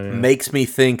again makes me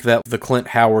think that the Clint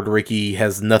Howard Ricky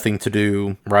has nothing to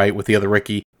do, right, with the other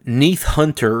Ricky. Neith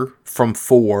Hunter from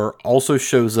 4 also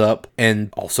shows up and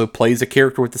also plays a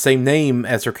character with the same name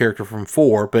as her character from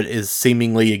 4, but is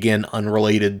seemingly, again,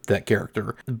 unrelated to that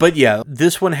character. But yeah,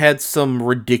 this one had some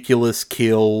ridiculous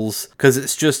kills, because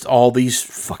it's just all these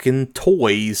fucking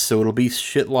toys, so it'll be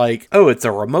shit like, oh, it's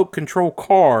a remote control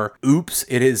car. Oops,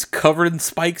 it is covered in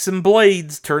spikes and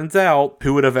blades, turns out.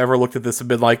 Who would have ever looked at this and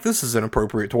been like, this is an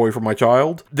appropriate toy for my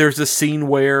child? There's a scene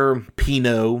where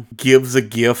Pino gives a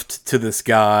gift to this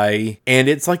guy, and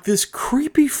it's like this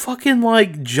creepy fucking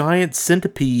like giant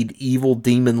centipede evil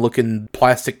demon looking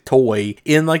plastic toy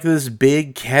in like this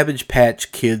big Cabbage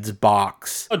Patch Kids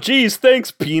box. Oh geez,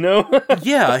 thanks, Pino.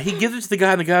 Yeah, he gives it to the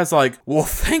guy, and the guy's like, well,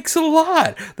 thanks a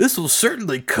lot. This will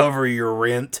certainly cover your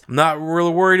rent. I'm not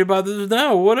really worried about this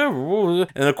now, whatever.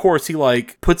 And of course, he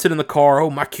like puts it in the car. Oh,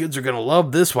 my kids are gonna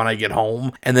love this when I get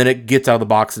home. And then it gets out of the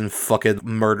box and fucking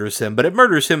murders him. But it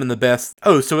murders him in the best.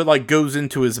 Oh, so it like goes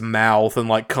into his mouth and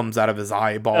like comes out of his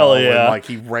eyeball. Hell yeah. And like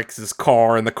he wrecks his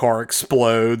car and the car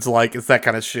explodes. Like, it's that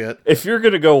kind of shit. If you're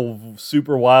gonna go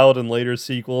super wild in later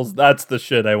sequels, that's the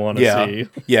shit I want to see.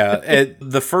 Yeah.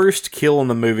 The first kill in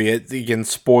the movie, again,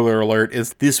 spoiler alert,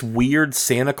 is this weird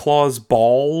Santa Claus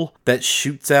ball that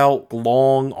shoots out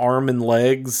long arm and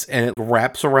legs and it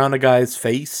wraps around a guy's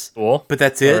face. Cool. But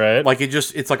that's it. Right. Like,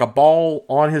 it's like a ball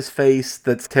on his face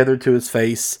that's tethered to his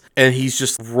face, and he's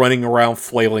just running around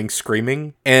flailing,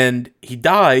 screaming. And he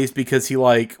dies because he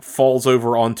like falls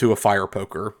over onto a fire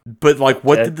poker. But like,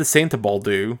 what did the Santa ball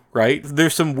do? Right?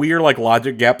 There's some weird like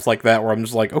logic gaps like that where I'm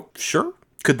just like, oh, sure.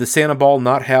 Could the Santa ball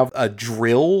not have a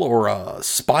drill or a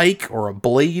spike or a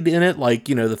blade in it? Like,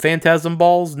 you know, the Phantasm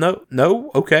balls?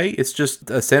 No, okay. It's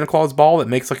just a Santa Claus ball that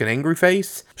makes like an angry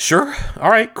face? Sure. All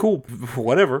right, cool.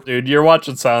 Whatever. Dude, you're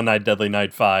watching Silent Night, Deadly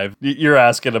Night 5. You're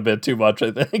asking a bit too much,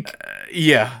 I think.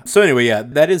 Yeah. So anyway, yeah,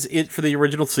 that is it for the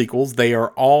original sequels. They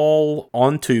are all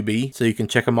on Tubi, so you can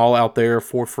check them all out there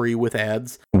for free with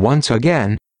ads. Once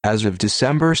again, as of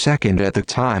December 2nd at the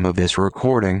time of this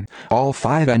recording, all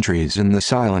 5 entries in the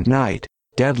Silent Night,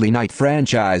 Deadly Night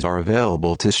franchise are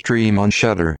available to stream on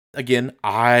Shudder. Again,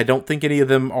 I don't think any of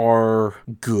them are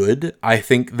good. I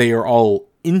think they are all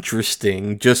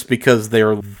interesting just because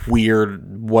they're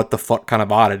weird, what the fuck kind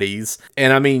of oddities.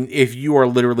 And I mean, if you are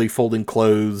literally folding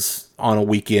clothes on a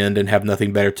weekend and have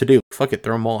nothing better to do, fuck it,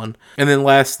 throw them on. And then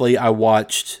lastly, I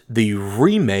watched the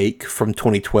remake from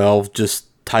 2012, just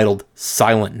titled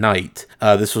Silent Night.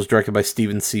 This was directed by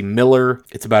Stephen C. Miller.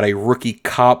 It's about a rookie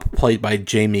cop played by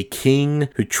Jamie King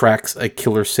who tracks a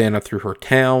killer Santa through her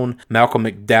town. Malcolm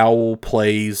McDowell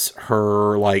plays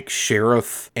her like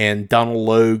sheriff, and Donald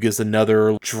Logue is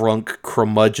another drunk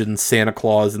curmudgeon Santa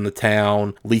Claus in the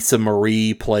town. Lisa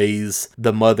Marie plays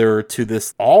the mother to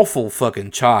this awful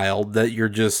fucking child that you're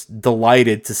just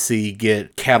delighted to see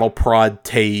get cattle prod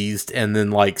tased and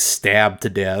then like stabbed to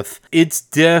death. It's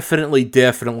definitely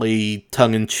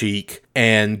tongue-in-cheek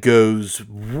and goes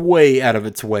way out of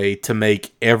its way to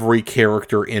make every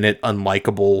character in it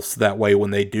unlikable, so that way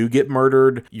when they do get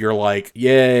murdered, you're like,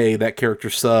 yay, that character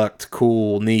sucked,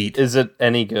 cool, neat. Is it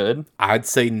any good? I'd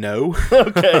say no.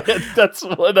 Okay, that's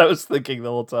what I was thinking the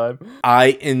whole time.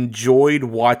 I enjoyed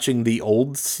watching the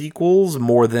old sequels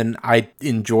more than I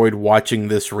enjoyed watching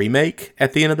this remake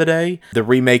at the end of the day. The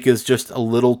remake is just a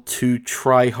little too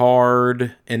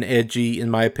try-hard and edgy, in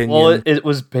my opinion. Well, it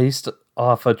was based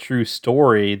off a true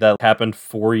story that happened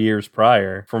 4 years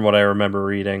prior, from what I remember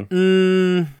reading.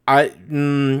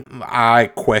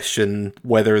 I question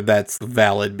whether that's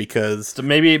valid, because So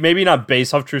maybe not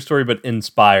based off true story, but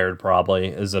inspired probably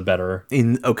is a better.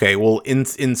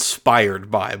 Inspired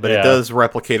by, but it does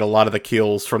replicate a lot of the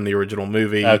kills from the original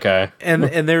movie. Okay. And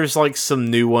there's like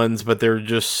some new ones, but they're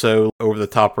just so over the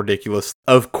top ridiculous.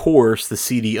 Of course, the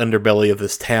seedy underbelly of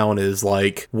this town is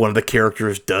like one of the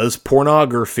characters does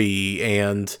pornography,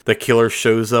 and the killer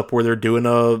shows up where they're doing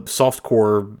a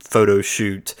softcore photo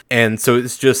shoot. And so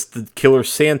it's just the killer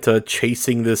Santa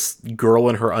chasing this girl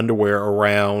in her underwear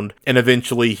around, and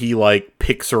eventually he like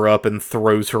picks her up and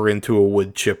throws her into a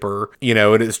wood chipper, you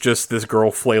know, and it's just this girl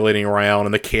flailing around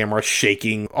and the camera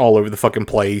shaking all over the fucking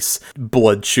place,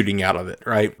 blood shooting out of it,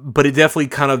 right? But it definitely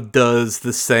kind of does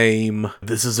the same,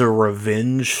 this is a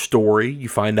revenge story. You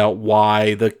find out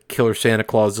why the killer Santa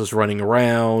Claus is running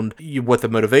around, what the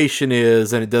motivation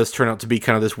is, and it does turn out to be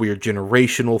kind of this weird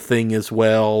generational thing as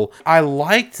well. I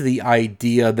liked the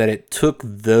idea that it took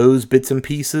those bits and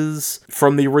pieces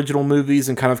from the original movies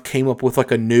and kind of came up with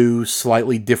like a new,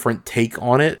 slightly different take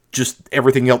on it. Just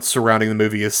everything else surrounding the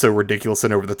movie is so ridiculous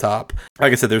and over the top.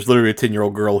 Like I said, there's literally a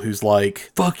 10-year-old girl who's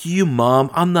like, fuck you, Mom,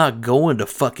 I'm not going to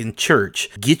fucking church.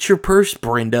 Get your purse,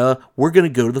 Brenda. We're gonna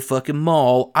go to the fucking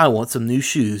mall. I want some new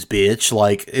shoes, bitch.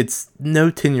 Like, it's no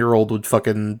 10-year-old would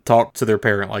fucking talk to their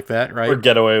parent like that, right? Or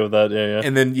get away with that, yeah.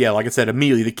 And then, yeah, like I said,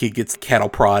 immediately the kid gets cattle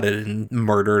prodded and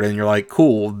murdered, and you're like,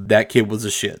 cool, that kid was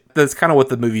a shit. That's kind of what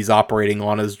the movie's operating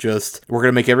on, is just, we're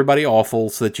gonna make everybody awful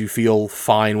so that you feel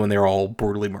fine when they're all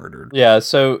brutally murdered. Yeah,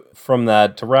 so from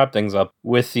that, to wrap things up,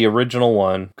 with the original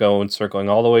one, going circling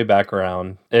all the way back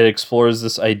around, it explores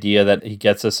this idea that he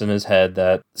gets us in his head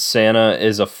that Santa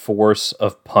is a force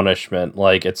of punishment.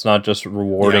 Like, it's not just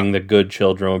rewarding the good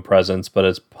children with presents, but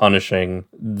it's punishing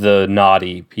the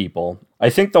naughty people. I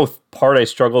think the part I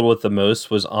struggled with the most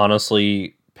was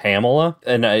honestly Pamela.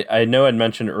 And I know I'd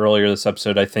mentioned earlier this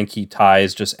episode, I think he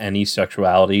ties just any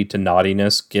sexuality to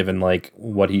naughtiness given like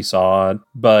what he saw.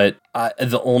 But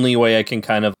the only way I can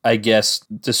kind of, I guess,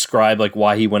 describe like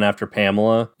why he went after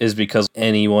Pamela is because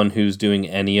anyone who's doing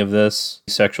any of this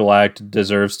sexual act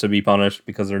deserves to be punished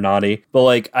because they're naughty. But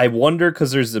like, I wonder,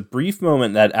 because there's a brief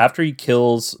moment that after he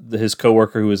kills his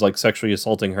coworker who is like sexually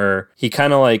assaulting her, he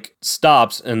kind of like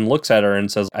stops and looks at her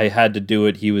and says, I had to do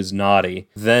it. He was naughty.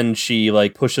 Then she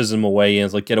like pushes him away and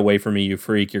is like, get away from me, you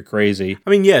freak. You're crazy. I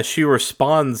mean, yeah, she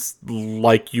responds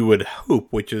like you would hope,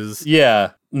 which is...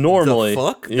 Yeah. Normally. The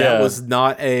fuck? Yeah. That was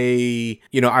not a,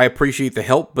 I appreciate the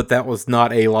help, but that was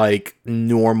not a, like,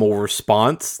 normal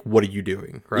response. What are you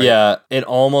doing? Right? Yeah, it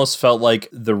almost felt like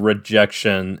the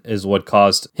rejection is what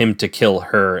caused him to kill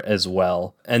her as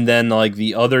well. And then, like,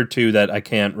 the other two that I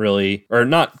can't really, or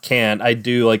not can't, I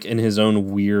do, like, in his own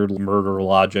weird murder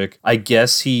logic. I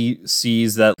guess he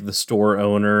sees that the store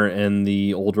owner and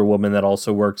the older woman that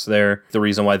also works there, the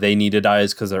reason why they need to die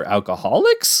is because they're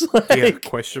alcoholics? Yeah,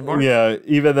 question mark? Yeah,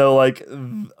 even though, like,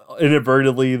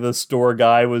 inadvertently the store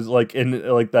guy was like in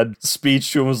like that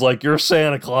speech to him was like, you're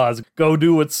Santa Claus, go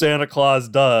do what Santa Claus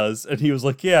does. And he was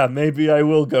like, yeah, maybe I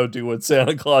will go do what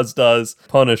Santa Claus does,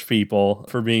 punish people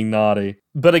for being naughty.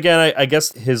 But again, I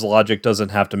guess his logic doesn't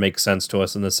have to make sense to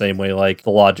us in the same way like the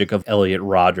logic of Elliot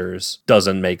Rodgers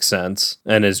doesn't make sense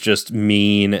and is just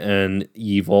mean and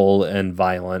evil and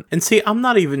violent. And see, I'm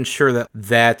not even sure that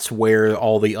that's where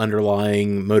all the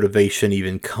underlying motivation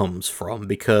even comes from,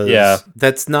 because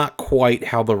that's not quite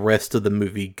how the rest of the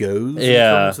movie goes in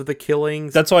terms of the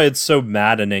killings. That's why it's so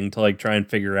maddening to like try and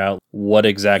figure out what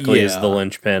exactly is the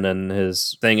linchpin and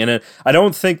his thing. And I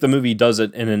don't think the movie does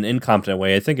it in an incompetent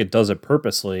way. I think it does it purposely.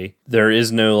 There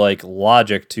is no like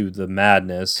logic to the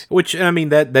madness. Which, I mean,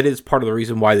 that is part of the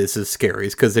reason why this is scary,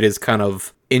 is because it is kind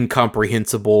of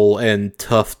incomprehensible and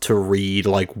tough to read,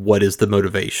 like, what is the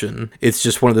motivation. It's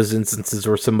just one of those instances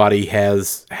where somebody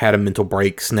has had a mental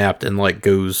break, snapped, and like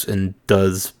goes and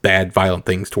does bad, violent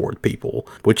things toward people,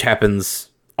 which happens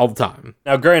all the time.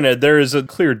 Now, granted, there is a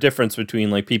clear difference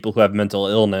between like people who have mental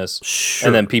illness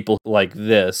and then people like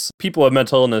this. People with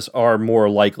mental illness are more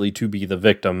likely to be the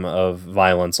victim of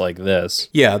violence like this.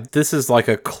 Yeah, this is like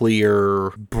a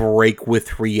clear break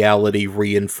with reality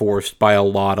reinforced by a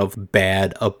lot of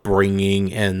bad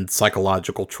upbringing and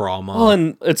psychological trauma. Well,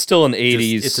 and it's still an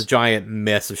 80s. It's a giant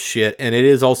mess of shit. And it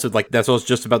is also like, that's what I was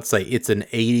just about to say. It's an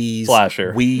 80s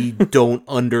slasher. We don't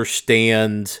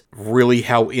understand really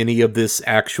how any of this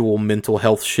actual mental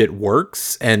health shit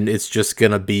works, and it's just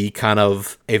gonna be kind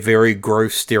of a very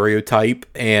gross stereotype.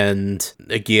 And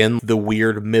again, the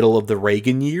weird middle of the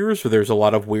Reagan years where there's a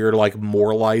lot of weird like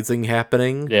moralizing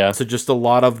happening. Yeah. So just a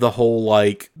lot of the whole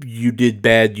like, you did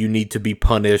bad, you need to be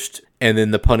punished, and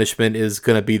then the punishment is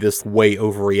going to be this way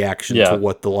overreaction to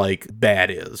what the, like,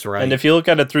 bad is, right? And if you look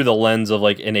at it through the lens of,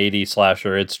 like, an 80s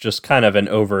slasher, it's just kind of an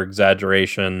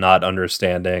over-exaggeration, not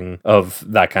understanding of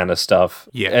that kind of stuff.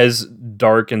 Yeah. As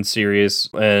dark and serious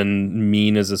and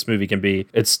mean as this movie can be,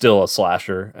 it's still a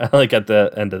slasher, like, at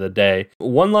the end of the day.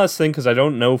 One last thing, because I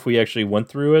don't know if we actually went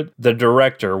through it. The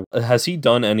director, has he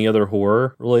done any other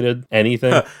horror-related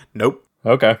anything? Nope.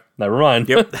 Okay, never mind.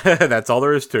 Yep, that's all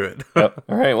there is to it. Yep.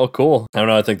 All right, well, cool. I don't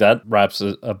know, I think that wraps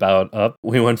it about up.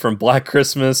 We went from Black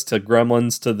Christmas to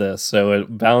Gremlins to this, so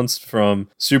it bounced from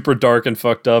super dark and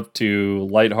fucked up to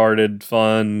lighthearted,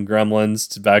 fun Gremlins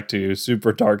to back to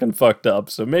super dark and fucked up.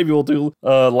 So maybe we'll do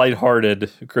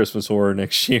lighthearted Christmas horror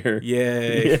next year.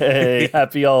 Yay. Yay.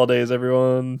 Happy holidays,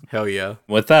 everyone. Hell yeah.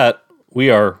 With that, we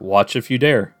are Watch If You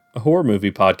Dare, a horror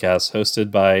movie podcast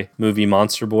hosted by Movie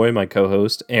Monster Boy, my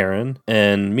co-host, Aaron,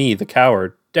 and me, the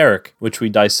coward, Derek, which we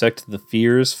dissect the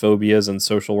fears, phobias, and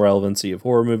social relevancy of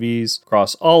horror movies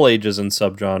across all ages and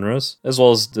subgenres, as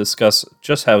well as discuss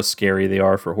just how scary they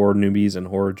are for horror newbies and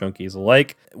horror junkies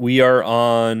alike. We are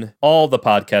on all the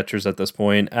podcatchers at this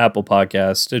point: Apple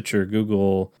Podcasts, Stitcher,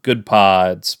 Google, Good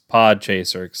Pods,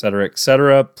 Podchaser, etc.,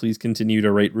 etc. Please continue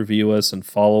to rate, review us, and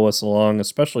follow us along,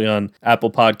 especially on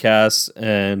Apple Podcasts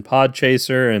and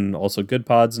Podchaser, and also Good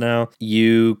Pods now.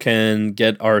 You can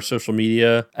get our social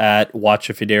media at Watch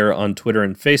If You Dare on Twitter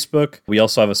and Facebook. We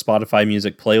also have a Spotify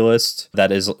music playlist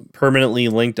that is permanently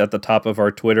linked at the top of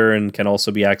our Twitter and can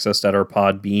also be accessed at our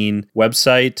Podbean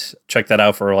website. Check that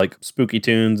out for like spooky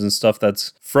tunes and stuff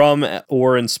that's from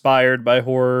or inspired by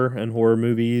horror and horror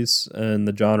movies and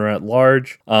the genre at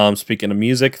large. Speaking of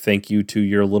music, thank you to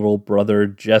your little brother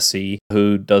Jesse,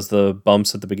 who does the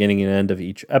bumps at the beginning and end of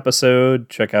each episode.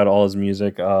 Check out all his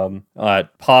music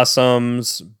at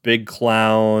Possums, Big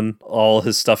Clown. All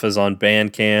his stuff is on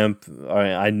Bandcamp.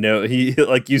 I know he,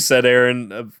 like you said,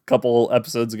 Aaron, a couple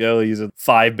episodes ago, he's in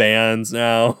 5 bands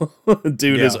now.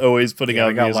 Dude is always putting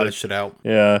out music. I got a lot of shit out.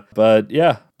 Yeah, but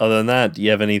yeah. Other than that, do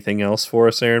you have anything else for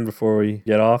us, Aaron, before we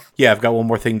get off? Yeah, I've got one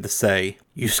more thing to say.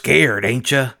 You scared, ain't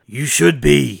ya? You should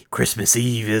be. Christmas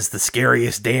Eve is the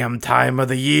scariest damn time of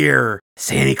the year.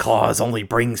 Santa Claus only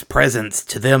brings presents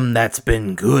to them that's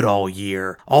been good all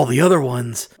year. All the other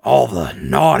ones, all the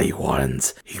naughty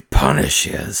ones, he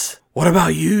punishes. What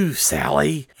about you,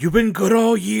 Sally? You been good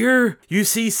all year? You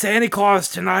see Santa Claus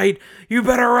tonight? You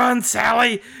better run,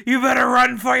 Sally. You better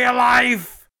run for your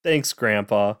life. Thanks,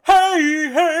 Grandpa. Hey,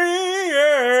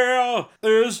 yeah.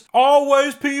 There's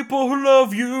always people who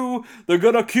love you. They're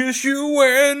gonna kiss you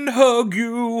and hug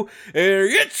you. And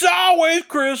it's always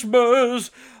Christmas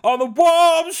on the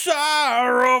warm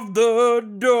side of the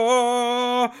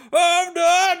door.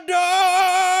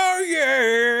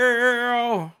 Yeah.